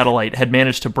the satellite had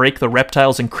managed to break the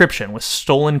reptile's encryption with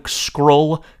stolen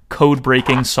Skrull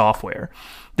code-breaking software.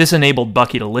 This enabled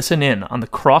Bucky to listen in on the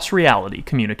cross-reality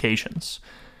communications.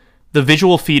 The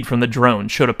visual feed from the drone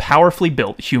showed a powerfully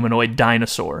built humanoid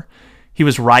dinosaur. He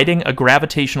was riding a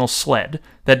gravitational sled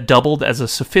that doubled as a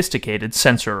sophisticated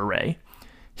sensor array.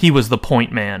 He was the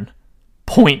point man.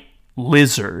 Point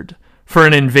lizard. For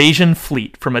an invasion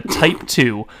fleet from a Type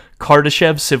 2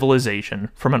 Kardashev civilization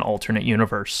from an alternate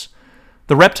universe.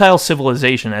 The reptile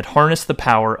civilization had harnessed the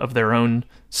power of their own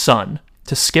sun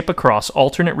to skip across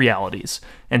alternate realities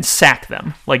and sack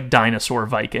them like dinosaur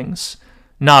Vikings.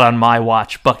 Not on my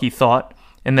watch, Bucky thought,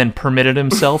 and then permitted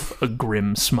himself a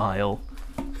grim smile.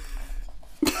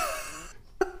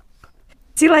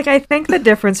 See, like, I think the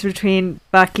difference between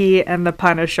Bucky and the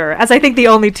Punisher, as I think the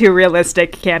only two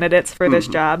realistic candidates for this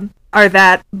job, are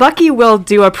that Bucky will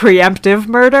do a preemptive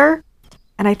murder,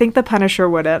 and I think the Punisher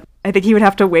wouldn't. I think he would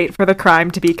have to wait for the crime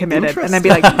to be committed, and then be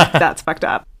like, that's fucked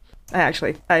up.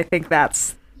 I think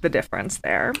that's the difference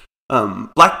there.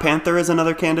 Black Panther is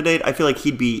another candidate. I feel like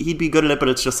he'd be good at it, but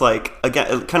it's just like, again,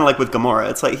 kind of like with Gamora.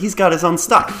 It's like he's got his own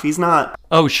stuff. He's not.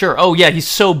 Oh sure. Oh yeah, he's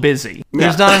so busy.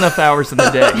 There's not enough hours in the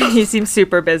day. He seems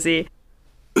super busy.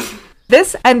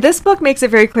 This book makes it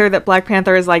very clear that Black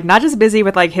Panther is like not just busy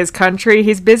with like his country.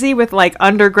 He's busy with like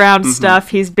underground stuff.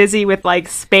 He's busy with like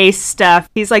space stuff.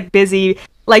 He's like busy.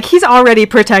 Like, he's already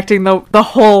protecting the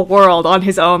whole world on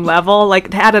his own level.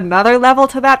 Like, to add another level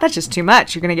to that, that's just too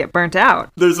much. You're gonna get burnt out.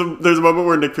 There's a moment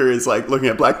where Nick Fury is, like, looking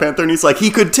at Black Panther, and he's like,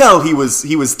 he could tell he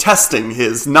was testing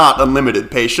his not unlimited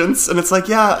patience. And it's like,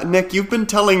 yeah, Nick, you've been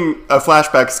telling a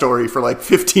flashback story for, like,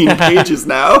 15 pages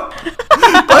now.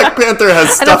 Black Panther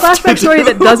has stuff to do. And a flashback story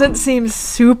that doesn't seem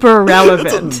super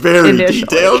relevant. It's very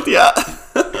detailed, yeah.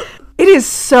 It is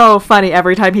so funny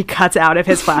every time he cuts out of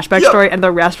his flashback story, and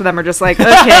the rest of them are just like,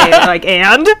 okay, like,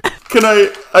 and?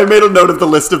 I made a note of the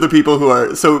list of the people who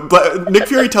are, so Nick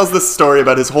Fury tells this story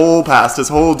about his whole past, his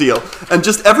whole deal, and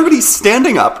just everybody's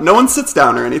standing up, no one sits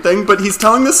down or anything, but he's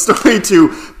telling this story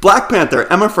to Black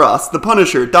Panther, Emma Frost, the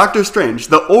Punisher, Doctor Strange,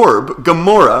 the Orb,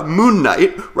 Gamora, Moon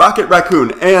Knight, Rocket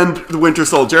Raccoon, and the Winter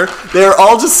Soldier. They're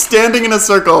all just standing in a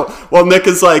circle, while Nick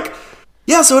is like,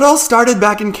 yeah, so it all started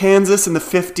back in Kansas in the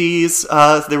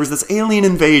 50s. There was this alien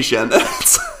invasion.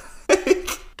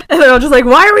 And they're all just like,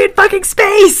 why are we in fucking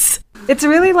space? It's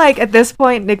really like, at this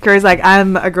point, Nick Fury's like,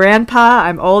 I'm a grandpa,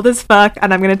 I'm old as fuck,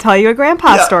 and I'm going to tell you a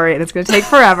grandpa story, and it's going to take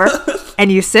forever,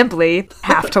 and you simply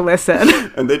have to listen.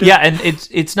 And they do. Yeah, and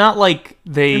it's not like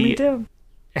they do.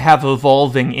 have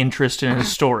evolving interest in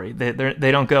his story.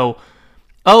 They don't go,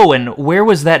 oh, and where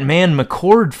was that man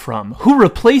McCord from? Who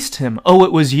replaced him? Oh,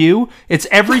 it was you? It's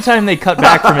every time they cut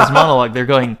back from his monologue, they're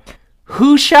going,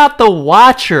 who shot the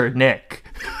Watcher, Nick?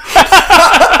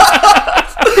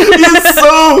 He's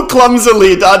so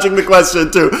clumsily dodging the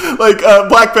question, too. Like,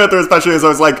 Black Panther especially is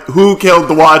always like, who killed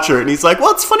the Watcher? And he's like,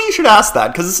 well, it's funny you should ask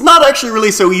that, because it's not actually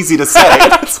really so easy to say.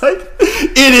 It's like,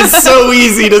 it is so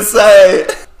easy to say.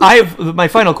 My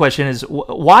final question is,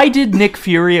 why did Nick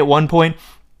Fury at one point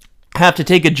have to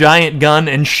take a giant gun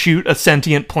and shoot a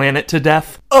sentient planet to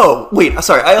death? Oh, wait,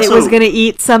 sorry. It was going to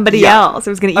eat somebody else. It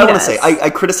was going to eat us. I want to say, I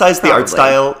criticized the art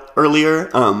style earlier,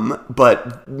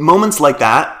 but moments like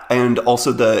that, and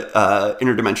also the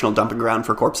interdimensional dumping ground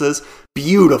for corpses,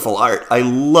 beautiful art. I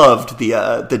loved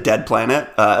the dead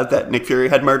planet that Nick Fury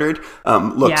had murdered.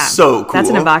 Looked so cool. That's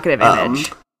an evocative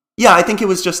image. Yeah, I think it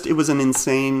was an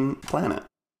insane planet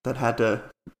that had to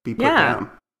be put down.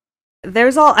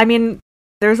 There's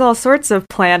all sorts of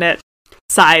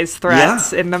planet-size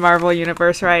threats in the Marvel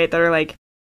universe, right? That are like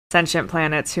sentient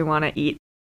planets who want to eat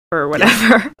or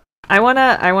whatever. Yeah. I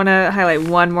wanna highlight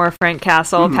one more Frank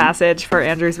Castle passage for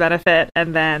Andrew's benefit,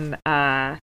 and then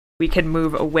we can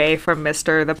move away from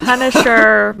Mr. the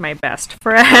Punisher, my best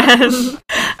friend.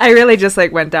 I really just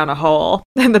went down a hole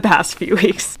in the past few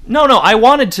weeks. No, I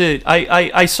wanted to.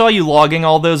 I saw you logging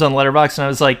all those on Letterboxd, and I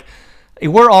was like,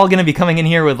 we're all gonna be coming in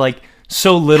here with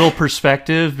so little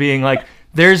perspective, being like,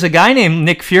 there's a guy named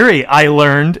Nick Fury, I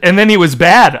learned, and then he was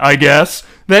bad, I guess,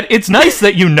 that it's nice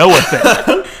that you know a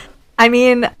thing. I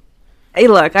mean, hey,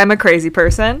 look, I'm a crazy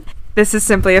person. This is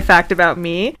simply a fact about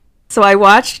me. So I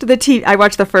watched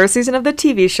the first season of the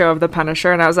TV show of The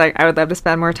Punisher, and I was like, I would love to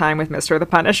spend more time with Mr. the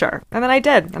Punisher. And then I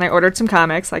did, and I ordered some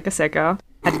comics like a sicko.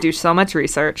 Had to do so much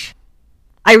research.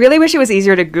 I really wish it was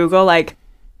easier to Google,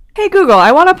 hey Google,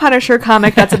 I want a Punisher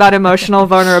comic that's about emotional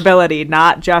vulnerability,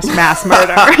 not just mass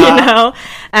murder,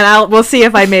 And we'll see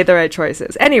if I made the right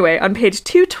choices. Anyway, on page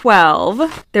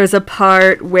 212, there's a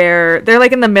part where they're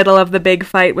in the middle of the big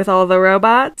fight with all the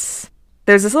robots.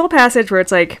 There's this little passage where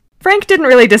it's Frank didn't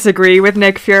really disagree with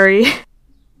Nick Fury,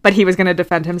 but he was going to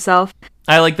defend himself.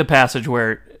 I like the passage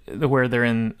where they're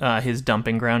in his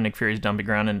dumping ground, Nick Fury's dumping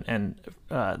ground, and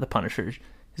the Punisher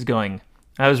is going,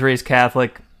 I was raised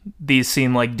Catholic. These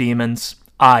seem like demons.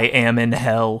 I am in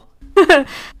hell.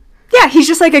 Yeah, he's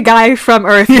just a guy from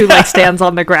Earth who stands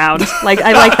on the ground.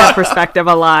 I like that perspective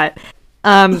a lot.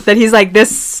 That he's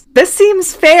this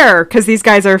seems fair because these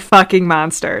guys are fucking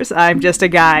monsters. I'm just a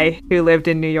guy who lived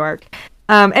in New York.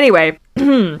 Anyway,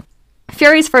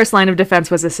 Fury's first line of defense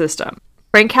was a system.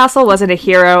 Frank Castle wasn't a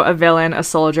hero, a villain, a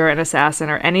soldier, an assassin,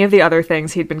 or any of the other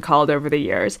things he'd been called over the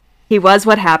years. He was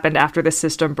what happened after the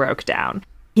system broke down.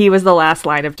 He was the last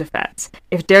line of defense.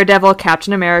 If Daredevil,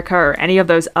 Captain America, or any of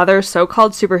those other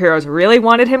so-called superheroes really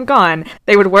wanted him gone,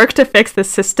 they would work to fix the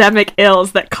systemic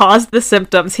ills that caused the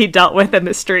symptoms he dealt with in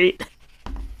the street.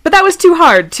 But that was too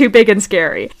hard, too big and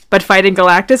scary. But fighting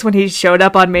Galactus when he showed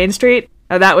up on Main Street,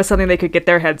 that was something they could get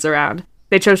their heads around.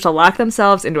 They chose to lock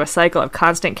themselves into a cycle of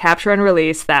constant capture and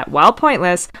release that, while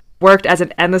pointless, worked as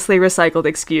an endlessly recycled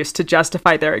excuse to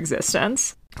justify their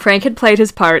existence. Frank had played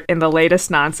his part in the latest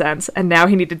nonsense, and now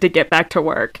he needed to get back to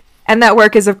work. And that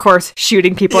work is, of course,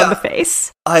 shooting people in the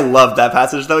face. I love that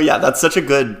passage, though. Yeah, that's such a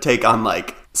good take on,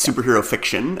 superhero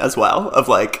fiction as well. Of,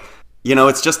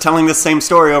 it's just telling the same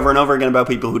story over and over again about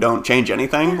people who don't change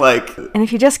anything. And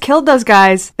if you just killed those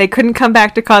guys, they couldn't come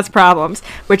back to cause problems,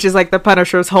 which is, the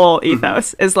Punisher's whole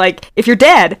ethos. Is, if you're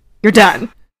dead, you're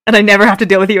done. And I never have to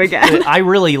deal with you again. I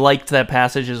really liked that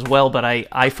passage as well, but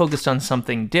I focused on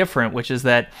something different, which is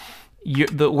that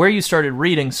where you started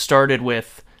reading started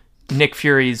with Nick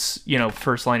Fury's,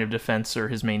 first line of defense or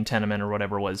his main tenement or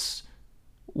whatever was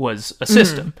a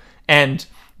system. And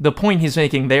the point he's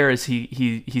making there is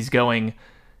he's going,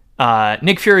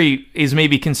 Nick Fury is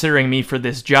maybe considering me for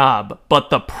this job,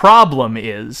 but the problem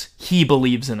is he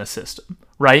believes in a system,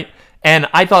 right? And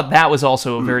I thought that was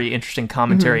also a very interesting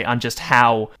commentary on just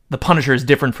how the Punisher is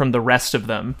different from the rest of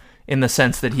them, in the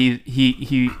sense that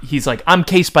he's like, I'm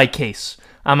case by case.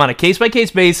 I'm on a case by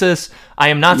case basis. I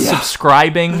am not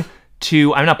subscribing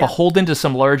to, I'm not beholden to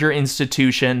some larger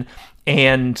institution.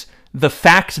 And the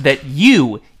fact that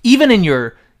you, even in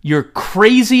your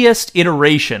craziest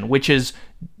iteration, which is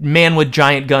man with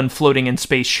giant gun floating in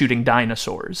space shooting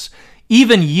dinosaurs,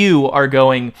 even you are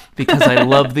going, because I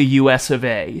love the US of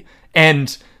A.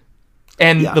 And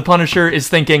the Punisher is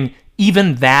thinking,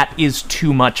 even that is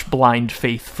too much blind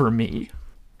faith for me.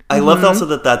 I love also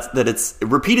that it's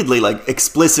repeatedly, like,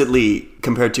 explicitly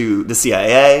compared to the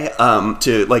CIA,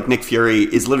 to, like, Nick Fury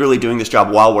is literally doing this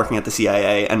job while working at the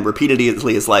CIA, and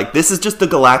repeatedly is like, this is just the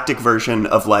galactic version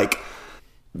of, like,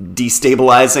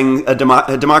 destabilizing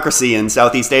a democracy in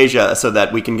Southeast Asia so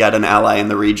that we can get an ally in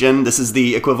the region. This is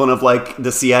the equivalent of, like,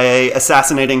 the CIA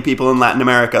assassinating people in Latin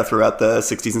America throughout the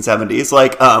 60s and 70s.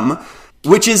 Like,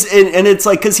 which is, and it's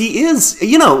like, because he is,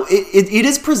 you know, it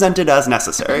is presented as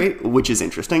necessary, which is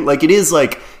interesting. Like, it is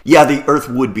like, yeah, the Earth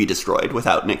would be destroyed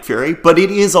without Nick Fury, but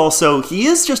it is also, he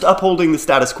is just upholding the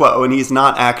status quo, and he's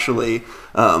not actually,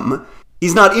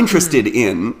 he's not interested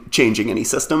in changing any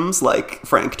systems like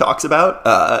Frank talks about.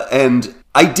 And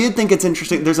I did think it's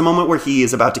interesting. There's a moment where he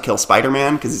is about to kill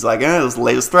Spider-Man, because he's like, this is the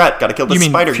latest threat, gotta kill this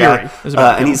spider guy.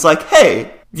 And he's like,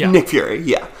 hey, Nick Fury,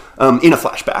 in a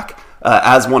flashback.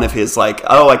 As one of his, like,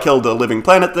 oh, I killed a living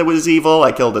planet that was evil,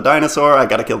 I killed a dinosaur, I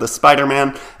gotta kill this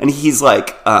Spider-Man. And he's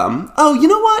like, oh, you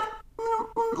know what?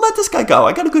 Let this guy go.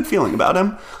 I got a good feeling about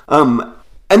him.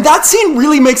 And that scene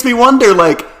really makes me wonder,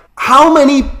 like, how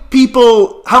many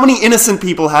innocent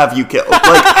people have you killed?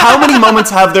 Like, how many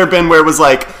moments have there been where it was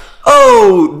like,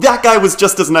 oh, that guy was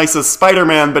just as nice as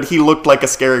Spider-Man, but he looked like a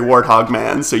scary warthog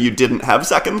man, so you didn't have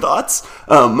second thoughts.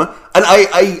 And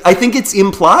I think it's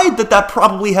implied that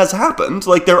probably has happened.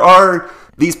 Like, there are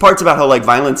these parts about how, like,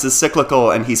 violence is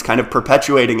cyclical, and he's kind of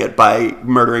perpetuating it by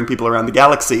murdering people around the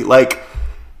galaxy. Like,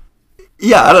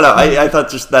 yeah, I don't know. I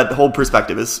thought just that whole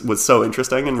perspective was so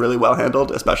interesting and really well handled,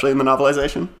 especially in the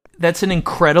novelization. That's an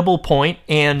incredible point,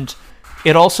 and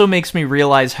it also makes me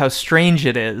realize how strange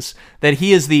it is that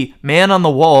he is the man on the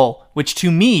wall, which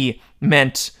to me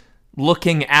meant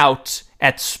looking out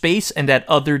at space and at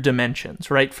other dimensions,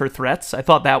 right, for threats. I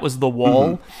thought that was the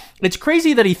wall. It's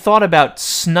crazy that he thought about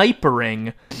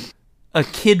snipering a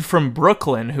kid from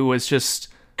Brooklyn who was just,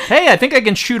 hey, I think I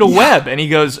can shoot a web. And he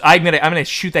goes, I'm gonna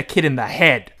shoot that kid in the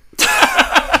head.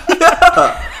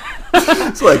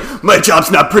 It's like, my job's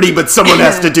not pretty, but someone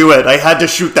has to do it. I had to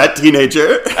shoot that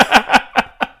teenager.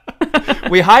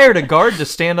 We hired a guard to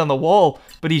stand on the wall,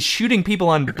 but he's shooting people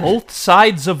on both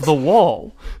sides of the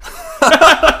wall.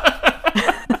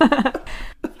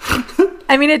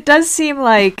 I mean, it does seem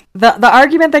like the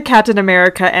argument that Captain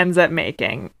America ends up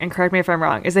making, and correct me if I'm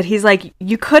wrong, is that he's like,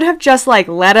 you could have just, like,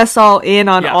 let us all in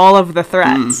on all of the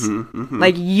threats.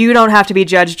 Like, you don't have to be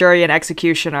judge, jury, and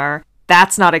executioner.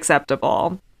 That's not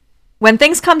acceptable. When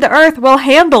things come to Earth, we'll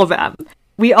handle them.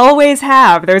 We always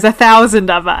have. There's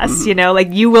 1,000 of us, you know?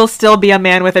 Like, you will still be a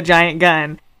man with a giant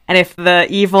gun. And if the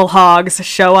evil hogs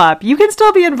show up, you can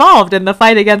still be involved in the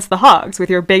fight against the hogs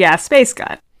with your big-ass space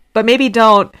gun. But maybe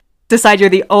don't decide you're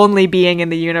the only being in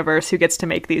the universe who gets to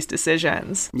make these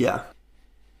decisions. Yeah.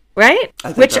 Right?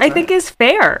 Which I think is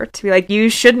fair, to be like, you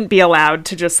shouldn't be allowed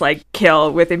to just, like,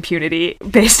 kill with impunity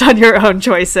based on your own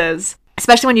choices.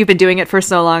 Especially when you've been doing it for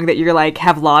so long that you're, like,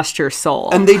 have lost your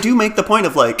soul. And they do make the point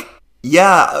of, like,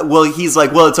 yeah, well, he's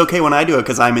like, well, it's okay when I do it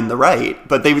because I'm in the right.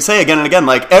 But they would say again and again,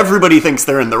 like, everybody thinks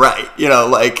they're in the right. You know,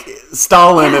 like,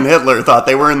 Stalin and Hitler thought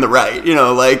they were in the right. You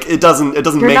know, like, it doesn't make you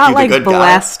the good guy. You're not, like,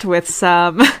 blessed with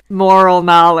some moral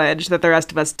knowledge that the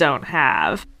rest of us don't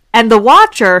have. And the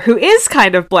Watcher, who is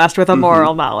kind of blessed with a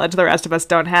moral knowledge the rest of us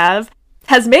don't have,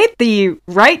 has made the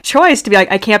right choice to be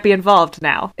like, I can't be involved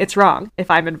now. It's wrong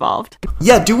if I'm involved.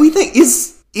 Yeah, do we think,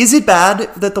 is it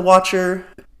bad that the Watcher...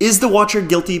 Is the Watcher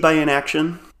guilty by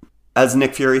inaction, as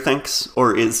Nick Fury thinks?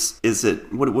 Or is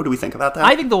it... What do we think about that?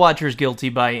 I think the Watcher's guilty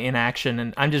by inaction,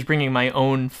 and I'm just bringing my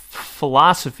own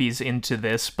philosophies into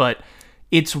this, but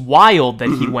it's wild that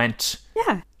he went...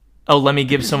 Yeah. Oh, let me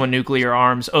give someone nuclear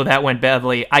arms. Oh, that went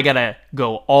badly. I gotta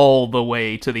go all the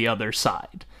way to the other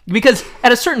side. Because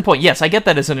at a certain point, yes, I get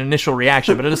that as an initial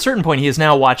reaction, but at a certain point, he has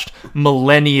now watched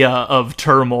millennia of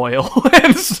turmoil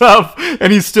and stuff,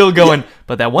 and he's still going,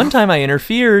 but that one time I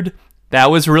interfered,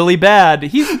 that was really bad.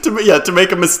 To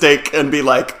make a mistake and be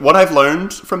like, what I've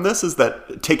learned from this is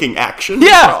that taking action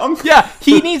is wrong. Yeah,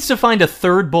 he needs to find a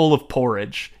third bowl of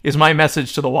porridge, is my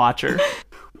message to the Watcher.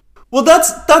 Well,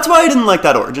 that's why I didn't like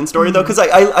that origin story, though, because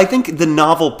I think the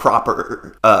novel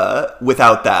proper,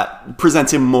 without that,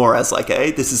 presents him more as like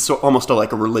this is almost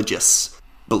like a religious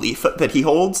belief that he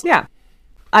holds. Yeah,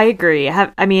 I agree.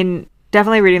 I mean,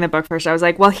 definitely reading the book first, I was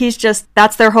like, well,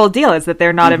 that's their whole deal, is that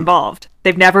they're not involved.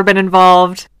 They've never been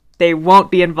involved. They won't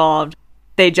be involved.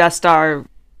 They just are,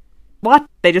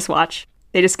 they just watch.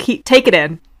 They just take it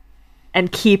in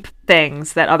and keep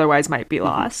things that otherwise might be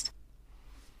lost.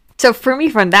 So for me,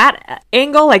 from that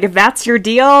angle, like, if that's your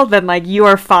deal, then, like, you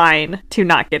are fine to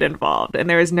not get involved. And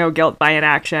there is no guilt by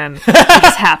inaction. You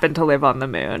just happen to live on the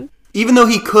moon. Even though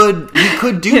he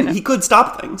could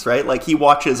stop things, right? Like, he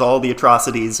watches all the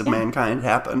atrocities of mankind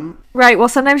happen. Right. Well,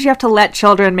 sometimes you have to let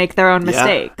children make their own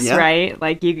mistakes, right?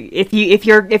 Like, if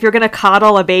you're gonna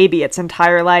coddle a baby its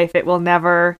entire life, it will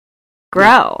never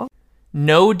grow.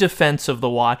 No defense of the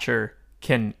Watcher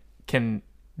can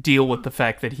deal with the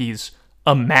fact that he's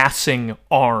amassing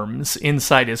arms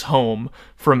inside his home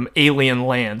from alien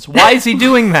lands. Why is he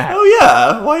doing that? Oh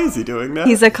yeah, why is he doing that?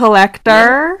 He's a collector.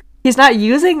 Yeah. He's not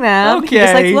using them. Okay.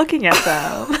 He's like looking at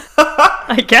them.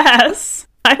 I guess.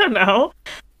 I don't know.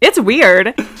 It's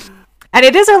weird. And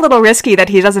it is a little risky that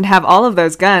he doesn't have all of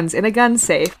those guns in a gun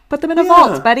safe. Put them in a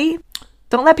vault, buddy.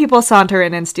 Don't let people saunter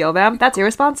in and steal them. That's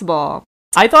irresponsible.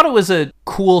 I thought it was a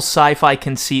cool sci-fi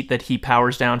conceit that he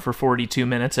powers down for 42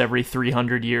 minutes every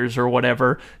 300 years or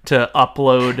whatever to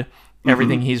upload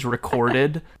everything he's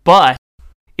recorded. But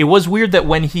it was weird that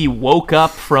when he woke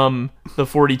up from the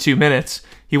 42 minutes,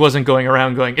 he wasn't going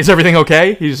around going, "Is everything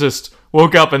okay?" He just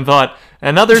woke up and thought,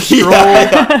 "Another stroll.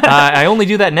 I only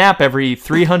do that nap every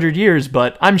 300 years,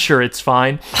 but I'm sure it's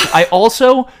fine." I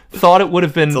also thought it would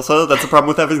have been... That's the problem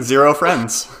with having zero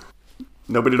friends.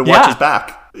 Nobody to watch his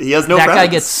back. He has no friends. That guy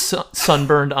gets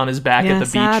sunburned on his back at the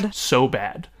sad. beach so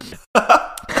bad.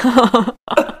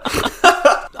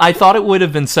 I thought it would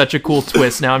have been such a cool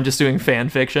twist. Now I'm just doing fan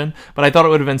fiction, but I thought it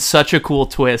would have been such a cool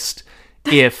twist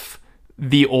if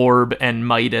the Orb and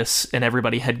Midas and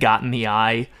everybody had gotten the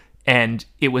eye and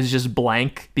it was just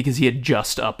blank because he had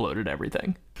just uploaded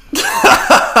everything.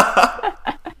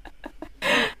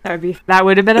 That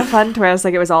would have been a fun twist,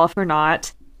 like it was all for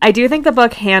naught. I do think the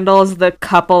book handles the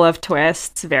couple of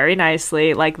twists very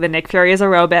nicely, like the Nick Fury is a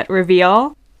robot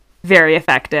reveal, very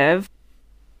effective.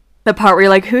 The part where you're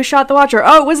like, who shot the Watcher?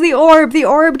 Oh, it was the Orb! The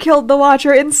Orb killed the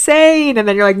Watcher! Insane! And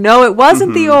then you're like, no, it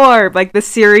wasn't the Orb! Like, the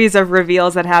series of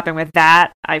reveals that happen with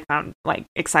that, I found, like,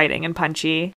 exciting and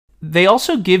punchy. They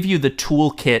also give you the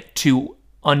toolkit to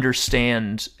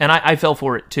understand, and I fell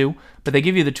for it too, but they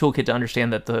give you the toolkit to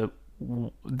understand that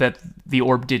the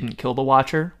Orb didn't kill the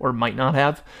Watcher, or might not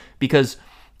have, because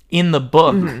in the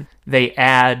book, they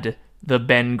add the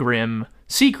Ben Grimm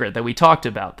secret that we talked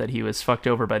about, that he was fucked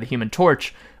over by the Human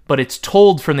Torch, but it's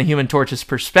told from the Human Torch's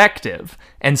perspective.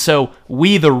 And so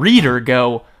we, the reader,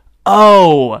 go,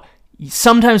 oh,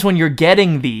 sometimes when you're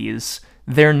getting these,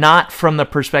 they're not from the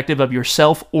perspective of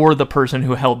yourself or the person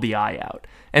who held the eye out.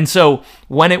 And so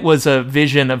when it was a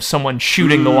vision of someone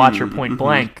shooting the Watcher point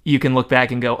blank, you can look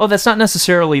back and go, oh, that's not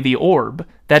necessarily the Orb.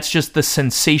 That's just the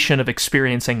sensation of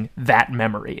experiencing that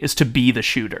memory, is to be the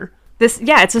shooter.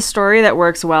 It's a story that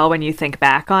works well when you think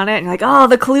back on it and you're like, oh,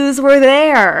 the clues were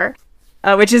there.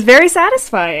 Which is very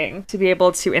satisfying to be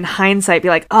able to, in hindsight, be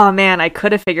like, oh man, I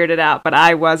could have figured it out, but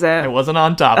I wasn't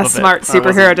on top of it. A smart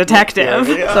superhero detective,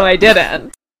 so I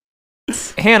didn't.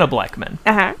 Hannah Blackman.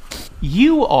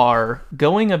 You are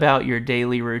going about your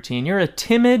daily routine. You're a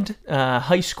timid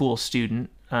high school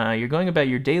student. You're going about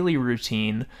your daily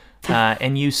routine,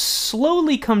 and you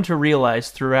slowly come to realize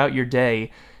throughout your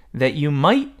day that you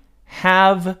might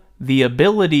have the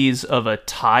abilities of a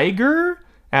tiger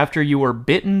after you were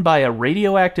bitten by a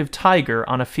radioactive tiger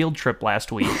on a field trip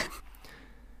last week.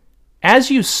 As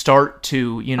you start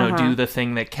to, do the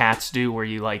thing that cats do where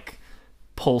you, like,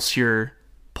 pulse your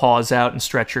paws out and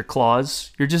stretch your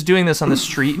claws, you're just doing this on the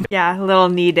street. Yeah, a little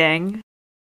kneading,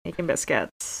 making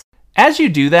biscuits. As you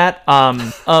do that,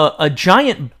 a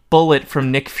giant bullet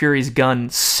from Nick Fury's gun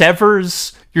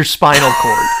severs your spinal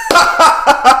cord.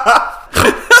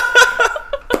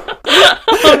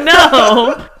 Oh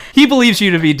no! He believes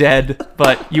you to be dead,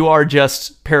 but you are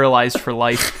just paralyzed for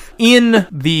life in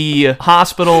the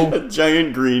hospital. A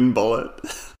giant green bullet.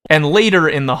 And later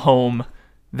in the home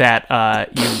that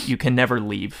you can never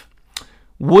leave.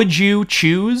 Would you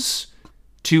choose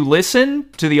to listen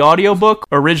to the audiobook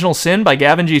Original Sin by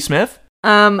Gavin G. Smith?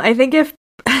 I think if...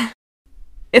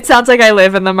 It sounds like I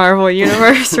live in the Marvel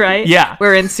universe, right? Yeah.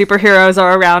 Wherein superheroes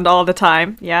are around all the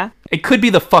time, yeah? It could be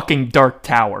the fucking Dark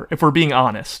Tower, if we're being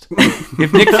honest.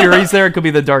 If Nick Fury's there, it could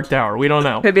be the Dark Tower. We don't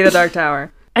know. Could be the Dark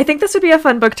Tower. I think this would be a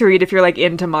fun book to read if you're, like,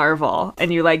 into Marvel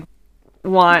and you, like,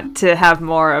 want to have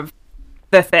more of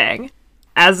the thing.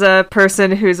 As a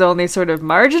person who's only sort of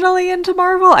marginally into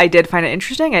Marvel, I did find it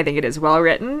interesting. I think it is well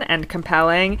written and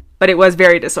compelling, but it was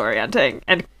very disorienting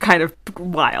and kind of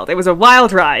wild. It was a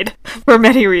wild ride for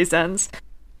many reasons.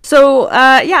 So,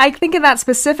 I think in that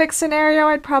specific scenario,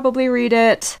 I'd probably read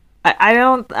it. I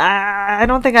don't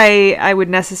think I would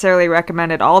necessarily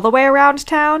recommend it all the way around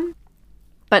town,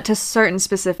 but to certain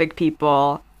specific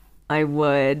people, I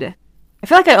would. I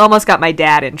feel like I almost got my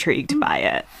dad intrigued by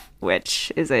it,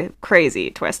 which is a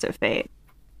crazy twist of fate.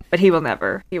 but he will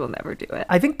never do it.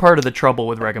 I think part of the trouble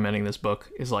with recommending this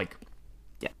book is like,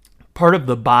 part of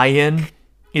the buy-in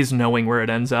is knowing where it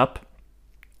ends up.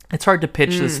 It's hard to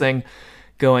pitch this thing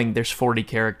going, there's 40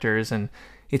 characters and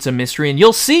it's a mystery and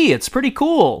you'll see, it's pretty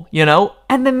cool, you know?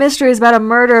 And the mystery is about a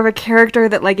murder of a character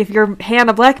that, like, if you're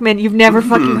Hannah Blackman, you've never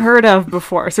fucking heard of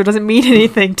before, so it doesn't mean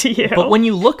anything to you. But when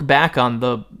you look back on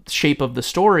the shape of the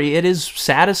story, it is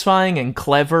satisfying and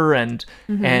clever, and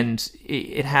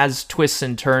it has twists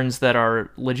and turns that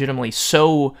are legitimately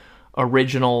so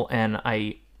original, and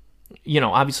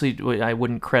obviously I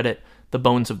wouldn't credit the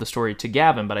bones of the story to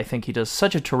Gavin, but I think he does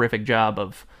such a terrific job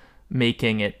of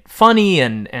making it funny,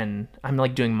 and I'm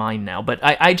like doing mine now, but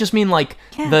I just mean like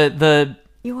the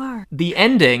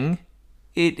ending,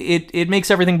 it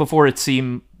makes everything before it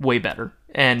seem way better,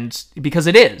 and because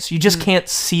it is, you just can't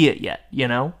see it yet, you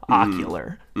know,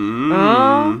 ocular.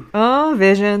 Oh,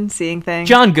 vision, seeing things.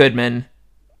 John Goodman,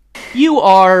 you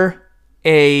are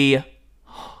a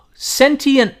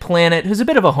sentient planet who's a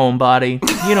bit of a homebody.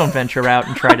 You don't venture out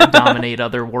and try to dominate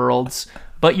other worlds,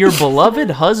 but your beloved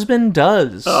husband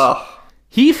does.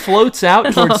 He floats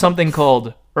out towards something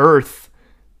called Earth,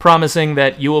 promising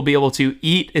that you will be able to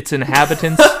eat its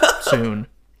inhabitants soon.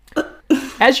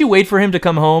 As you wait for him to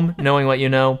come home, knowing what you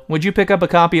know, would you pick up a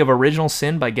copy of Original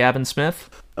Sin by Gavin Smith?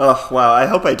 Oh, wow, I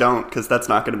hope I don't, because that's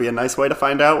not going to be a nice way to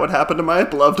find out what happened to my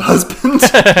beloved husband.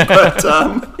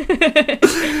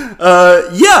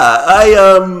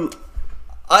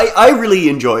 I really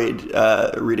enjoyed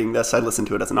reading this. I listened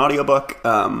to it as an audiobook,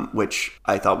 which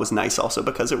I thought was nice also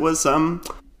because it was,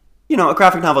 a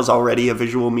graphic novel is already a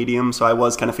visual medium, so I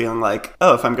was kind of feeling like,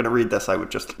 oh, if I'm going to read this, I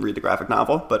would just read the graphic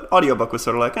novel. But audiobook was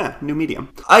sort of like, new medium.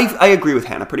 I agree with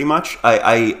Hannah pretty much.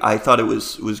 I thought it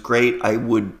was great. I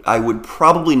would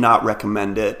probably not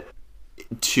recommend it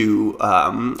to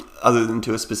other than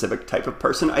to a specific type of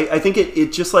person. I think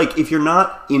it just like, if you're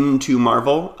not into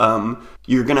Marvel,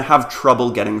 you're gonna have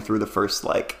trouble getting through the first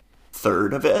like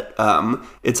third of it.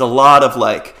 It's a lot of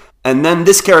like, and then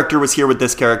this character was here with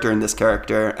this character and this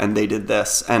character, and they did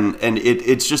this, and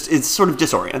it's sort of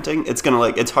disorienting. It's gonna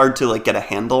like, it's hard to like get a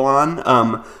handle on.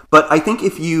 But I think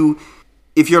if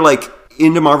you're like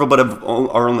into Marvel but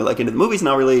are only like into the movies,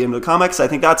 not really into the comics, I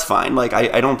think that's fine. Like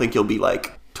I don't think you'll be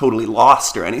like totally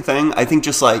lost or anything. I think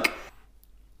just like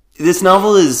this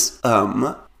novel is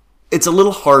it's a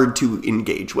little hard to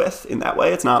engage with in that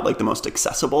way. It's not like the most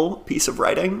accessible piece of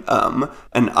writing.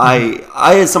 And I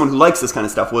as someone who likes this kind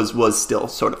of stuff was still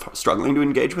sort of struggling to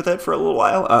engage with it for a little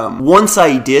while. Once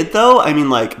I did though, I mean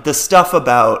like the stuff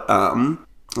about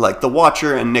like the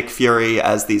Watcher and Nick Fury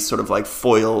as these sort of like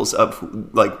foils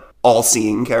of like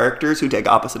all-seeing characters who take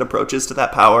opposite approaches to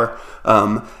that power,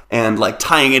 and like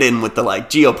tying it in with the like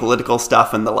geopolitical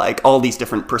stuff and the like all these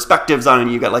different perspectives on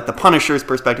it. You got like the Punisher's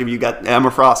perspective, you got Emma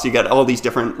Frost, you got all these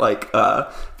different like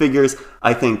figures.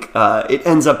 I think it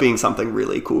ends up being something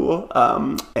really cool,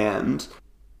 and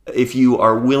if you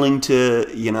are willing to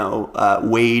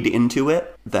wade into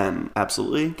it, then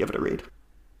absolutely give it a read.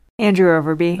 Andrew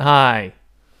Overby. Hi.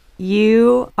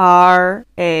 You are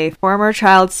a former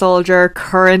child soldier,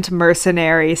 current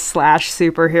mercenary /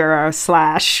 superhero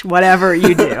 / whatever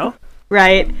you do,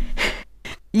 right?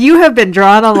 You have been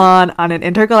drawn along on an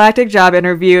intergalactic job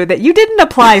interview that you didn't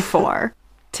apply for,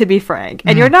 to be frank.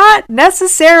 And you're not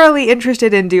necessarily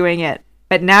interested in doing it.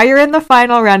 But now you're in the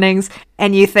final runnings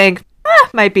and you think,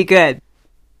 might be good.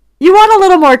 You want a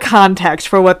little more context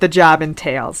for what the job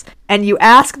entails. And you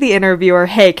ask the interviewer,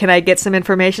 hey, can I get some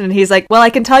information? And he's like, well, I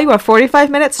can tell you a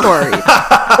 45-minute story.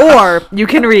 Or you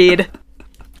can read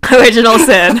Original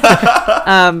Sin,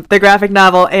 the graphic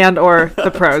novel and or the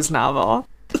prose novel.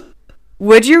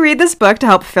 Would you read this book to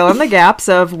help fill in the gaps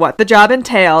of what the job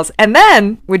entails? And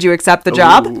then, would you accept the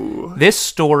job? Ooh. This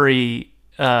story,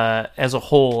 as a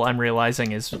whole, I'm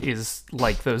realizing is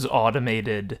like those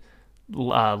automated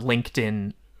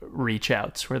LinkedIn reach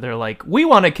outs where they're like, we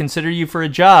want to consider you for a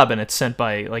job, and it's sent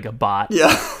by like a bot,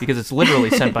 because it's literally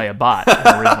sent by a bot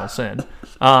in Original Sin.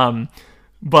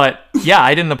 But yeah,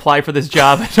 I didn't apply for this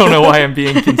job. I don't know why I'm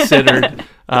being considered.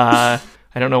 I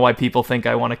don't know why people think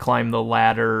I want to climb the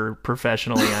ladder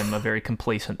professionally. I'm a very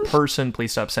complacent person.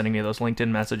 Please stop sending me those LinkedIn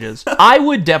messages. I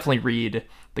would definitely read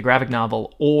the graphic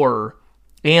novel or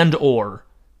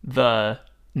the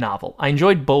novel. I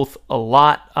enjoyed both a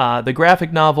lot. The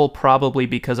graphic novel probably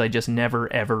because I just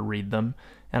never ever read them,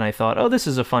 and I thought, oh, this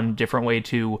is a fun different way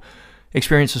to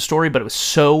experience a story, but it was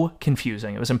so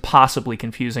confusing. It was impossibly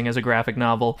confusing as a graphic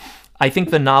novel. I think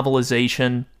the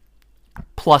novelization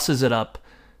pluses it up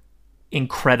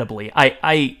incredibly.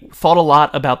 I thought a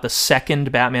lot about the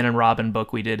second Batman and Robin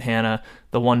book we did, Hannah,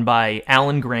 the one by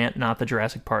Alan Grant, not the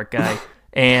Jurassic Park guy,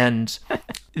 And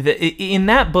in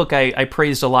that book, I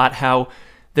praised a lot how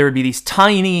there would be these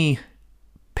tiny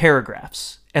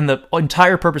paragraphs, and the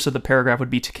entire purpose of the paragraph would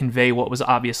be to convey what was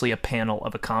obviously a panel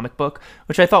of a comic book,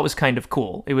 which I thought was kind of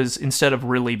cool. It was, instead of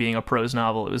really being a prose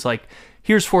novel, it was like,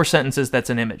 here's 4 sentences, that's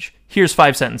an image. Here's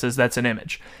 5 sentences, that's an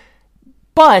image.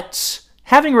 But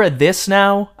having read this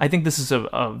now, I think this is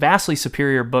a vastly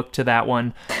superior book to that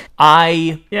one.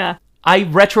 I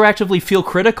retroactively feel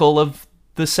critical of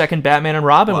the second Batman and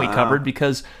Robin we covered,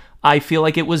 because I feel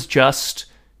like it was just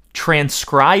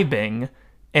transcribing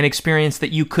an experience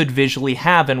that you could visually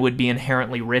have and would be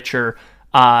inherently richer.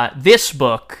 This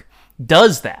book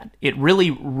does that. It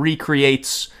really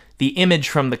recreates the image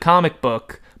from the comic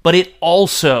book, but it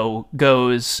also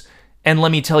goes, and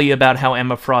let me tell you about how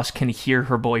Emma Frost can hear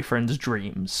her boyfriend's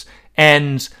dreams.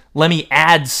 And let me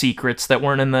add secrets that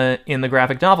weren't in the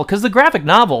graphic novel. Because the graphic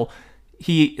novel,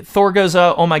 Thor goes,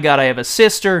 oh my god, I have a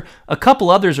sister. A couple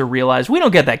others are realized. We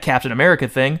don't get that Captain America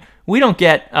thing. We don't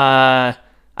get,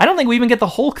 I don't think we even get the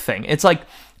Hulk thing. It's like,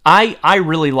 I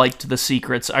really liked the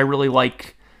secrets. I really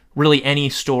like any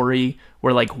story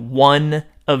where like one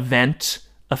event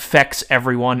affects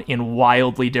everyone in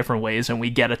wildly different ways and we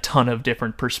get a ton of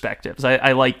different perspectives.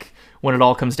 I like when it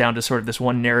all comes down to sort of this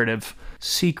one narrative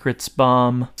secrets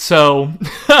bomb. So,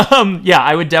 yeah,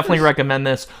 I would definitely recommend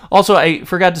this. Also, I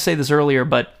forgot to say this earlier,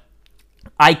 but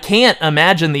I can't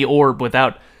imagine the Orb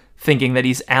without thinking that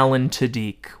he's Alan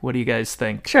Tudyk. What do you guys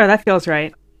think? Sure, that feels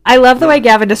right. I love the way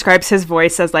Gavin describes his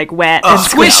voice as like wet and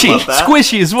squishy.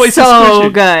 Squishy. His voice so is squishy. So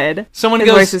good. Someone his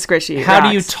goes, voice is squishy. How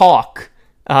do you talk?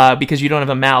 Because you don't have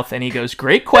a mouth. And he goes,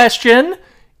 great question.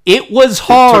 It was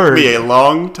hard. It took me a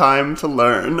long time to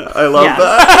learn. I love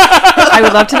that. I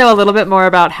would love to know a little bit more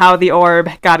about how the Orb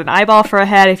got an eyeball for a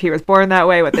head, if he was born that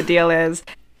way, what the deal is.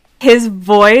 His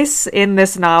voice in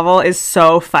this novel is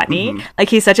so funny. Mm-hmm. Like,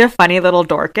 he's such a funny little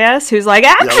Dorcas who's like,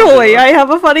 actually, I have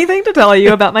a funny thing to tell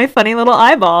you about my funny little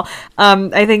eyeball.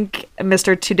 I think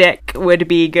Mr. Tudyk would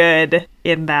be good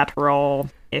in that role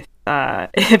if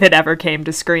it ever came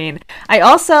to screen. I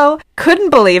also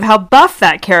couldn't believe how buff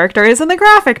that character is in the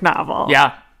graphic novel.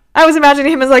 Yeah. I was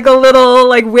imagining him as like a little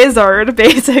like wizard,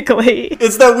 basically.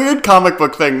 It's that weird comic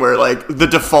book thing where like the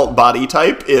default body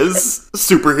type is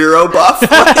superhero buff.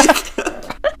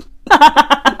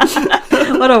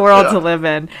 What a world to live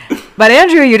in. But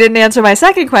Andrew, you didn't answer my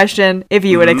second question, if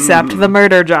you would accept the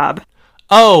murder job.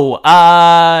 Oh,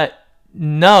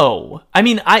 no. I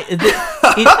mean,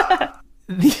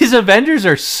 these Avengers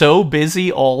are so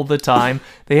busy all the time.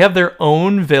 They have their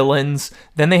own villains.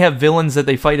 Then they have villains that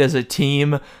they fight as a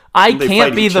team. I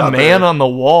can't be the man on the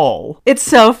wall. It's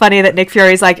so funny that Nick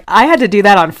Fury's like, I had to do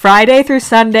that on Friday through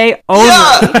Sunday only.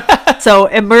 Yeah! So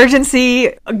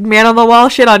emergency man on the wall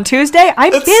shit on Tuesday?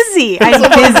 I'm busy.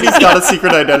 He's got a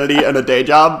secret identity and a day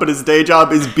job, but his day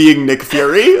job is being Nick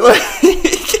Fury.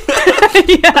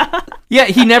 Yeah,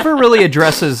 he never really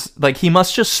addresses, like, he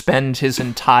must just spend his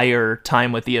entire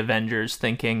time with the Avengers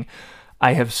thinking,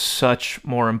 I have such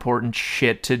more important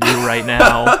shit to do right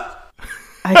now.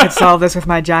 I could solve this with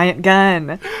my giant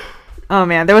gun. Oh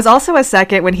man, there was also a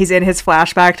second when he's in his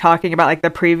flashback talking about like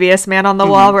the previous man on the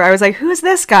wall where I was like, who's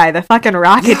this guy? The fucking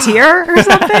Rocketeer or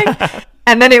something?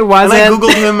 And then it wasn't. And I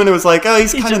Googled him and it was like, oh,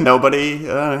 he's kind of nobody.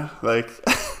 Like...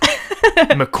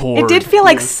 McCord. It did feel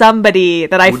like somebody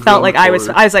that I felt like I was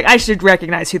like, I should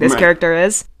recognize who this character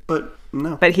is. But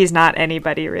no. But he's not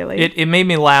anybody really. It made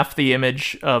me laugh, the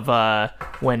image of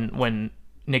when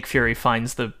Nick Fury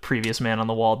finds the previous man on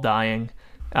the wall dying,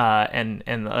 and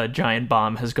a giant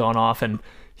bomb has gone off, and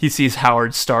he sees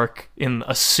Howard Stark in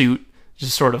a suit,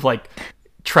 just sort of like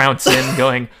trounce in,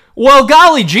 going, well,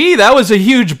 golly gee, that was a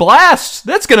huge blast.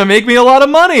 That's gonna make me a lot of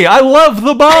money. I love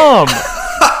the bomb.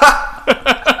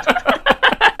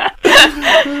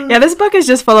 Yeah, this book is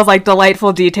just full of like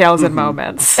delightful details and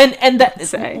moments. And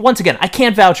that, once again, I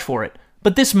can't vouch for it,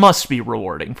 but this must be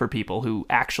rewarding for people who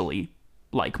actually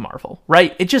like Marvel,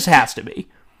 right? It just has to be.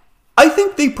 I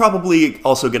think they probably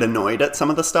also get annoyed at some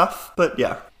of the stuff, but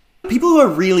yeah. People who are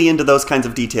really into those kinds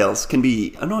of details can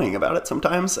be annoying about it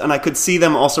sometimes, and I could see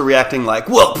them also reacting like,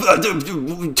 well,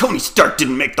 Tony Stark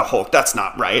didn't make the Hulk, that's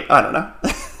not right. I don't know.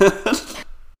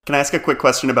 Can I ask a quick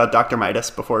question about Dr.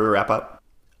 Midas before we wrap up?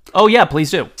 Oh yeah,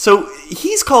 please do. So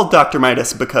he's called Dr.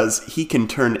 Midas because he can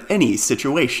turn any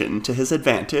situation to his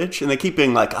advantage, and they keep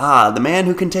being like, the man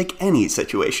who can take any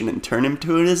situation and turn him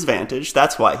to his advantage,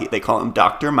 that's why they call him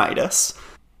Dr. Midas.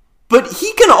 But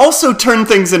he can also turn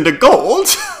things into gold.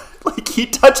 Like, he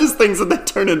touches things and they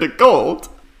turn into gold.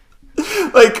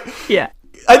 Like, yeah.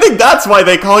 I think that's why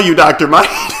they call you Dr. Midas.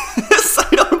 I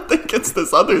don't think it's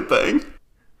this other thing.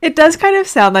 It does kind of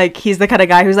sound like he's the kind of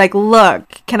guy who's like,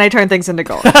 look, can I turn things into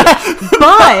gold?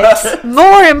 But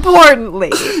more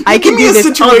importantly, I can do this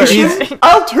situation.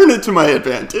 I'll turn it to my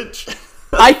advantage.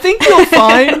 I think you'll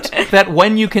find that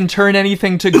when you can turn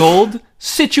anything to gold,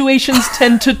 situations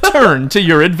tend to turn to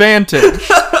your advantage.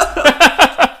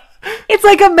 It's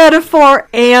like a metaphor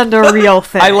and a real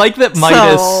thing. I like that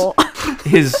Midas,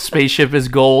 his spaceship is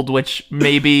gold, which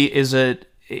maybe is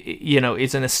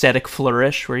is an aesthetic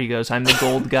flourish where he goes, I'm the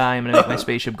gold guy, I'm going to make my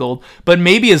spaceship gold. But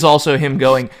maybe is also him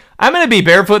going, I'm going to be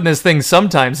barefoot in this thing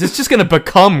sometimes. It's just going to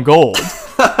become gold.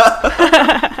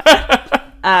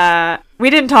 We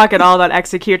didn't talk at all about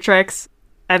Executrix,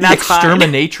 and that's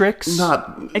Exterminatrix?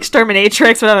 Not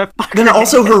Exterminatrix, whatever the fuck. Then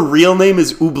also her real name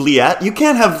is Oubliette. You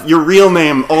can't have your real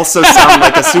name also sound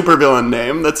like a supervillain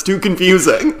name. That's too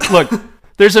confusing. Look,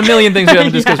 there's a million things we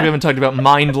haven't discussed. We haven't talked about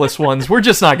mindless ones. We're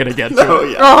just not going to get to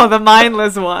it. Yeah. Oh, the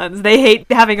mindless ones. They hate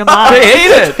having a mind. They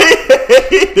hate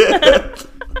it.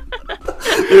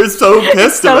 They're so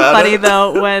pissed about it. So funny,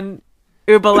 though, when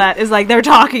Oubliette is like, they're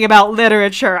talking about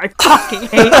literature. I fucking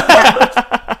hate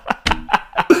that.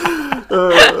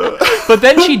 But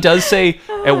then she does say,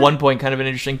 at one point, kind of an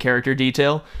interesting character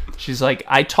detail. She's like,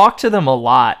 I talk to them a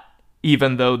lot,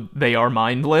 even though they are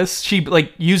mindless. She,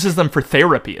 uses them for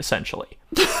therapy, essentially.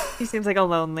 She seems like a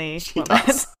lonely woman.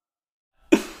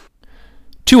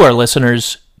 To our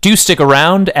listeners, do stick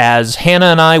around, as Hannah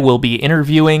and I will be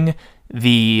interviewing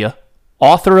the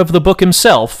author of the book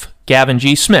himself, Gavin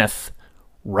G. Smith,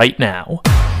 right now.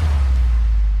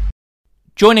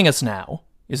 Joining us now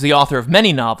is the author of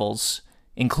many novels,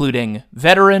 including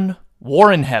Veteran,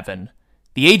 War in Heaven,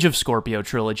 the Age of Scorpio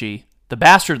trilogy, the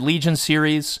Bastard Legion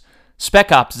series,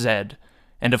 Spec Ops Z,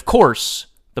 and of course,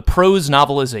 the prose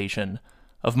novelization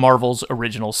of Marvel's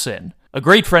Original Sin. A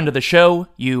great friend of the show,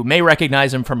 you may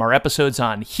recognize him from our episodes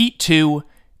on Heat 2,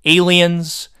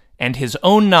 Aliens, and his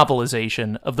own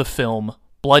novelization of the film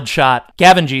Bloodshot.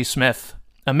 Gavin G. Smith,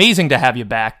 amazing to have you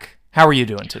back. How are you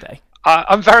doing today?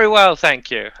 I'm very well,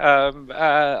 thank you.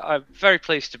 I'm very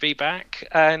pleased to be back.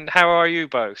 And how are you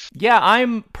both? Yeah,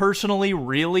 I'm personally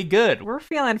really good. We're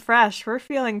feeling fresh. We're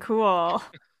feeling cool.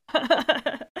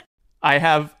 I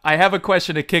have a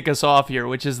question to kick us off here,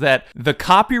 which is that the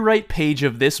copyright page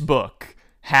of this book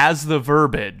has the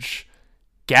verbiage,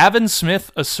 Gavin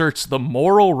Smith asserts the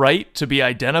moral right to be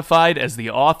identified as the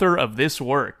author of this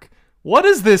work. What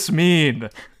does this mean?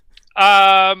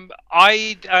 I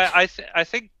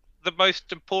think the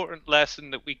most important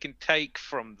lesson that we can take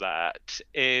from that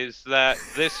is that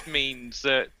this means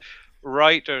that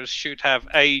writers should have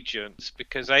agents,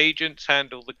 because agents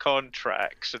handle the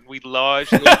contracts and we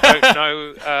largely don't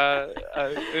know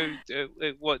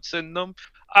what's in them.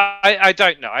 I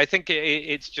don't know. I think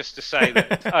it's just to say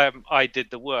that I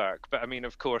did the work, but I mean,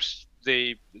 of course,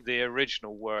 the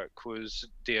original work was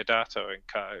Deodato and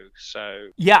Co. So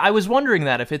yeah, I was wondering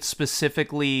that if it's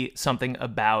specifically something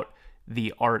about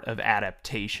the art of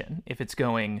adaptation, if it's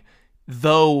going,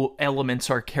 though elements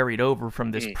are carried over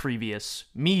from this previous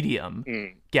medium,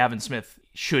 Gavin Smith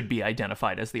should be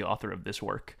identified as the author of this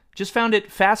work. Just found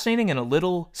it fascinating and a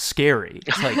little scary.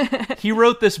 It's like, he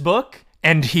wrote this book,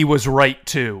 and he was right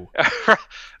too.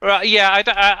 Right, yeah,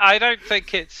 I don't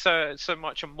think it's so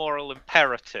much a moral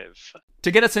imperative.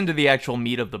 To get us into the actual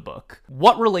meat of the book,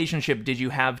 what relationship did you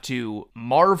have to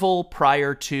Marvel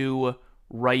prior to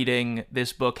writing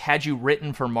this book? Had you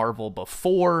written for Marvel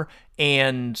before?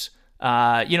 And,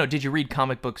 did you read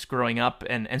comic books growing up?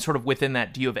 And sort of within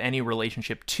that, do you have any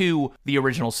relationship to the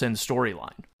Original Sin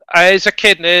storyline? As a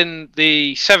kid in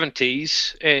the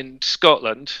 70s in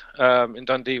Scotland, in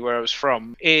Dundee, where I was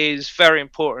from, is very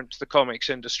important to the comics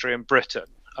industry in Britain.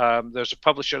 There's a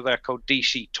publisher there called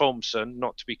DC Thomson,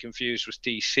 not to be confused with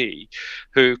DC,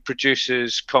 who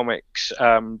produces comics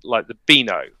like the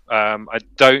Beano. I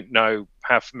don't know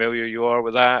how familiar you are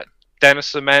with that.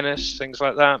 Dennis the Menace, things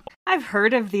like that. I've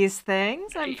heard of these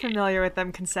things. I'm familiar with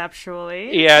them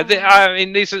conceptually. Yeah, I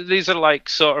mean these are like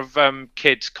sort of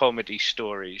kids comedy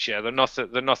stories. Yeah, they're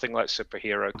nothing like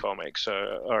superhero comics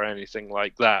or anything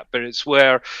like that. But it's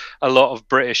where a lot of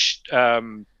British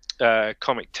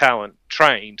comic talent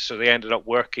trained, so they ended up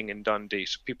working in Dundee.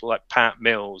 So people like Pat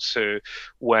Mills, who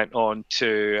went on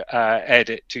to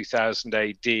edit 2000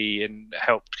 AD and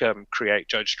helped create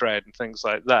Judge Dredd and things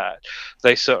like that.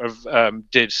 They sort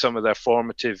of did some of their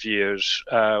formative years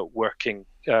working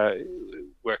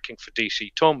for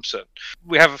DC Thomson.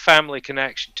 We have a family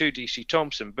connection to DC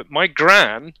Thomson, but my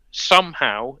gran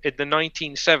somehow in the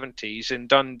 1970s in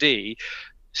Dundee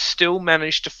still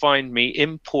managed to find me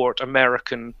import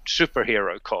American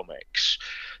superhero comics.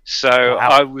 So wow.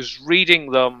 I was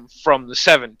reading them from the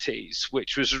 70s,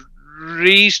 which was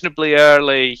reasonably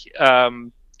early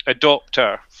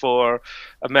adopter for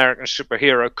American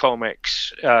superhero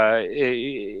comics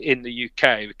in the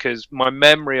UK, because my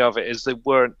memory of it is they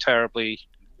weren't terribly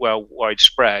well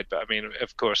widespread. But I mean,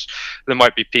 of course, there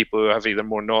might be people who have either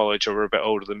more knowledge or are a bit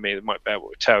older than me that might be able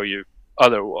to tell you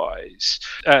otherwise.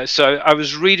 So I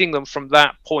was reading them from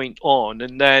that point on,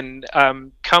 and then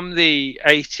come the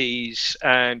 80s,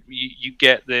 and you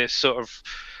get this sort of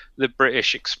the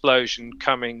British explosion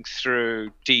coming through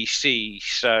DC.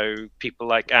 So people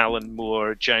like Alan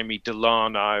Moore, Jamie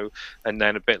Delano, and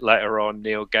then a bit later on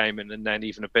Neil Gaiman, and then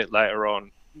even a bit later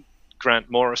on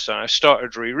Grant Morrison. I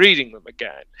started rereading them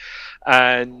again,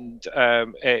 and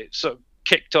it sort of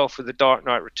kicked off with The Dark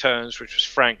Knight Returns, which was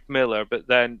Frank Miller, but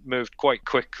then moved quite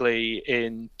quickly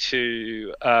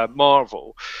into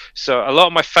Marvel. So a lot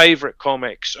of my favorite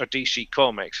comics are DC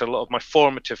Comics. A lot of my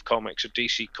formative comics are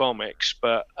DC Comics,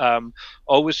 but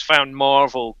always found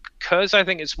Marvel, because I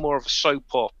think it's more of a soap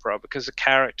opera, because the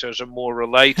characters are more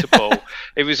relatable.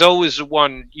 It was always the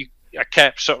one I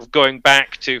kept sort of going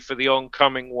back to for the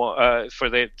oncoming for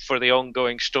the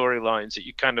ongoing storylines, that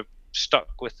you kind of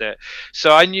stuck with it.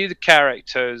 So I knew the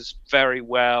characters very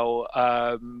well.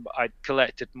 I'd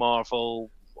collected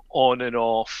Marvel on and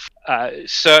off,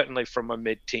 certainly from my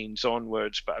mid-teens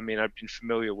onwards, but I mean, I've been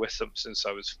familiar with them since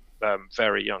I was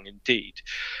very young indeed.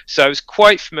 So I was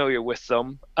quite familiar with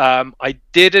them. I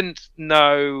didn't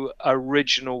know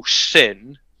Original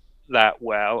Sin that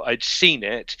well. I'd seen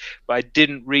it, but I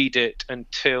didn't read it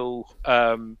until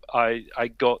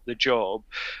I got the job.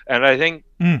 And I think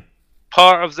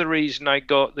part of the reason I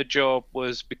got the job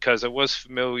was because I was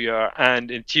familiar and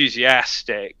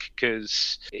enthusiastic,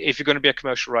 because if you're going to be a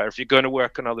commercial writer, if you're going to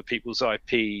work on other people's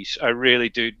IPs, I really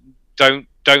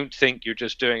don't think you're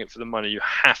just doing it for the money. You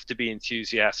have to be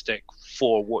enthusiastic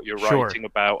for what you're writing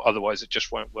about, otherwise it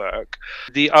just won't work.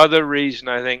 The other reason,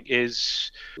 I think, is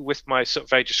with my sort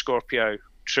of Age of Scorpio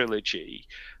trilogy,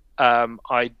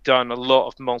 I'd done a lot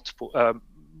of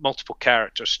multiple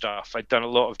character stuff. I'd done a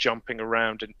lot of jumping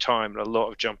around in time, and a lot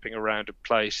of jumping around in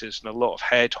places, and a lot of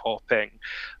head hopping.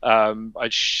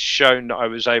 I'd shown that I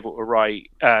was able to write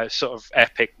sort of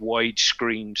epic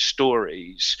widescreen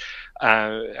stories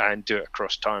and do it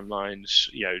across timelines,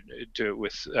 do it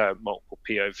with multiple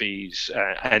POVs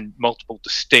and multiple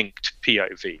distinct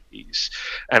POVs.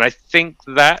 And I think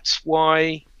that's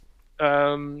why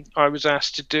I was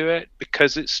asked to do it,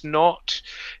 because it's not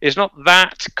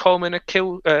that common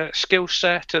a skill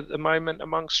set at the moment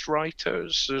amongst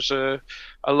writers. There's a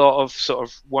lot of sort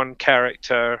of one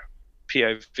character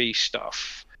POV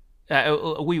stuff.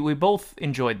 We both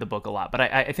enjoyed the book a lot, but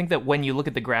I think that when you look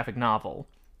at the graphic novel,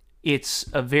 it's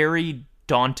a very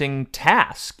daunting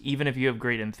task, even if you have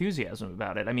great enthusiasm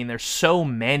about it. I mean, there's so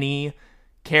many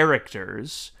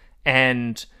characters,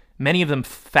 and many of them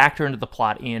factor into the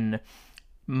plot in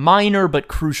minor but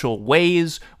crucial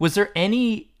ways. Was there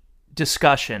any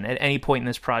discussion at any point in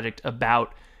this project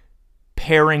about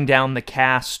paring down the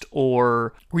cast,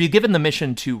 or were you given the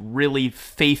mission to really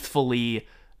faithfully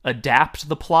adapt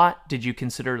the plot? Did you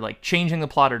consider changing the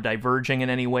plot or diverging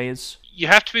in any ways? You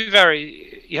have to be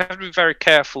very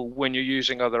careful when you're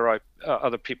using other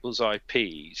people's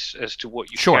IPs as to what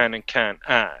you can and can't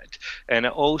add, and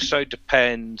it also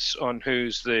depends on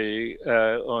who's the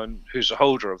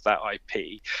holder of that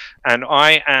IP. And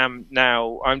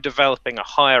I'm developing a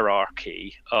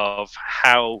hierarchy of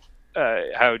how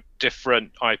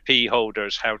different IP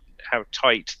holders, how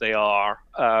tight they are,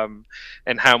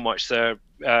 and how much they're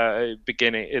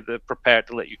prepared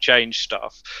to let you change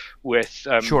stuff, with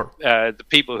the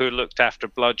people who looked after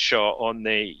Bloodshot on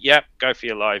the go for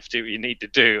your life, do what you need to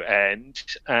do end,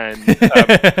 and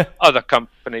other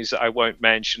companies that I won't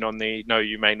mention on the no,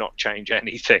 you may not change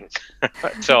anything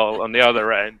at all on the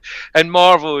other end. And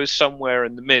Marvel is somewhere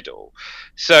in the middle.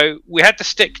 So we had to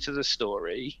stick to the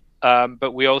story,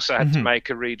 but we also had to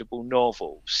make a readable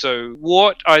novel. So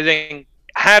what I think,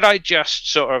 had I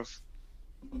just sort of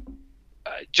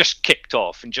just kicked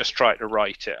off and just tried to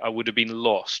write it, I would have been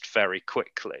lost very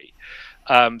quickly.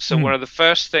 So one of the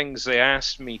first things they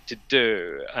asked me to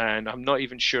do, and I'm not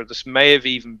even sure, this may have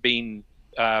even been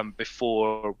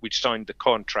before we signed the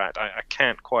contract, I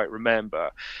can't quite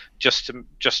remember, just to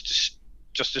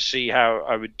see how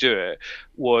I would do it,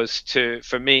 was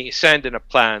for me send in a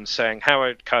plan saying how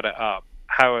I'd cut it up,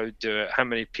 how I would do it, how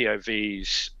many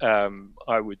POVs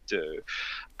I would do.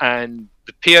 And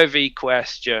the POV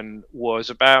question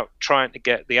was about trying to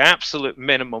get the absolute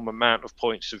minimum amount of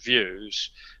points of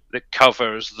views that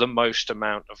covers the most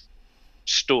amount of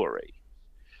story.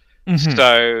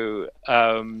 So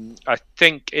I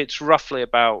think it's roughly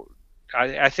about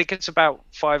I think it's about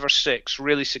 5 or 6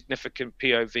 really significant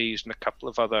POVs and a couple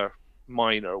of other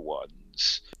minor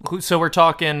ones. So we're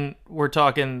talking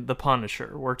the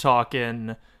Punisher. We're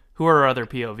talking, who are our other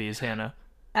POVs, Hannah?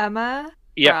 Emma.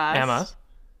 Yep. Frost, Emma.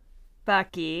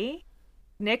 Bucky.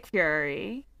 Nick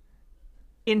Fury.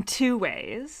 In 2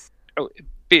 ways. Oh,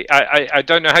 I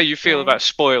don't know how you feel about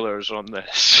spoilers on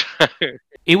this.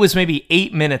 It was maybe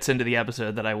 8 minutes into the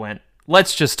episode that I went,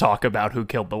 let's just talk about who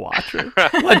killed the Watcher.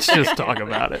 Let's just talk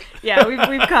about it. Yeah,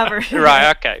 we've covered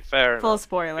Right, okay, fair enough. full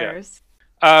spoilers.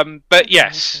 But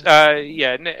yes,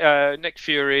 Nick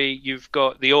Fury, you've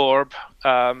got the Orb,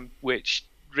 which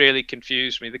really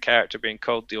confused me, the character being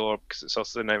called the Orb, because it's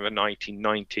also the name of a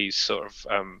 1990s sort of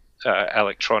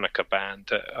electronica band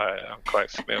that I'm quite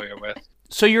familiar with.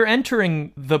 So you're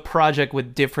entering the project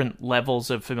with different levels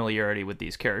of familiarity with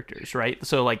these characters, right?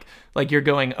 So like you're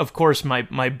going, of course,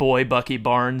 my boy Bucky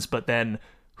Barnes, but then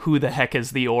who the heck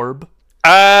is the Orb?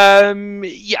 Yeah,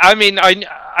 I mean,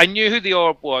 I knew who the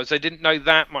Orb was. I didn't know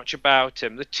that much about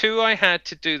him. The two I had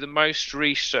to do the most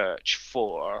research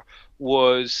for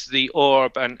was the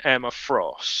Orb and Emma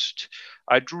Frost.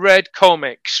 I'd read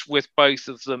comics with both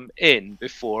of them in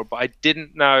before, but I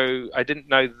didn't know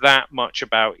that much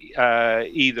about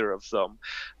either of them.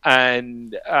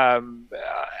 And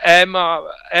Emma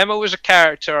was a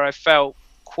character I felt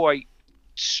quite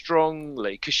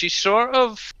strongly, because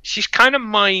she's kind of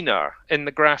minor in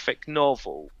the graphic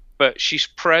novel, but she's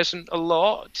present a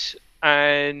lot,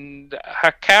 and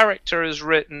her character is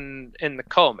written in the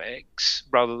comics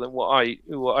rather than what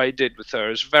I did with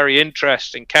her. Is a very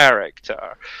interesting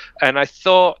character, and I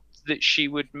thought that she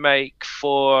would make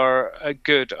for a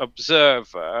good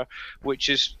observer, which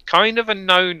is kind of a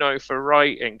no-no for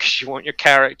writing, because you want your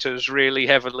characters really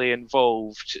heavily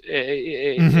involved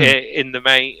in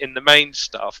the main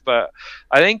stuff. But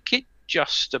I think it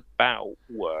just about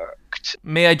worked.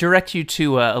 May I direct you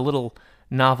to a little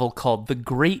novel called The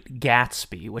Great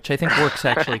Gatsby, which I think works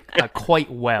actually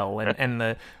quite well, and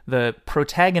the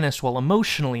protagonist, while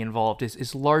emotionally involved,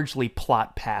 is largely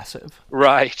plot passive.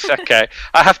 Right. Okay.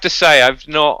 I have to say I've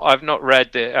not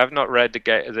read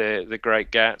the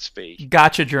Great Gatsby.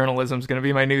 Gotcha journalism's going to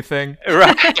be my new thing.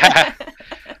 Right. Yeah.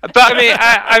 But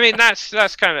I mean that's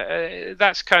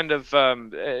kind of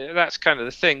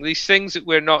the thing. These things that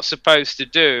we're not supposed to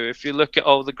do. If you look at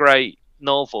all the great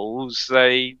novels,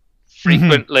 they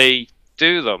frequently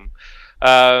do them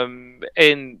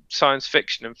in science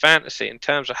fiction and fantasy. In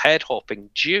terms of head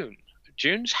hopping,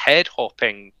 June's head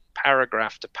hopping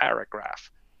paragraph to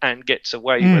paragraph and gets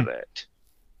away with it.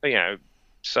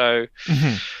 So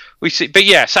we see. But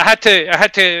yes, I had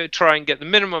to try and get the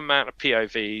minimum amount of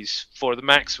POVs for the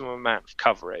maximum amount of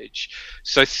coverage.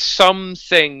 So some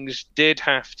things did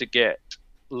have to get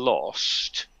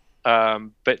lost,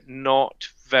 but not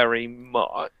very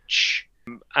much.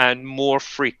 And more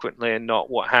frequently than not,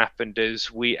 what happened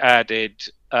is we added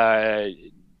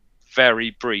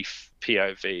very brief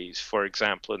POVs, for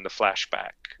example, in the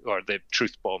flashback or the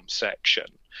truth bomb section,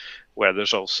 where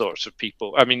there's all sorts of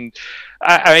people. I mean,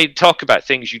 I talk about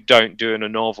things you don't do in a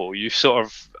novel. You sort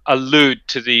of allude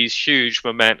to these huge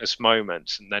momentous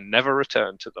moments and then never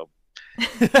return to them.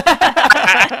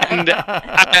 and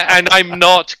I'm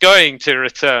not going to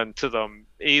return to them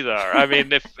either. I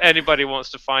mean, if anybody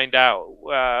wants to find out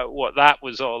what that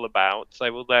was all about, they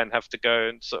will then have to go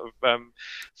and sort of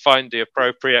find the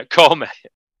appropriate comic.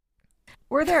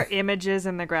 Were there images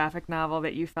in the graphic novel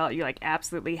that you felt you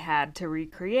absolutely had to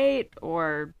recreate,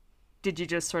 or did you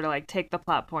just sort of take the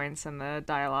plot points and the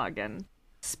dialogue and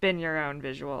spin your own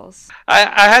visuals?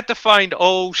 I had to find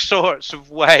all sorts of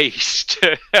ways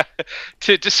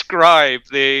to describe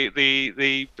the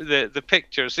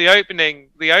pictures. The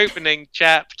opening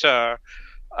chapter,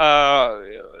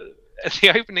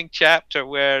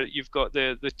 where you've got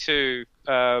the two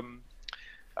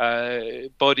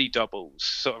body doubles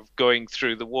sort of going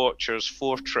through the Watcher's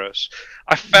fortress.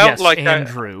 I felt like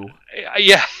Andrew.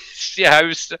 I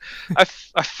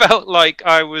felt like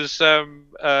I was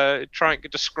trying to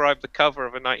describe the cover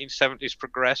of a 1970s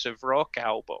progressive rock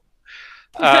album.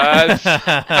 No,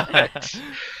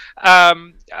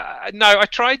 I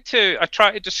tried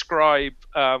to describe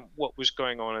what was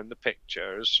going on in the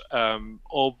pictures.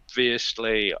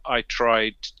 Obviously, I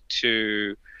tried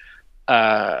to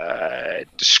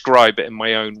describe it in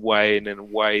my own way and in a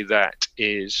way that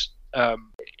is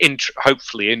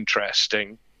hopefully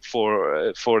interesting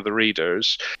for the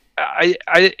readers. I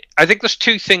think there's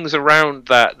two things around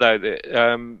that, though.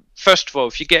 That, first of all,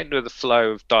 if you get into the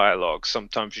flow of dialogue,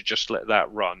 sometimes you just let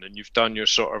that run, and you've done your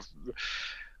sort of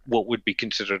what would be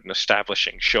considered an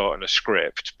establishing shot in a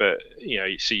script, but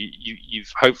so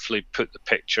you've hopefully put the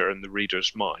picture in the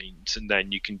reader's mind, and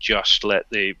then you can just let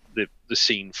the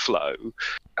scene flow.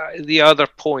 The other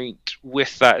point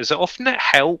with that is that often it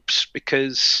helps,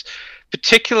 because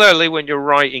particularly when you're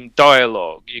writing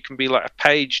dialogue, you can be like a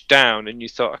page down and you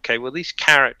thought, okay, well, these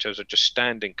characters are just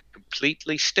standing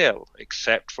completely still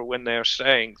except for when they're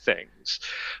saying things.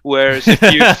 Whereas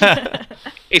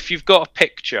if you've got a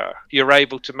picture, you're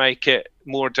able to make it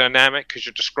more dynamic because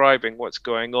you're describing what's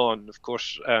going on. Of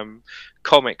course,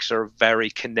 comics are a very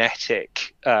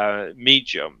kinetic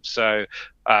medium, so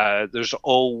there's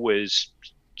always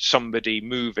somebody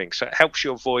moving, so it helps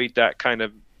you avoid that kind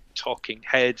of talking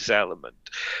heads element.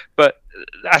 But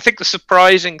I think the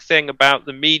surprising thing about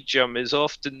the medium is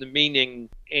often the meaning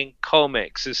in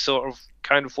comics is sort of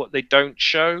kind of what they don't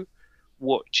show,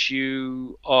 what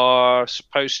you are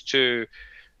supposed to,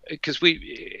 because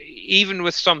even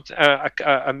with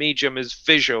a medium as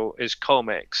visual as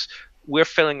comics, we're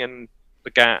filling in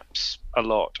the gaps a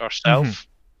lot ourselves.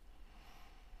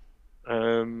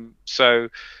 So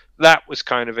that was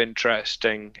kind of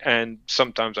interesting, and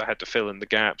sometimes I had to fill in the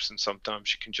gaps, and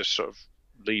sometimes you can just sort of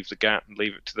leave the gap and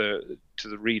leave it to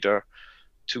the reader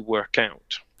to work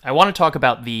out. I want to talk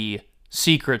about the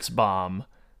Secrets Bomb,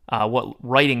 what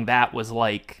writing that was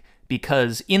like,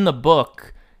 because in the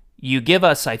book you give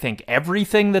us, I think,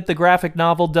 everything that the graphic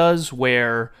novel does,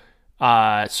 where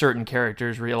certain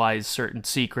characters realize certain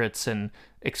secrets and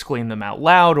exclaim them out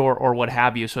loud or what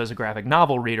have you. So as a graphic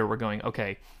novel reader, we're going,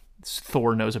 okay,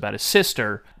 Thor knows about his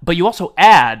sister, but you also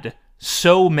add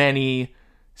so many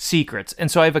secrets.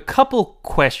 And so I have a couple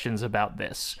questions about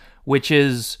this, which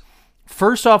is,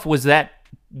 first off, was that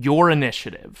your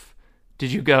initiative?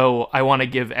 Did you go, I want to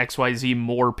give XYZ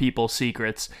more people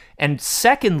secrets? And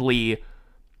secondly,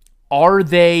 are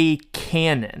they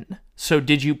canon? So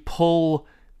did you pull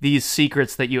these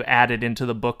secrets that you added into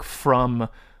the book from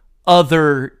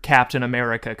other Captain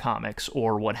America comics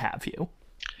or what have you?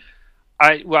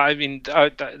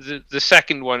 The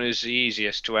second one is the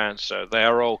easiest to answer. They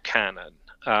are all canon.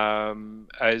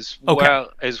 As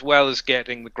well as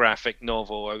getting the graphic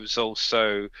novel, I was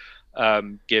also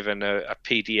given a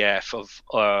PDF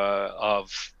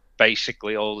of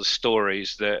basically all the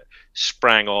stories that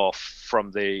sprang off from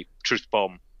the Truth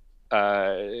Bomb.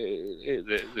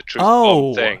 The Truth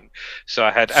Bomb thing. So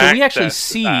I had. So we actually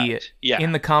see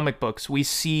in the comic books, we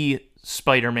see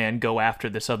Spider-Man go after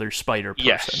this other spider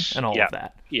person and all of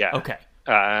that. Yeah. Okay.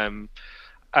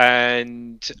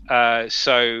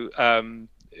 So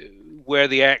where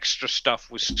the extra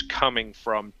stuff was coming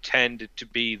from tended to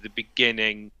be the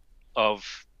beginning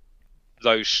of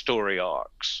those story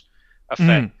arcs,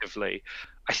 effectively.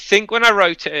 I think when I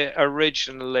wrote it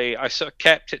originally, I sort of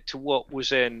kept it to what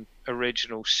was in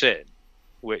Original Sin,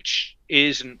 which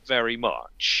isn't very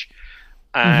much.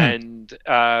 And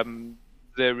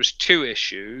there was two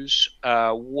issues.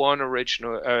 One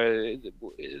original,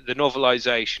 the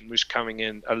novelization was coming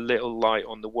in a little light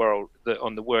on the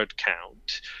word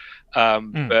count,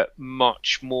 but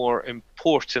much more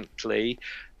importantly,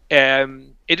 it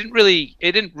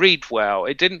didn't read well.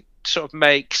 It didn't sort of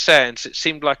make sense. It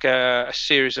seemed like a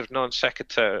series of non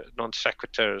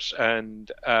sequiturs,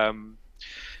 and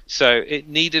so it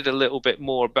needed a little bit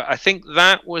more. But I think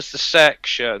that was the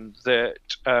section that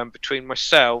between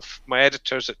myself, my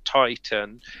editors at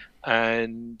Titan,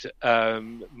 and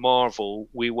Marvel,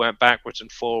 we went backwards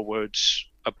and forwards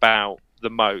about the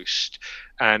most,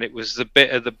 and it was the bit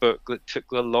of the book that took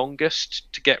the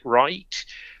longest to get right.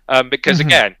 Because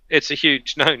again, it's a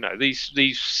huge no-no. These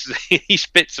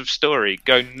bits of story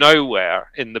go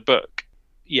nowhere in the book.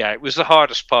 Yeah, it was the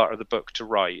hardest part of the book to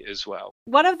write as well.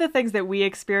 One of the things that we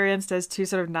experienced as two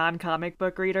sort of non-comic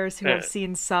book readers who have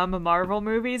seen some Marvel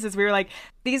movies is we were like,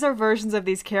 these are versions of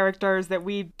these characters that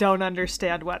we don't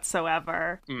understand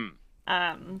whatsoever.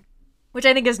 Which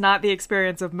I think is not the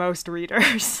experience of most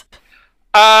readers.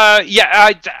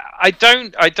 I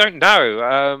don't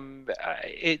know.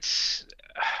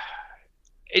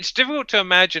 It's difficult to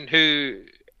imagine who.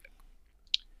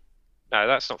 No,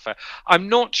 that's not fair. I'm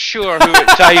not sure who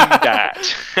it's aimed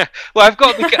at. Well, I've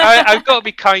got to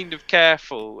be kind of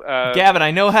careful. Gavin,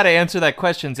 I know how to answer that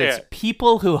question. It's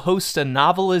people who host a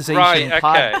novelization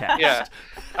podcast. Yeah.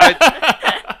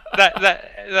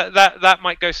 That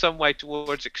might go some way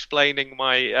towards explaining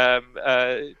my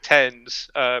tens,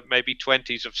 maybe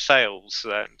 20s of sales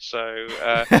then. So,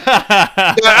 but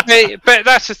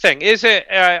that's the thing. Is it?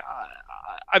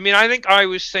 I think I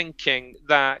was thinking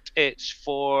that it's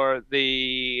for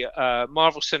the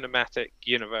Marvel Cinematic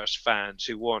Universe fans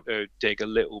who want to dig a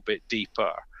little bit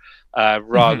deeper.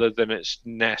 rather than it's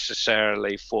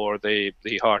necessarily for the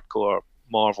hardcore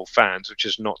Marvel fans, which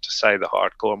is not to say the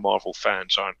hardcore Marvel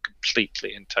fans aren't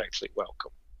completely and totally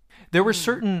welcome. There were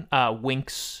certain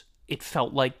winks, it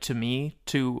felt like to me,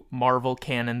 to Marvel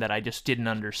canon that I just didn't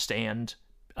understand,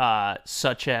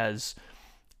 such as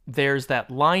there's that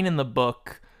line in the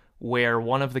book where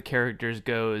one of the characters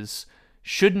goes,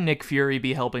 shouldn't Nick Fury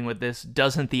be helping with this?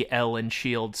 Doesn't the L in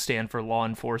S.H.I.E.L.D. stand for law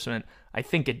enforcement? I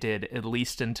think it did, at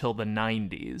least until the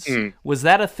 90s. Was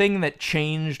that a thing that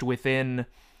changed within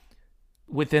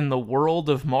the world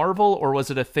of Marvel, or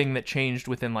was it a thing that changed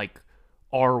within, like,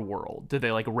 our world? Did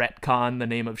they, like, retcon the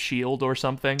name of S.H.I.E.L.D. or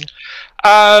something?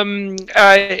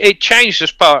 It changed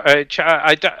as part. I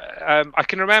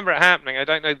can remember it happening. I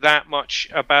don't know that much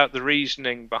about the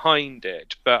reasoning behind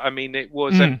it, but I mean, it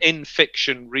was an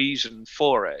in-fiction reason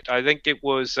for it. I think it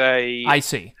was a. I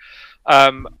see.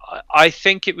 I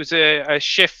think it was a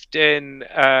shift in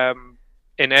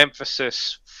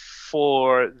emphasis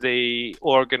for the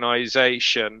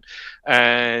organization,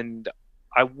 and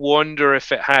I wonder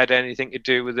if it had anything to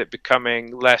do with it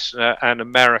becoming less an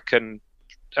American,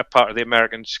 a part of the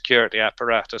American security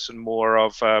apparatus, and more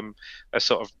of a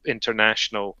sort of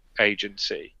international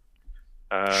agency.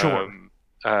 Sure.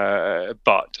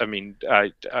 But I mean,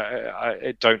 I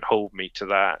don't hold me to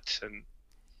that, and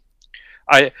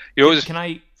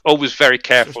always very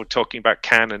careful talking about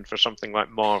canon for something like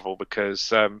Marvel,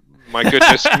 because my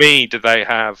goodness me, do they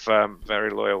have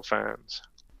very loyal fans.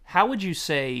 How would you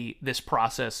say this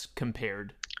process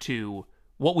compared to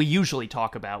what we usually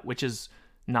talk about, which is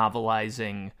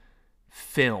novelizing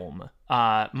film?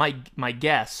 My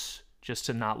guess, just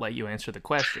to not let you answer the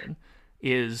question,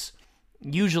 is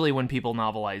usually when people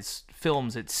novelize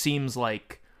films, it seems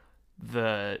like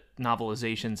the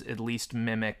novelizations at least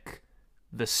mimic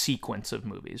the sequence of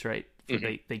movies, right?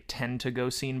 They tend to go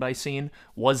scene by scene.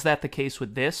 Was that the case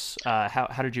with this?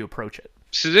 How did you approach it?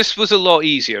 So this was a lot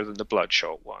easier than the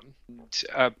Bloodshot one,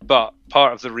 but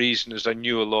part of the reason is I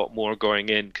knew a lot more going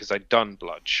in because I'd done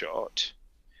Bloodshot,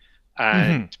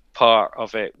 and part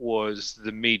of it was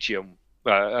the medium,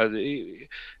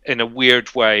 in a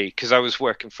weird way, because I was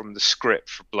working from the script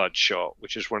for Bloodshot,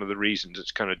 which is one of the reasons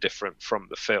it's kind of different from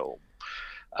the film.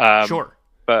 Sure.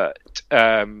 But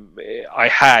I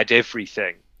had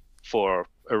everything for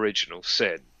Original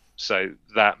Sin. So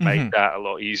that made that a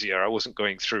lot easier. I wasn't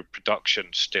going through production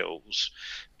stills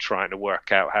trying to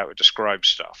work out how to describe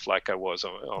stuff like I was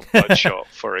on Bloodshot,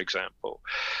 for example.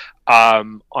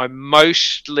 I'm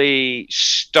mostly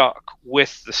stuck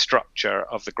with the structure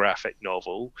of the graphic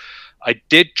novel. I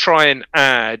did try and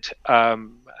add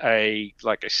a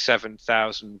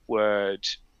 7,000 word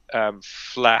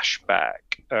flashback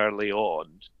early on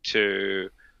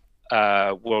to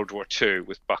World War II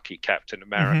with Bucky, Captain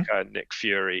America, and Nick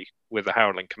Fury with the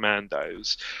Howling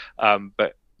Commandos,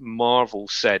 but Marvel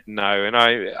said no, and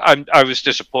I was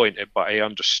disappointed, but I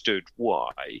understood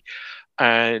why.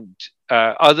 And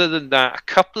other than that, a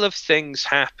couple of things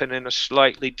happen in a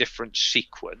slightly different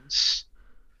sequence,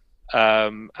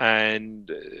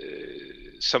 and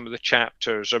some of the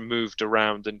chapters are moved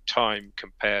around in time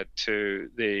compared to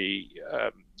the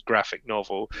graphic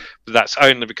novel, but that's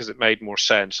only because it made more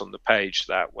sense on the page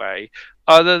that way.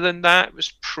 Other than that, it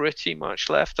was pretty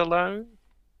much left alone.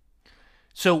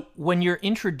 So when you're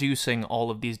introducing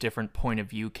all of these different point of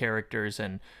view characters,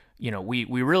 and we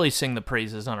really sing the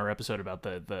praises on our episode about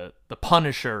the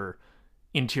Punisher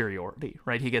interiority,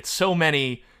 right? He gets so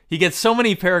many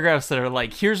paragraphs that are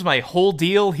like, here's my whole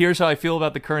deal, here's how I feel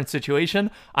about the current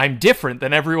situation, I'm different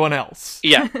than everyone else.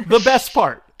 Yeah. The best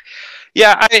part.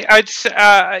 Yeah, it's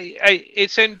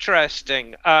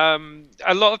interesting.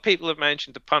 A lot of people have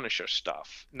mentioned the Punisher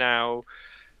stuff. Now,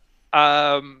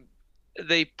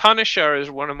 the Punisher is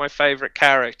one of my favorite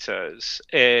characters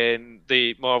in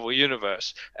the Marvel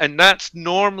Universe, and that's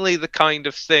normally the kind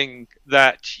of thing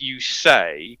that you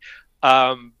say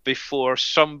before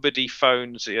somebody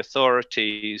phones the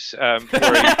authorities,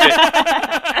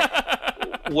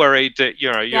 worried that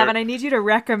Yeah, but I need you to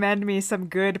recommend me some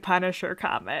good Punisher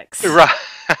comics. Right.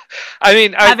 I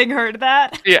mean, having heard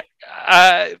that. Yeah,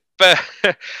 but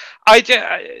the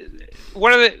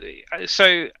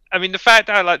fact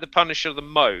that I like the Punisher the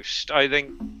most, I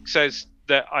think, says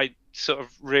that I sort of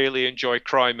really enjoy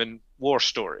crime and war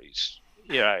stories.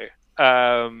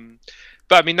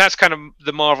 But I mean, that's kind of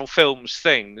the Marvel films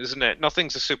thing, isn't it?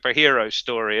 Nothing's a superhero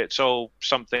story. It's all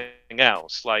something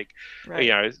else. Like,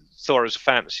 right. Thor is a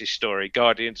fantasy story.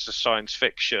 Guardians is science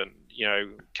fiction.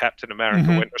 Captain America,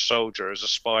 Mhm. Winter Soldier as a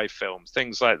spy film,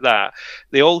 things like that.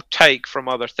 They all take from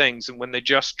other things, and when they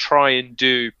just try and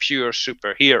do pure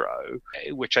superhero,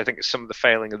 which I think is some of the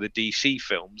failing of the DC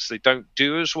films, they don't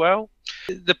do as well.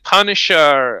 The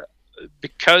Punisher,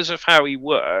 because of how he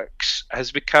works,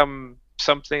 has become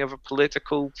something of a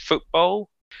political football.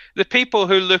 The people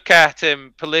who look at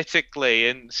him politically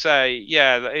and say,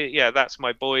 yeah, that's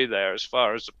my boy there as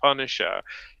far as the Punisher,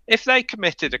 if they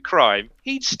committed a crime,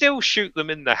 he'd still shoot them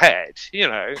in the head,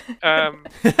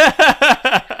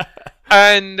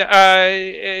 And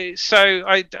so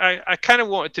I kind of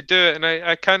wanted to do it, and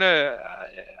I kind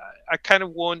of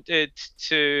wanted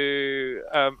to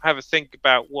have a think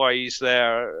about why he's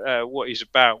there, what he's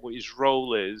about, what his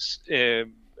role is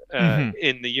in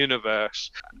the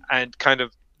universe, and kind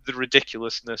of the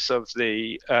ridiculousness of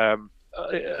the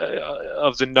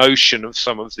notion of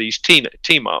some of these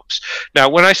team ups. Now,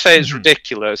 when I say it's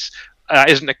ridiculous,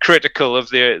 isn't a critical of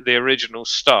the original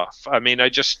stuff. I mean, I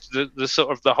just the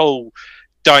sort of the whole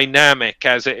dynamic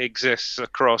as it exists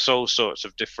across all sorts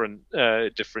of different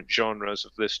genres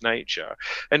of this nature.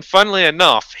 And funnily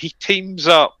enough, he teams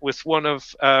up with one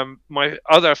of my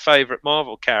other favorite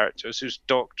Marvel characters, who's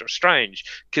Doctor Strange,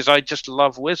 because I just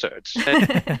love wizards.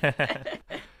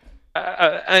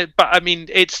 But I mean,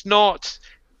 it's not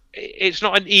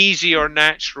an easy or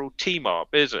natural team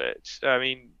up, is it? I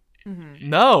mean,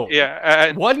 no.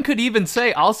 Yeah. One could even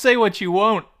say, I'll say what you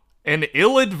won't, an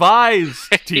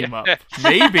ill-advised team up.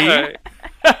 Maybe.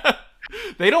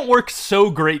 They don't work so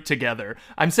great together.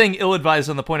 I'm saying ill-advised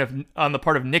on the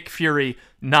part of Nick Fury,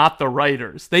 not the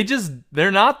writers.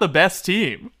 They're not the best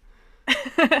team.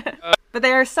 But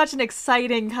they are such an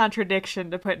exciting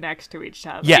contradiction to put next to each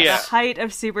other. Yes. The height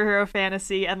of superhero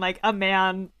fantasy and like a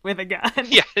man with a gun.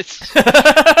 Yes.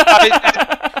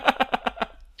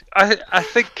 I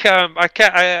think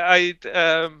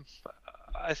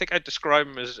I think I describe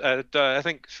him as I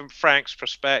think from Frank's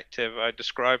perspective, I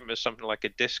describe him as something like a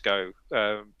disco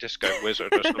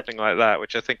wizard or something like that,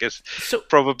 which I think is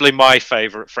probably my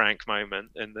favorite Frank moment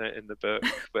in the book.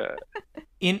 But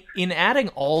in adding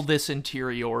all this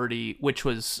interiority, which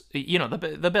was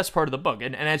the best part of the book,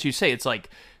 and as you say, it's like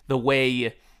the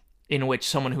way in which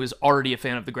someone who is already a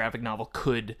fan of the graphic novel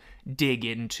could dig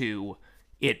into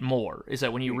it more, is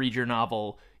that when you read your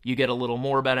novel, you get a little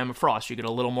more about Emma Frost, you get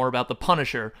a little more about the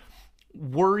Punisher.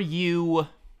 Were you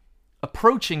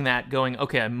approaching that going,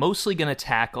 okay, I'm mostly going to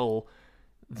tackle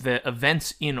the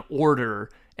events in order,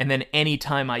 and then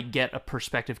anytime I get a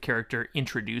perspective character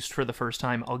introduced for the first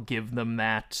time, I'll give them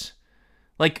that?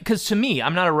 Like, because to me,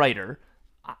 I'm not a writer.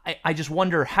 I just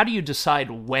wonder, how do you decide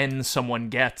when someone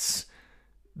gets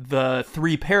the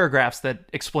 3 paragraphs that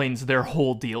explains their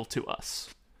whole deal to us?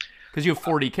 Because you have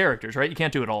 40 characters, right? You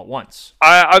can't do it all at once.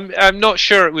 I'm not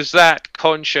sure it was that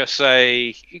conscious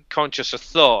a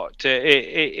thought.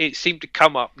 It seemed to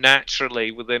come up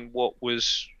naturally within what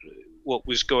was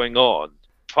going on.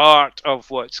 Part of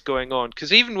what's going on,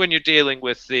 because even when you're dealing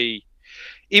with the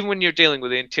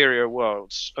interior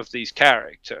worlds of these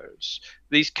characters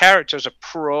are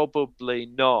probably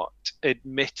not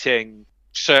admitting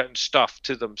certain stuff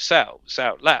to themselves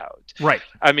out loud. Right.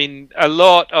 I mean, a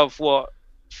lot of what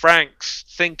Frank's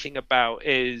thinking about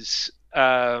is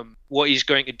what he's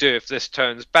going to do if this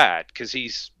turns bad, because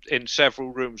he's in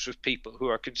several rooms with people who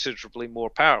are considerably more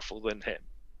powerful than him.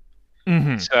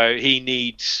 Mm-hmm. So he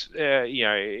needs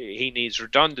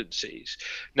redundancies.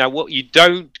 Now, what you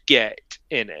don't get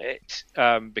in it,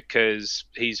 because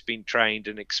he's been trained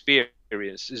and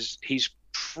experienced, is he's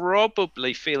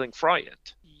probably feeling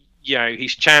frightened.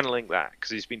 He's channeling that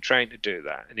because he's been trained to do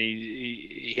that, and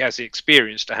he has the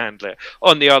experience to handle it.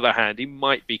 On the other hand, he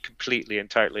might be completely and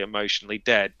totally emotionally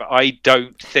dead, but I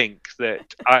don't think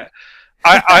that I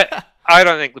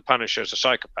don't think the Punisher is a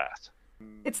psychopath.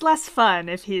 It's less fun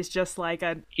if he's just like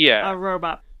a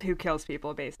robot who kills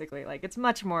people, basically. Like, it's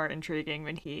much more intriguing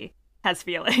when he has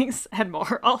feelings and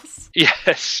morals.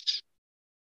 Yes.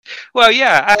 Well,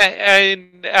 yeah,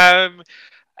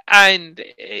 and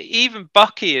even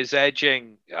Bucky is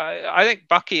edging. I think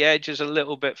Bucky edges a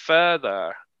little bit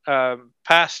further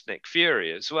past Nick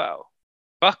Fury as well.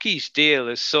 Bucky's deal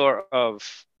is sort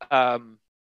of,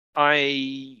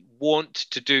 I want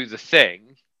to do the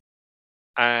thing,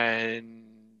 and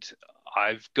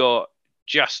I've got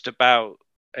just about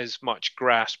as much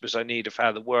grasp as I need of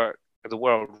how the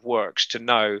world works to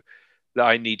know that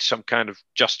I need some kind of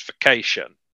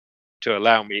justification to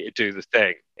allow me to do the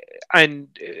thing. And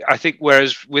I think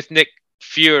whereas with Nick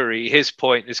Fury, his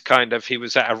point is kind of, he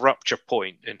was at a rupture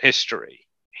point in history.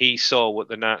 He saw what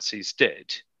the Nazis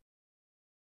did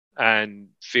and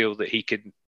feel that he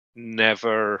could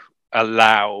never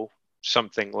allow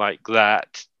something like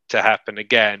that to happen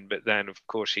again. But then, of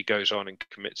course, he goes on and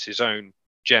commits his own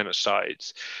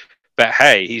genocides. But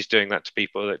hey, he's doing that to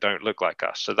people that don't look like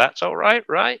us, so that's all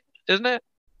right, isn't it?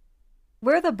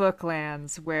 Where the book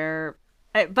lands, where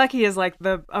Bucky is like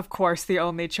of course, the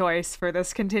only choice for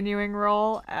this continuing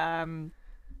role.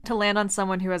 To land on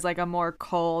someone who has like a more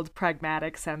cold,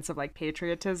 pragmatic sense of like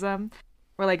patriotism,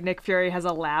 where like Nick Fury has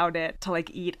allowed it to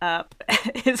like eat up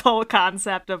his whole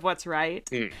concept of what's right.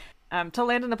 To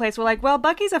land in a place where like, well,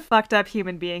 Bucky's a fucked up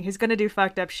human being who's gonna do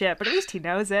fucked up shit, but at least he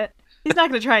knows it. He's not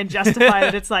gonna try and justify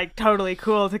that it's like totally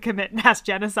cool to commit mass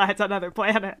genocides on other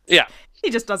planets. Yeah.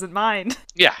 He just doesn't mind.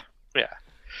 Yeah.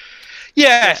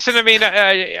 Yes, and I mean,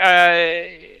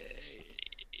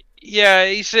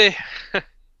 he's a.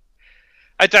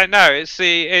 I don't know. This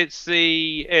is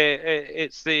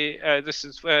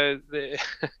where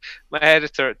my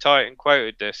editor at Titan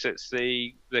quoted this. It's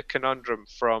the conundrum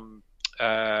from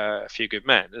A Few Good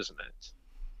Men, isn't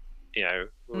it?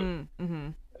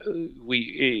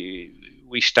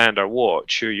 We stand our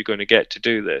watch. Who are you going to get to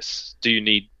do this? Do you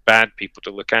need bad people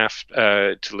to look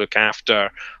after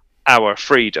our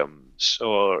freedoms,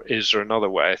 or is there another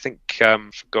way? I think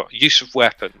forgot Use of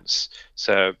Weapons. It's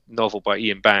a novel by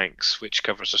Ian Banks, which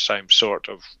covers the same sort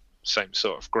of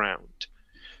ground.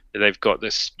 They've got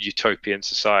this utopian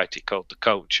society called the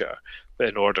Culture, but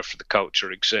in order for the Culture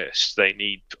to exist, they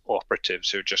need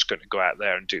operatives who are just going to go out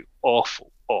there and do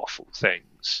awful, awful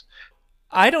things.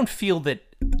 I don't feel that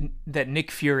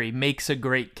Nick Fury makes a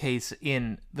great case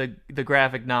in the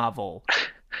graphic novel.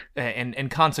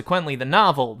 And consequently the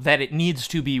novel, that it needs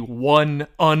to be one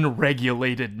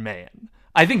unregulated man.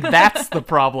 I think that's the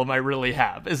problem I really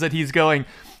have, is that he's going,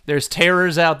 there's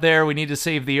terrors out there, we need to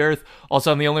save the Earth,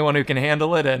 also I'm the only one who can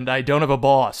handle it, and I don't have a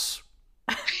boss.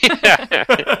 Yeah,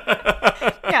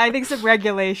 I think some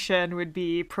regulation would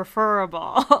be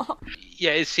preferable.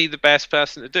 Yeah, is he the best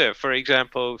person to do it? For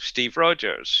example, Steve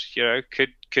Rogers,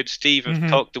 could Steve have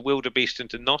talked the wildebeest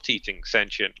into not eating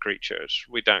sentient creatures?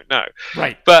 We don't know.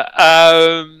 Right. But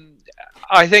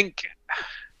I think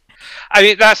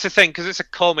that's the thing, because it's a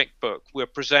comic book. We're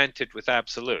presented with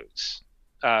absolutes.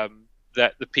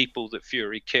 That the people that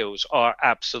Fury kills are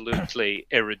absolutely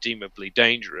irredeemably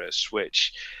dangerous,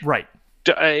 which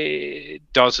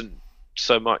doesn't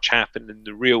so much happen in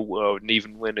the real world, and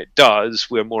even when it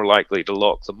does, we're more likely to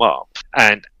lock them up.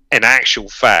 And in actual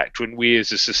fact, when we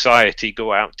as a society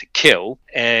go out to kill,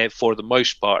 for the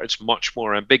most part, it's much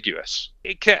more ambiguous.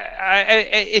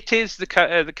 It is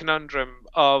the conundrum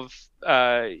of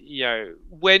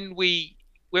when we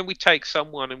take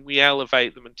someone and we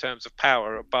elevate them in terms of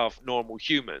power above normal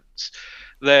humans,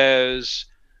 there's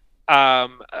a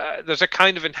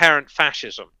kind of inherent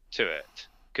fascism to it,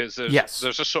 because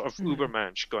there's a sort of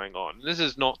Ubermensch going on. This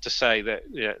is not to say that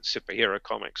superhero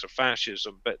comics are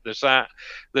fascism, but there's that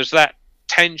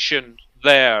tension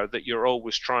there that you're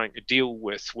always trying to deal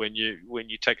with when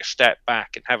you take a step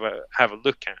back and have a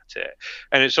look at it.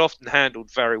 And it's often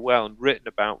handled very well and written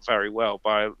about very well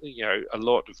by a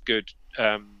lot of good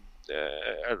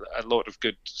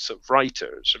sort of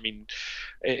writers. I mean,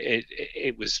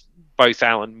 it was both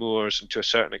Alan Moore's and to a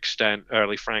certain extent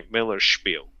early Frank Miller's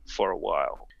spiel for a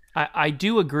while. I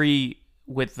do agree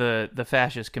with the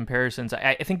fascist comparisons.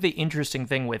 I think the interesting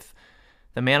thing with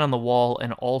The Man on the Wall,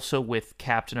 and also with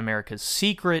Captain America's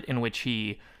Secret, in which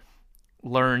he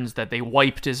learns that they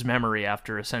wiped his memory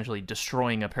after essentially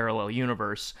destroying a parallel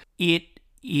universe, it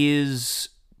is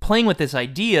playing with this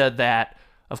idea that,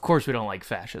 of course we don't like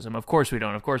fascism, of course we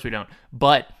don't,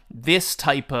 but this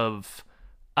type of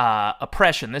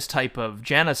oppression, this type of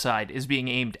genocide is being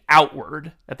aimed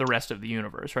outward at the rest of the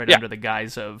universe, right? Under the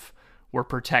guise of, we're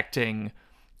protecting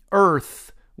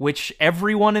Earth, which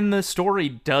everyone in the story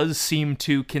does seem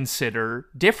to consider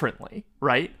differently,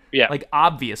 right? Yeah. Like,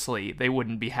 obviously, they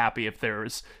wouldn't be happy if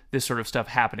there's this sort of stuff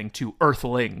happening to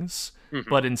Earthlings,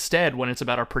 but instead, when it's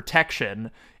about our protection,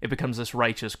 it becomes this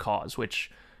righteous cause, which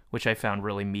I found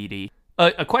really meaty.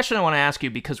 A question I want to ask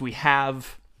you, because we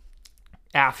have,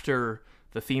 after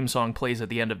the theme song plays at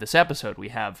the end of this episode, we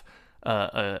have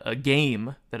a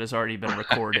game that has already been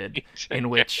recorded in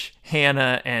which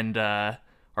Hannah and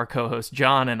our co-host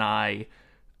John and I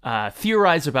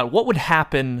theorize about what would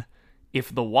happen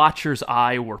if the Watcher's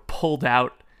eye were pulled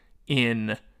out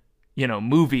in,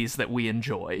 movies that we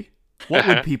enjoy. What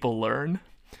would people learn?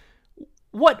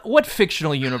 What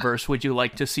fictional universe would you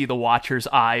like to see the Watcher's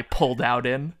eye pulled out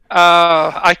in?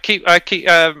 I keep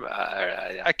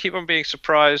on being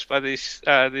surprised by these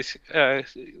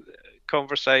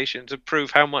conversations and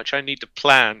prove how much I need to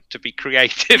plan to be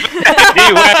creative in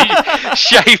any way,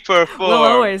 shape, or form. We'll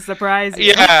always surprise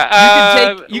you.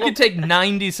 Yeah, You can take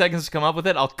 90 seconds to come up with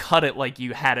it. I'll cut it like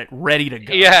you had it ready to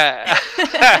go. Yeah.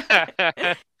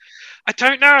 I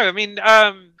don't know. I mean,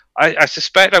 I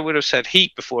suspect I would have said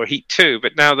Heat before Heat 2,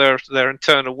 but now their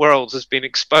internal worlds has been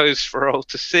exposed for all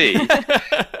to see.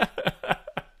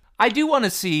 I do want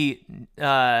to see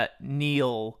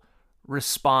Neil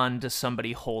respond to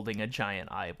somebody holding a giant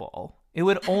eyeball. It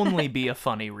would only be a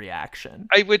funny reaction.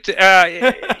 I would,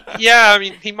 yeah. I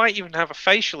mean, he might even have a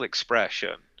facial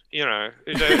expression. You know,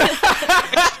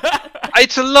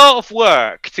 it's a lot of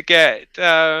work to get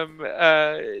Neil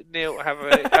to have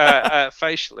a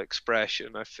facial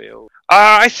expression. I feel.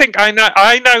 I think I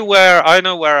know where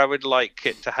I would like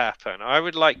it to happen. I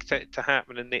would like it to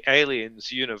happen in the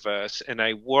Aliens universe, in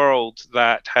a world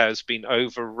that has been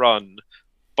overrun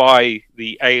by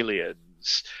the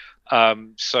aliens.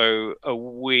 So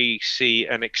we see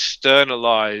an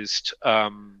externalized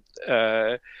form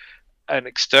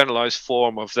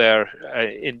of their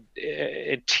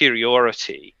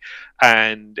interiority,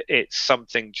 and it's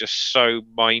something just so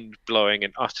mind-blowing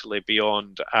and utterly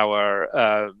beyond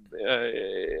our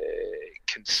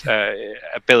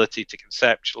ability to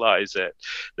conceptualize it,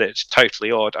 that it's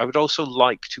totally odd. I would also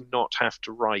like to not have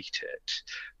to write it.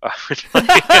 I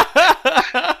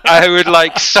would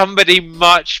like somebody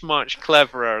much, much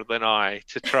cleverer than I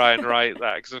to try and write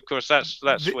that, because of course that's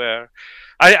where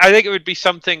I think it would be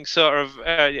something sort of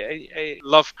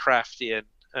Lovecraftian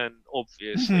and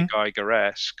obviously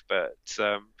Geiger-esque, but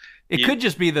it could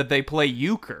just be that they play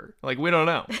euchre. Like, we don't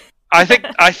know. I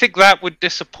think that would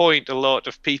disappoint a lot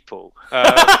of people.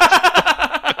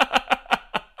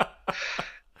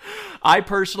 I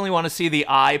personally want to see the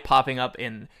eye popping up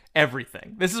in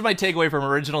everything. This is my takeaway from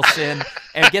Original Sin.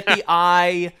 And get the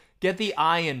eye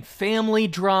in family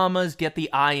dramas, get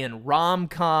the eye in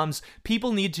rom-coms.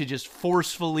 People need to just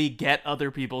forcefully get other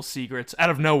people's secrets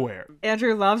out of nowhere.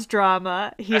 Andrew loves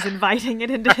drama. He's inviting it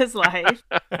into his life.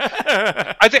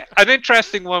 I think an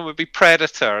interesting one would be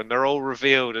Predator, and they're all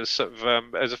revealed as sort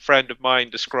of, as a friend of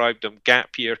mine described them,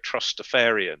 gap year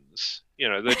trustafarians. You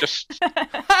know, they're just...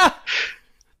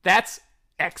 That's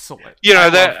excellent. You know,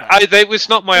 that was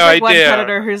not my idea. One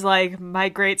Predator who's like, my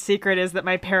great secret is that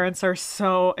my parents are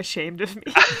so ashamed of me.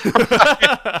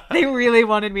 They really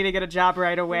wanted me to get a job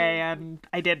right away, and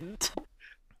I didn't.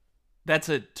 That's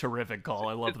a terrific call.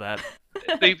 I love that.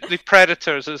 The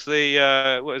Predators is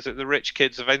the what is it? The rich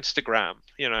kids of Instagram.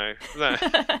 You know.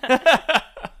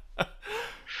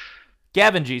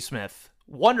 Gavin G. Smith,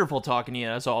 wonderful talking to you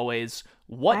as always.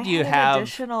 What do you have? An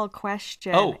additional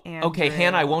question. Oh, Andrew. Okay,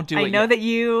 Hannah, I won't do it. I know that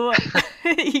you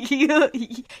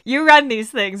run these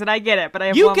things, and I get it. But I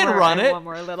have one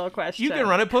more little question. You can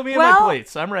run it. Put me in my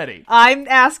place. I'm ready. I'm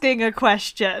asking a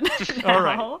question. Now. All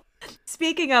right.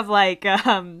 Speaking of like,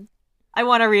 I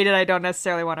want to read it. I don't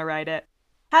necessarily want to write it.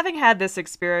 Having had this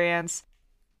experience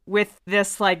with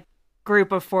this like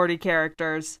group of 40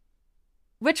 characters.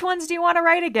 Which ones do you want to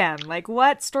write again? Like,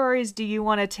 what stories do you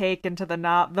want to take into the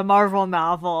Marvel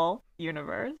novel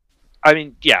universe? I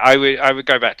mean, yeah, I would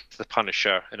go back to the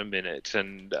Punisher in a minute,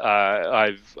 and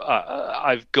I've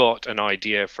got an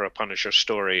idea for a Punisher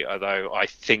story, although I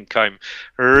think I'm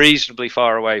reasonably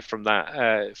far away from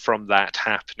that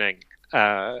happening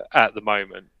at the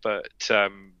moment. But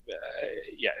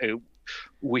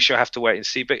we shall have to wait and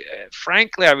see. But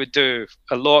frankly, I would do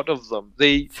a lot of them.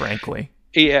 Frankly.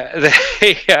 Yes,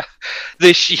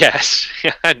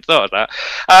 I hadn't thought of that.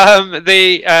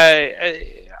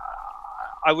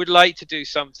 I would like to do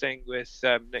something with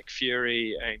Nick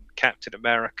Fury and Captain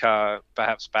America,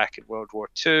 perhaps back in World War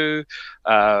II.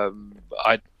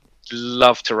 I'd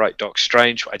love to write Doc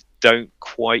Strange. I don't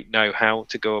quite know how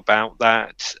to go about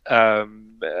that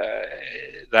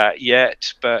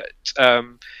yet, but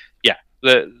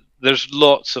there's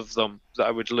lots of them that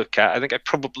I would look at. I think I'd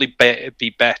probably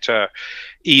be better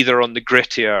either on the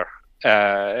grittier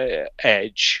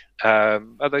edge.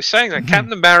 Although saying that,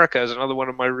 Captain America is another one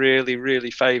of my really,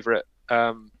 really favourite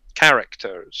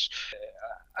characters.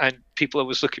 And people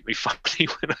always look at me funny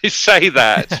when I say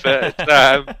that. But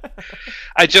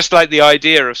I just like the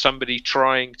idea of somebody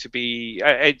trying to be...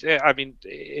 I mean,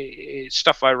 it's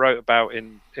stuff I wrote about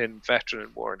in Veteran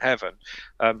and War in Heaven,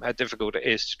 how difficult it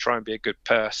is to try and be a good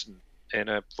person in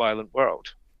a violent world.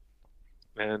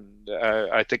 And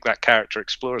I think that character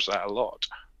explores that a lot.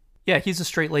 Yeah, he's a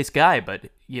straight-laced guy, but,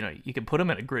 you know, you can put him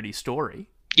in a gritty story.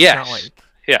 Yes.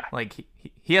 Like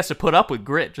he has to put up with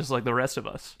grit just like the rest of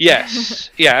us. Yes.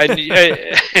 Yeah. And,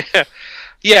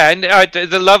 Yeah, and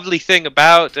the lovely thing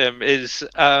about them is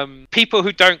people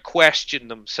who don't question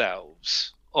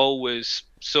themselves always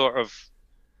sort of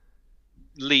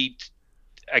leads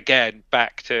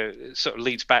back to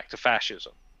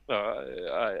fascism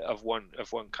of one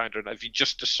kind or another. If you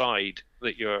just decide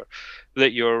that you're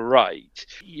right,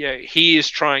 yeah, he is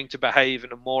trying to behave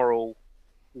in a moral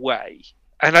way,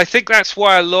 and I think that's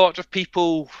why a lot of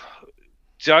people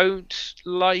don't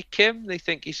like him. They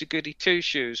think he's a goody two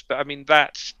shoes, but I mean,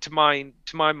 that's to my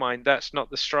mind, that's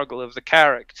not the struggle of the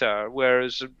character.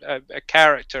 Whereas a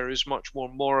character who's much more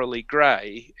morally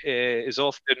grey is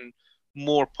often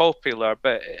more popular,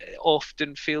 but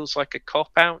often feels like a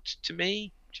cop out to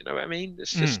me. Do you know what I mean?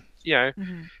 It's just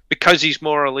because he's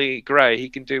morally grey, he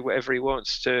can do whatever he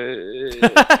wants to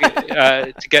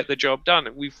get the job done.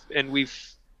 And we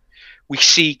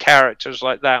see characters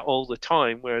like that all the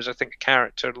time, whereas I think a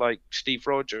character like Steve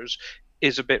Rogers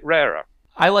is a bit rarer.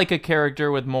 I like a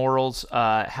character with morals.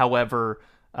 However,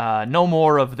 no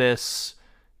more of this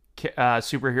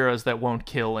superheroes that won't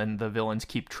kill and the villains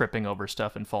keep tripping over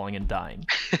stuff and falling and dying.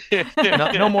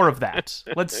 No more of that.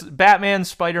 Let's Batman,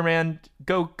 Spider-Man,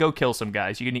 go kill some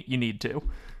guys. You need to.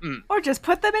 Or just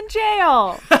put them in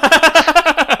jail.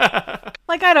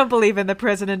 Like, I don't believe in the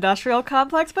prison industrial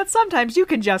complex, but sometimes you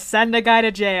can just send a guy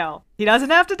to jail. He doesn't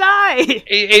have to die.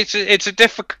 It's a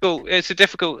difficult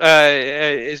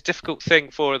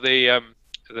thing for the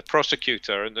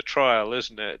prosecutor in the trial,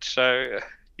 isn't it? So,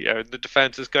 the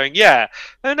defense is going, yeah,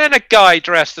 and then a guy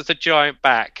dressed as a giant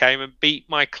bat came and beat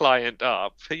my client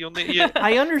up.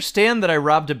 I understand that I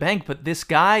robbed a bank, but this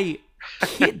guy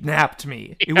kidnapped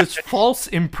me. It was false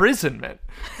imprisonment.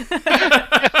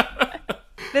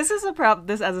 This is a problem.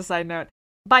 This, as a side note,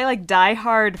 by like Die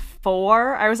Hard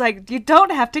 4, I was like, you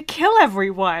don't have to kill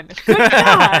everyone. Good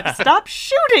God, stop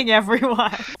shooting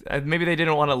everyone. Maybe they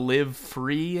didn't want to live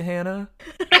free, Hannah.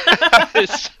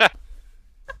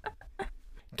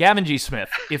 Gavin G. Smith,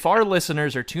 if our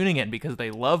listeners are tuning in because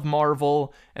they love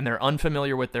Marvel and they're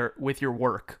unfamiliar with your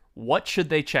work, what should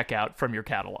they check out from your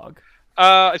catalog?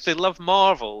 If they love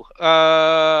Marvel,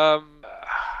 I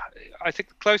think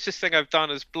the closest thing I've done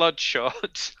is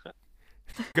Bloodshot.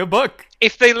 Good book.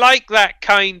 If they like that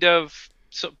kind of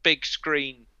sort of big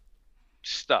screen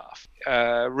stuff,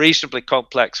 reasonably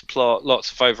complex plot,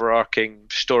 lots of overarching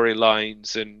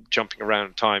storylines and jumping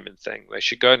around time and thing, they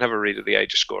should go and have a read of the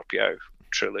Age of Scorpio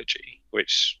trilogy,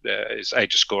 which is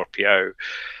Age of Scorpio,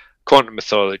 Quantum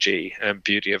Mythology, and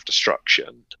Beauty of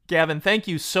Destruction. Gavin, thank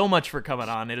you so much for coming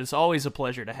on. It is always a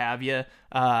pleasure to have you.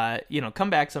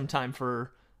 Come back sometime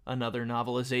for another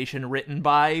novelization written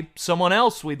by someone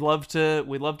else. We'd love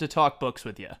to talk books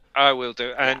with you. I will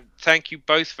do. And thank you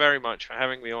both very much for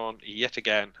having me on yet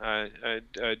again. I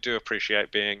do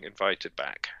appreciate being invited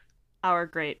back. Our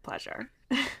great pleasure.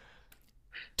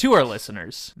 To our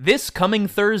listeners, this coming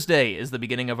Thursday is the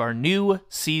beginning of our new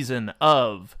season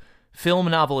of film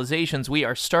novelizations. We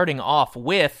are starting off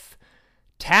with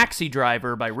Taxi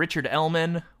Driver by Richard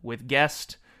Ellman with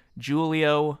guest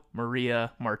Giulio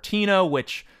Maria Martino,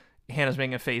 which Hannah's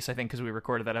making a face, I think, because we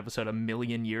recorded that episode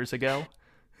 1,000,000 years ago.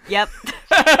 Yep.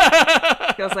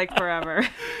 Feels like forever.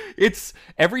 It's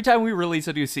every time we release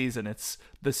a new season, it's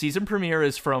the season premiere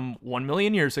is from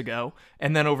 1,000,000 years ago,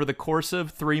 and then over the course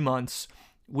of 3 months,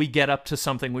 we get up to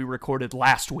something we recorded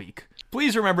last week.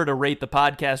 Please remember to rate the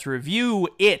podcast, review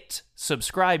it,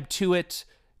 subscribe to it,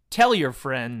 tell your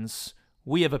friends.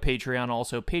 We have a Patreon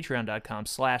also,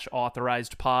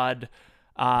 patreon.com/authorizedpod.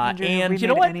 And you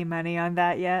know what? Any money on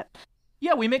that yet?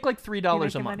 Yeah, we make like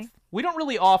 $3 a month. Money? We don't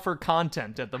really offer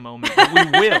content at the moment, but we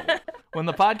will. When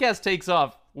the podcast takes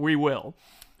off, we will.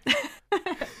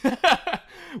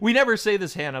 We never say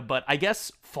this, Hannah, but I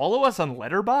guess follow us on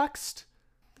Letterboxd.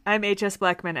 I'm HS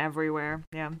Blackman everywhere.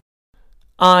 Yeah.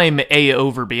 I'm A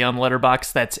Overby on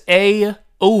Letterboxd. That's A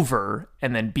over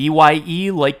and then BYE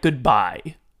like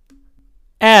goodbye.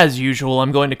 As usual,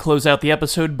 I'm going to close out the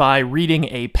episode by reading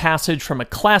a passage from a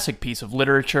classic piece of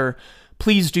literature.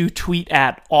 Please do tweet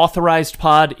at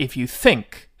AuthorizedPod if you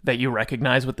think that you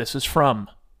recognize what this is from.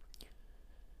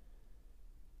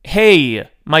 Hey,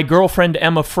 my girlfriend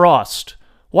Emma Frost.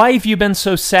 Why have you been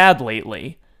so sad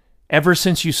lately? Ever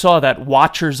since you saw that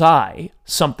Watcher's Eye,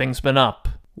 something's been up.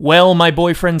 Well, my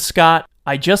boyfriend Scott,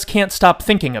 I just can't stop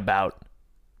thinking about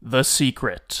The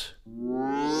Secret.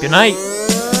 Good night.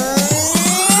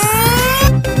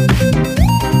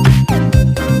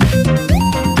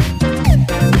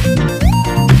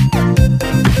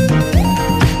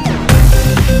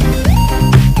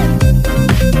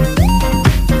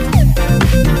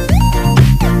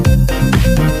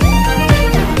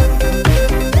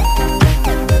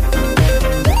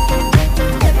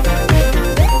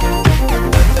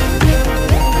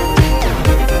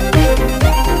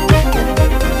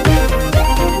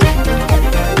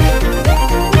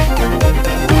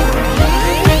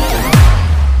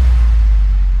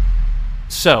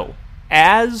 So,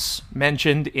 as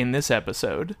mentioned in this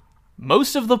episode,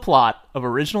 most of the plot of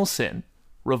Original Sin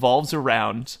revolves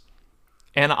around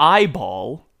an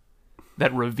eyeball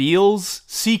that reveals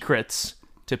secrets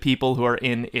to people who are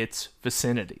in its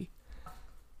vicinity.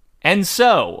 And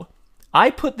so, I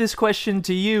put this question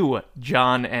to you,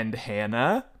 John and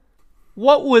Hannah.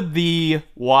 What would the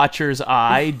Watcher's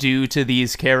Eye do to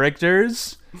these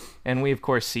characters? And we, of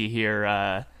course, see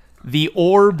here the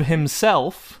orb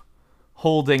himself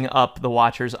holding up the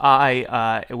Watcher's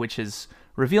Eye, which is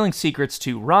revealing secrets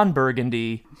to Ron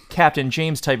Burgundy, Captain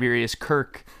James Tiberius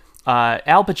Kirk,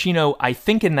 Al Pacino, I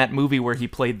think in that movie where he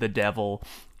played the devil,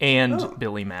 and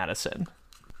Billy Madison.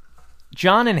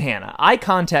 John and Hannah, I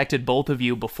contacted both of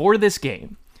you before this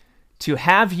game to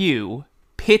have you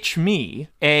pitch me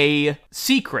a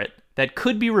secret that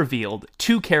could be revealed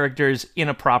to characters in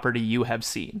a property you have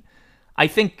seen. I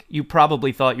think you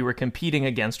probably thought you were competing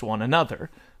against one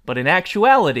another, but in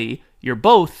actuality, you're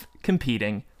both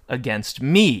competing against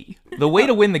me. The way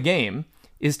to win the game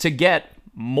is to get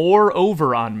more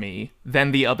over on me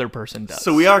than the other person does.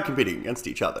 So we are competing against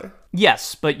each other.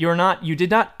 Yes, but you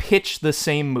did not pitch the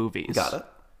same movies. Got it.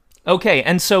 Okay,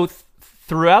 and so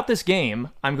throughout this game,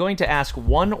 I'm going to ask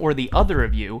one or the other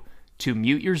of you to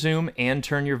mute your Zoom and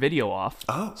turn your video off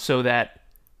so that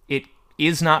it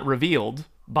is not revealed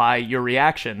by your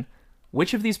reaction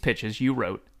which of these pitches you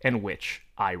wrote and which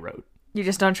I wrote. You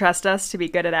just don't trust us to be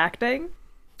good at acting?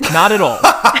 Not at all.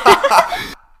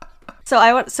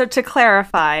 So to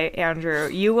clarify, Andrew,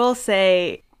 you will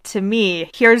say to me,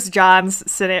 here's John's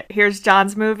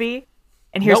movie,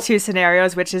 and here's two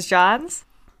scenarios, which is John's?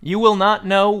 You will not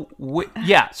know.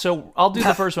 So I'll do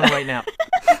the first one right now.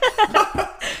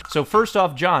 So first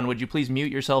off, John, would you please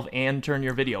mute yourself and turn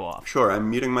your video off? Sure, I'm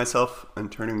muting myself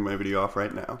and turning my video off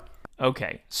right now.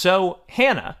 Okay, so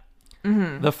Hannah,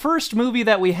 the first movie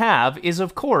that we have is,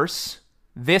 of course,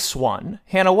 this one.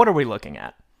 Hannah, what are we looking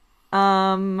at?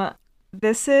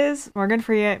 This is Morgan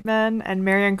Freeman and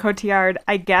Marion Cotillard,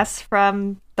 I guess,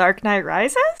 from Dark Knight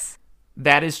Rises?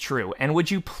 That is true. And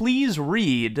would you please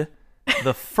read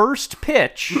the first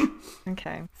pitch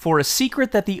for a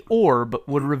secret that the orb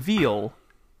would reveal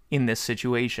in this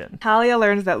situation? Talia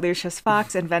learns that Lucius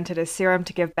Fox invented a serum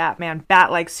to give Batman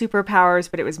bat-like superpowers,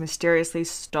 but it was mysteriously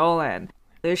stolen.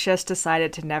 Lucius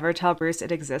decided to never tell Bruce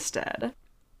it existed.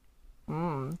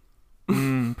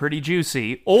 Pretty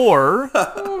juicy. Or...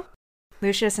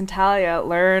 Lucius and Talia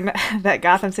learn that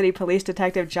Gotham City Police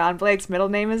Detective John Blake's middle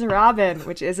name is Robin,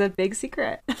 which is a big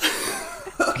secret.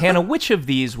 Hannah, which of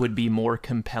these would be more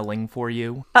compelling for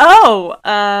you?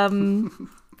 The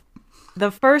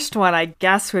first one, I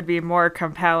guess, would be more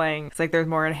compelling. It's like there's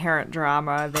more inherent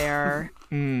drama there.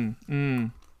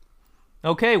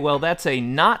 Okay, well, that's a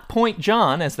not point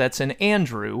John, as that's an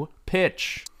Andrew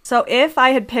pitch. So if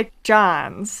I had picked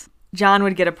John's, John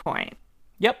would get a point.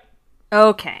 Yep.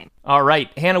 Okay. All right.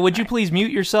 Hannah, would you please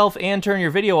mute yourself and turn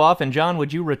your video off? And John,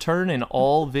 would you return in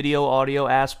all video audio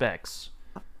aspects?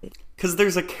 Because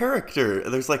there's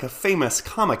like a famous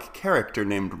comic character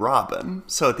named Robin.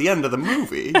 So at the end of the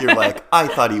movie, you're like, I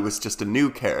thought he was just a new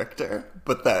character.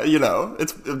 But that,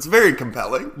 it's very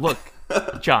compelling. Look,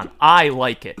 John, I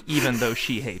like it, even though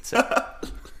she hates it.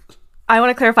 I want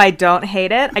to clarify, I don't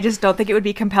hate it. I just don't think it would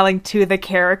be compelling to the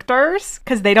characters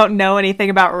because they don't know anything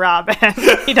about Robin.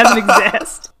 He doesn't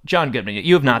exist. John Goodman,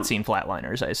 you have not seen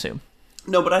Flatliners, I assume.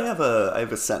 No, but I have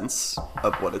a sense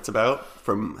of what it's about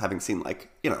from having seen like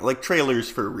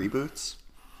trailers for reboots.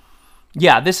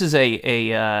 Yeah, this is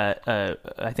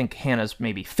I think Hannah's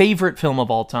maybe favorite film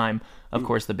of all time. Of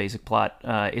course, the basic plot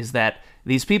is that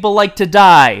these people like to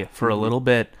die for a little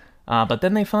bit. But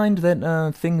then they find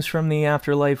that things from the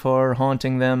afterlife are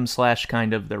haunting them /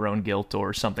 kind of their own guilt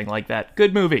or something like that.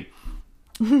 Good movie.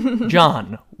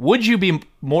 John, would you be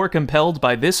more compelled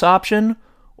by this option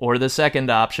or the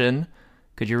second option?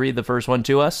 Could you read the first one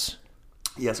to us?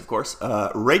 Yes, of course.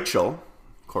 Rachel,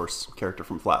 of course, character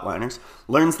from Flatliners,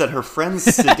 learns that her friends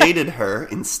sedated her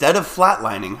instead of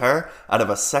flatlining her out of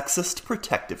a sexist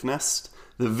protectiveness.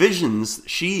 The visions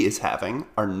she is having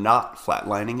are not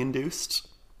flatlining induced.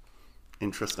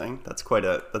 Interesting. That's quite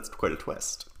a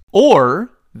twist.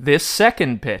 Or this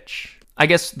second pitch. I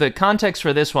guess the context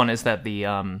for this one is that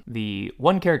the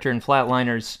one character in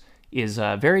Flatliners is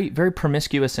very, very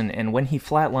promiscuous, and when he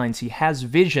flatlines, he has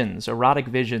visions, erotic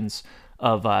visions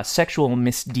of sexual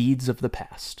misdeeds of the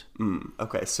past.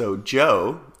 Okay, so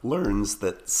Joe learns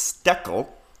that Steckle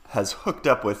has hooked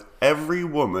up with every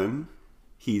woman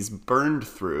he's burned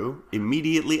through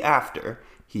immediately after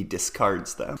he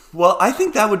discards them. Well, I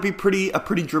think that would be a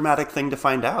pretty dramatic thing to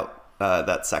find out.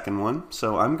 That second one.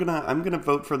 So I'm gonna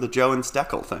vote for the Joe and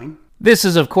Steckle thing. This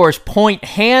is, of course, Point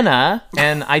Hannah,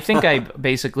 and I think I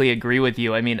basically agree with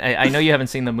you. I mean, I know you haven't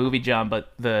seen the movie, John,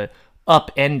 but the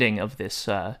upending of this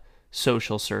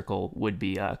social circle would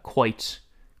be quite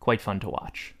fun to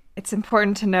watch. It's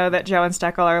important to know that Joe and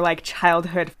Steckle are like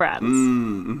childhood friends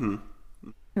Mm-hmm.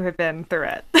 who have been through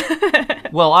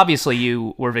it. Well, obviously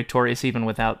you were victorious even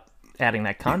without adding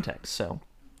that context, so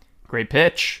great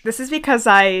pitch. This is because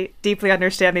I deeply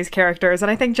understand these characters, and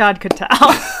I think John could tell.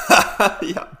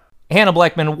 Yeah. Hannah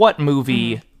Blackman, what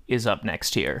movie is up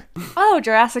next here? Oh,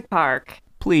 Jurassic Park.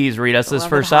 Please read us this Beloved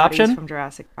first hotties option. from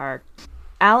Jurassic Park.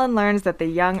 Alan learns that the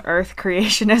young Earth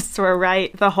creationists were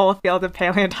right. The whole field of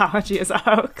paleontology is a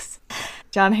hoax.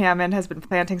 John Hammond has been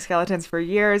planting skeletons for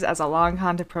years as a long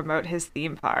con to promote his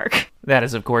theme park. That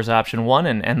is, of course, option one,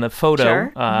 and the photo,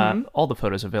 Sure. all the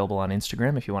photos available on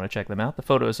Instagram if you want to check them out. The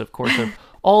photos, of course, of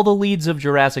all the leads of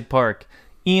Jurassic Park.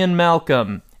 Ian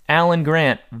Malcolm, Alan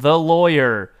Grant, the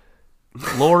lawyer,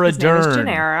 Laura His name is Dern,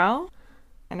 Gennaro,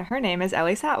 and her name is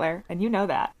Ellie Sattler, and you know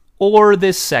that. or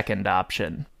this second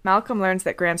option. Malcolm learns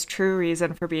that Grant's true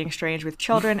reason for being strange with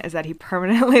children is that he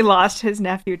permanently lost his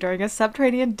nephew during a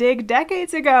subterranean dig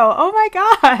decades ago. Oh my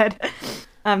god!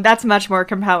 That's much more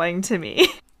compelling to me.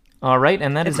 All right,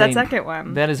 and It's that second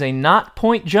one. That is a not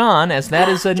Point John, as that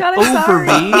is an John, I'm sorry.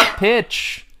 Overby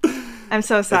pitch. I'm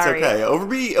so sorry. It's okay.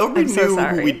 Overby I'm so knew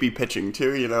sorry. who we'd be pitching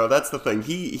to. You know, that's the thing.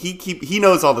 He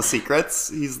knows all the secrets.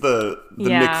 He's the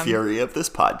Yeah. Nick Fury of this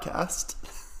podcast.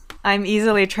 I'm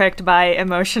easily tricked by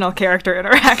emotional character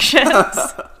interactions.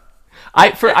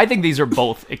 I think these are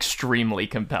both extremely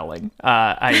compelling.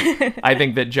 I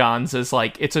think that John's is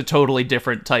like, it's a totally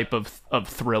different type of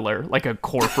thriller, like a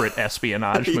corporate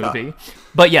espionage movie.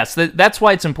 But yes, that's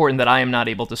why it's important that I am not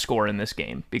able to score in this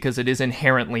game, because it is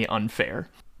inherently unfair.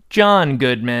 John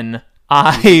Goodman,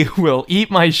 I will eat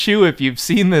my shoe if you've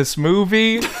seen this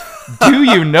movie. Do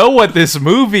you know what this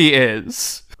movie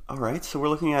is? All right, so we're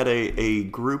looking at a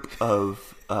group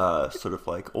of sort of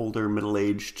like older,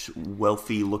 middle-aged,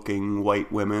 wealthy-looking white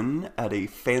women at a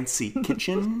fancy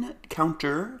kitchen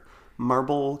counter,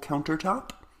 marble countertop.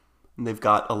 And they've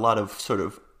got a lot of sort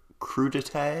of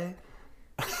crudité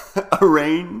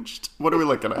arranged. What are we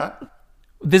looking at?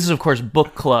 This is, of course,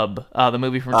 Book Club, the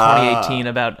movie from 2018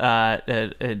 about,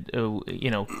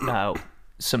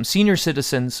 some senior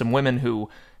citizens, some women who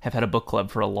have had a book club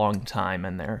for a long time,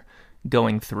 and they're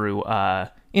going through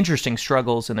interesting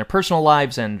struggles in their personal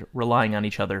lives and relying on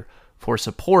each other for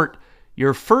support.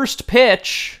 Your first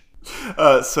pitch...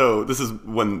 So this is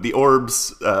when the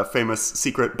Orb's famous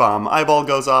secret bomb eyeball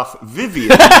goes off. Vivian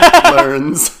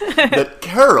learns that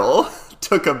Carol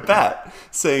took a bet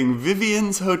saying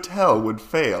Vivian's hotel would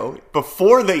fail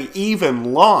before they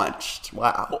even launched.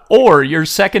 Wow. Or your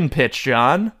second pitch,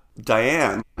 John.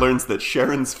 Diane learns that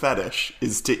Sharon's fetish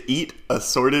is to eat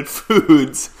assorted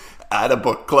foods at a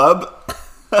book club.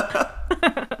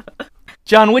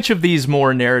 John, which of these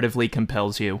more narratively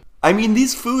compels you? I mean,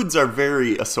 these foods are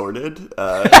very assorted.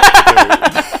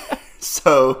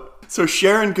 So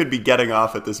Sharon could be getting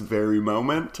off at this very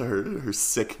moment to her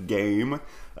sick game.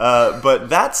 But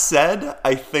that said,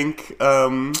 I think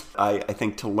I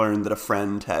think to learn that a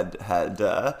friend had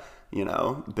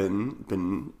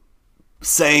been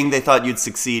saying they thought you'd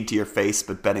succeed to your face,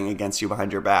 but betting against you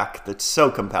behind your back, that's so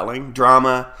compelling.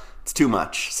 Drama, it's too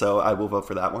much. So I will vote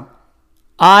for that one.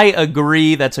 I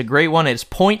agree. That's a great one. It's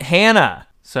Point Hannah.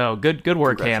 So good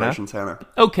work, Hannah. Congratulations, Hannah.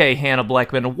 Okay, Hannah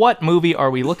Blackman, what movie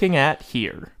are we looking at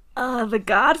here? The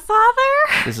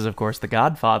Godfather? This is, of course, The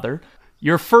Godfather.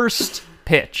 Your first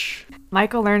pitch.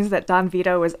 Michael learns that Don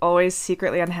Vito was always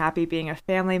secretly unhappy being a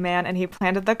family man, and he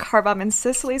planted the car bomb in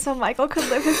Sicily so Michael could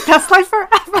live his best life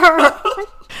forever.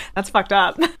 That's fucked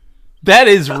up. That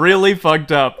is really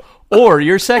fucked up. Or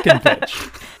your second pitch.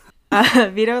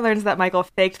 Vito learns that Michael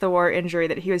faked the war injury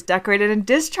that he was decorated and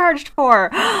discharged for.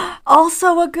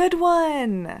 Also a good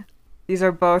one. These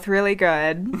are both really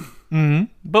good.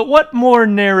 But what more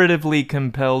narratively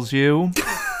compels you?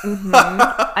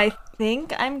 I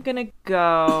think I'm gonna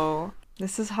go...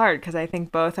 This is hard because I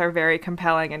think both are very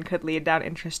compelling and could lead down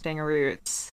interesting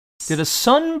routes. Did a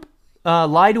son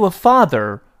lie to a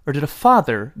father, or did a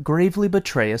father gravely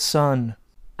betray a son?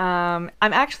 I'm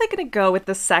actually gonna go with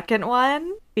the second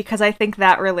one because I think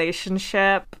that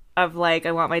relationship of like,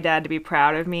 I want my dad to be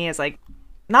proud of me is like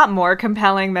not more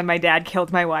compelling than my dad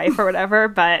killed my wife or whatever,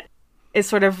 but it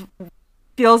sort of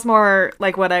feels more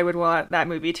like what I would want that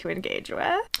movie to engage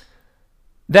with.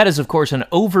 That is, of course, an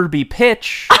Overby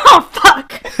pitch. Oh,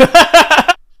 fuck!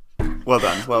 Well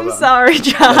done. Well I'm done. sorry,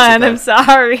 John. okay. I'm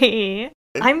sorry.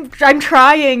 I'm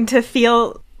trying to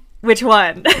feel which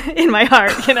one in my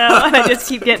heart, and I just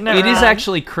keep getting it It is wrong.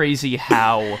 actually crazy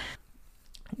how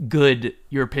good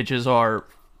your pitches are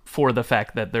for the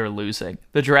fact that they're losing.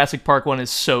 The Jurassic Park one is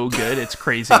so good, it's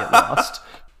crazy it lost.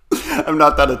 I'm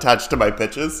not that attached to my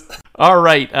pitches. All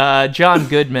right, John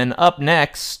Goodman, up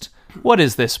next. What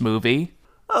is this movie?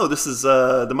 Oh, this is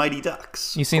The Mighty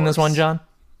Ducks. You seen this one, John?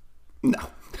 No.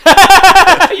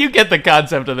 You get the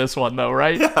concept of this one, though,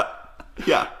 right?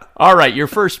 Yeah. All right, your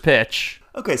first pitch.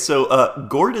 Okay, so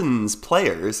Gordon's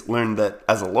players learned that,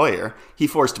 as a lawyer, he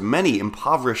forced many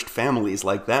impoverished families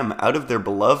like them out of their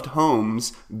beloved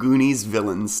homes, Goonies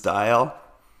villain style.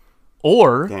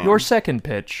 Or Damn. your second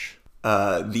pitch.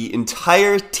 The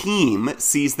entire team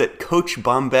sees that Coach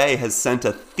Bombay has sent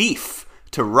a thief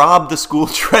to rob the school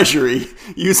treasury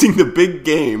using the big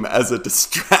game as a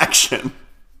distraction.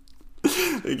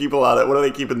 They keep a lot of... What do they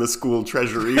keep in the school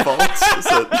treasury vaults? Is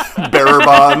it bearer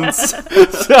bonds?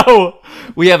 So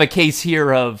we have a case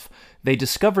here of they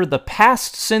discover the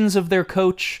past sins of their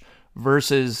coach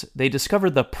versus they discover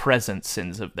the present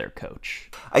sins of their coach.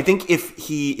 I think if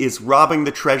he is robbing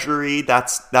the treasury,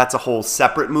 that's a whole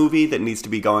separate movie that needs to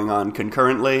be going on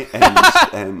concurrently.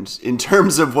 And in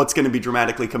terms of what's going to be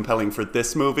dramatically compelling for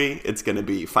this movie, it's going to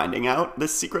be finding out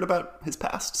this secret about his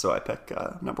past. So I pick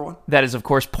number one. That is, of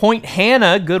course, Point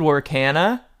Hannah. Good work,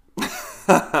 Hannah.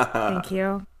 Thank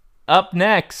you. Up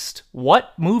next,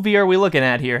 what movie are we looking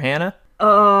at here, Hannah?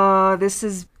 Oh, this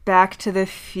is Back to the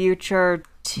Future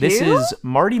 2? This is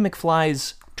Marty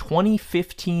McFly's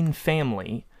 2015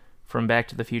 family from Back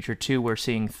to the Future 2. We're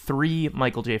seeing 3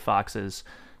 Michael J. Foxes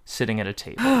sitting at a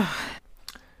table.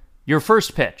 Your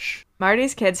first pitch.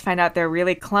 Marty's kids find out they're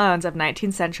really clones of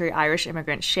 19th century Irish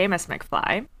immigrant Seamus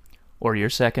McFly. Or your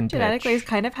second pitch. Genetically is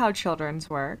kind of how children's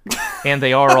work. And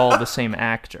they are all the same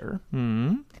actor.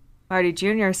 Marty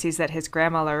Jr. sees that his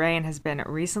grandma Lorraine has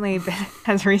recently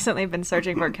been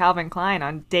searching for Calvin Klein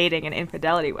on dating and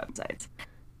infidelity websites.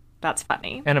 That's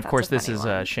funny. And of That's course, a this funny is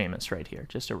one. Seamus right here.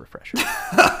 Just a refresher.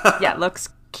 Yeah, looks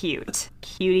cute.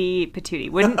 Cutie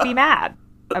patootie. Wouldn't be mad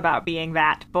about being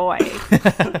that boy.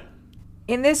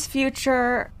 In this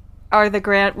future, are the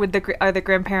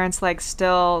grandparents like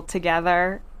still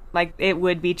together? Like it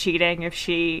would be cheating if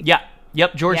she. Yeah.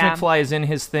 Yep. George Yeah. McFly is in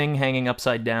his thing, hanging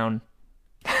upside down.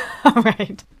 All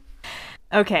right.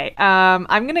 Okay.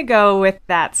 I'm gonna go with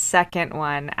that second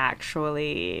one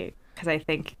actually, because I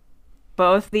think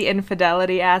both the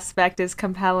infidelity aspect is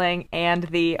compelling and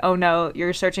the oh no,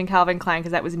 you're searching Calvin Klein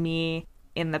because that was me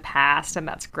in the past and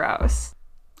that's gross.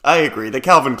 I agree. The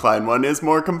Calvin Klein one is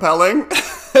more compelling.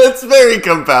 It's very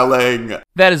compelling.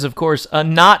 That is, of course, a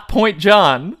not Point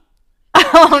John.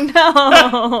 Oh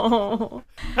no.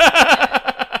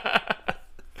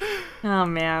 Oh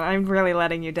man, I'm really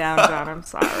letting you down, John. I'm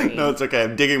sorry. No, it's okay.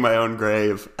 I'm digging my own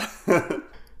grave.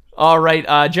 All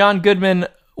right, John Goodman,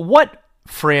 what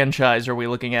franchise are we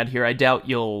looking at here? I doubt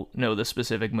you'll know the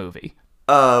specific movie.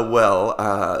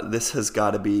 This has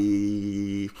got to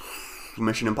be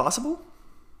Mission Impossible?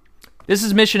 This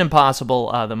is Mission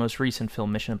Impossible, the most recent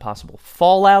film, Mission Impossible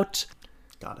Fallout.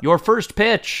 Got it. Your first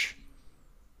pitch.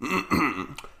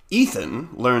 Ethan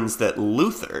learns that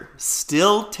Luther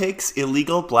still takes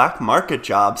illegal black market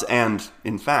jobs and,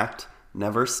 in fact,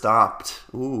 never stopped.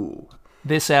 Ooh.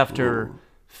 This after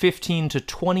 15 to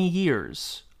 20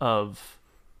 years of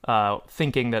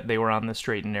thinking that they were on the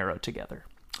straight and narrow together.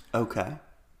 Okay.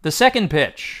 The second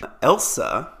pitch.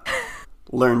 Elsa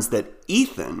learns that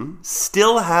Ethan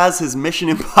still has his Mission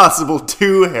Impossible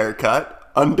 2 haircut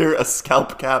under a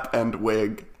scalp cap and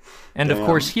wig. And of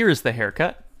course, here's the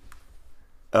haircut.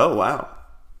 Oh, wow.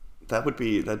 That'd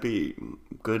be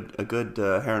good. A good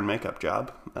hair and makeup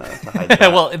job to hide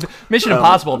that. Well, Mission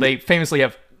Impossible, they famously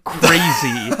have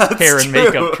crazy hair and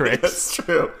makeup tricks. That's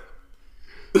true.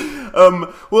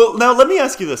 Well, now let me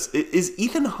ask you this: Is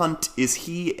Ethan Hunt? Is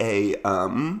he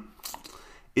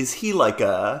like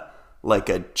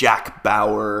a Jack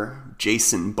Bauer,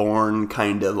 Jason Bourne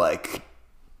kind of like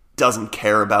doesn't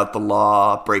care about the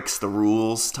law, breaks the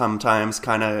rules sometimes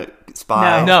kind of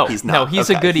spy? No, he's not. He's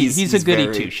Okay. a goody. He's a goody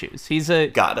very- two shoes. He's a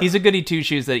goody two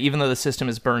shoes that even though the system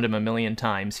has burned him a million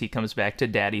times, he comes back to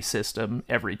daddy's system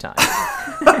every time.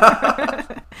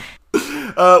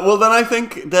 Well, then I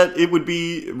think that it would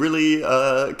be really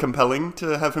compelling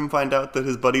to have him find out that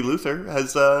his buddy Luther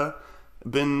has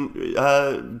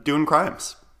been doing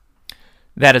crimes.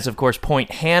 That is, of course, Point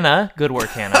Hannah. Good work,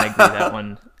 Hannah. I agree that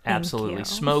one absolutely you.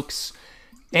 smokes.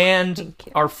 And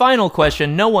our final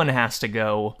question, no one has to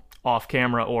go off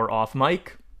camera or off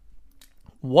mic.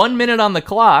 1 minute on the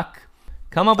clock.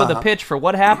 Come up with a pitch for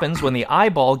what happens when the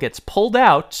eyeball gets pulled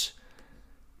out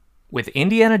with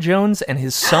Indiana Jones and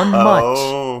his son Mutt.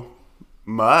 Oh,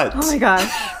 Mutt. Oh my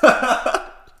gosh.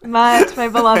 Mutt, my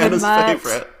beloved Hannah's Mutt.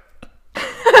 favorite.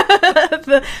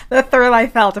 the thrill I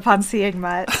felt upon seeing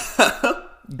Mutt.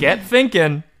 Get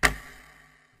thinking.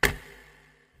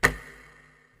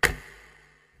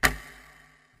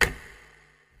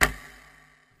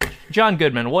 John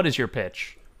Goodman, what is your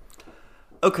pitch?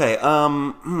 Okay,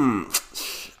 I'm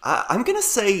gonna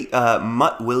say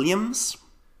Mutt Williams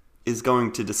is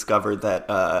going to discover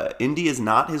that Indy is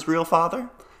not his real father,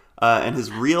 and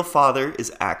his real father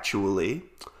is actually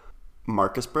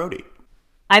Marcus Brody.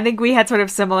 I think we had sort of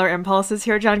similar impulses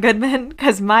here, John Goodman,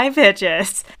 because my pitch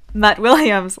is Mutt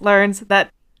Williams learns that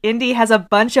Indy has a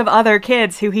bunch of other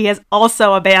kids who he has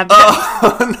also abandoned.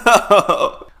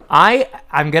 Oh, no!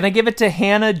 I'm going to give it to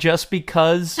Hannah just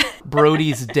because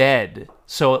Brody's dead.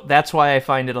 So that's why I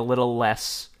find it a little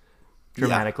less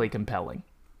dramatically compelling.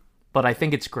 But I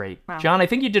think it's great. Wow. John, I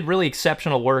think you did really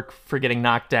exceptional work for getting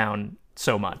knocked down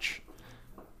so much.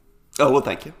 Oh, well,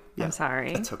 thank you. Yeah, I'm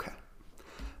sorry. That's okay.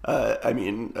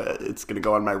 It's going to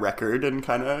go on my record and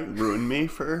kind of ruin me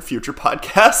for future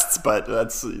podcasts, but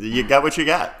you got what you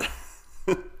got.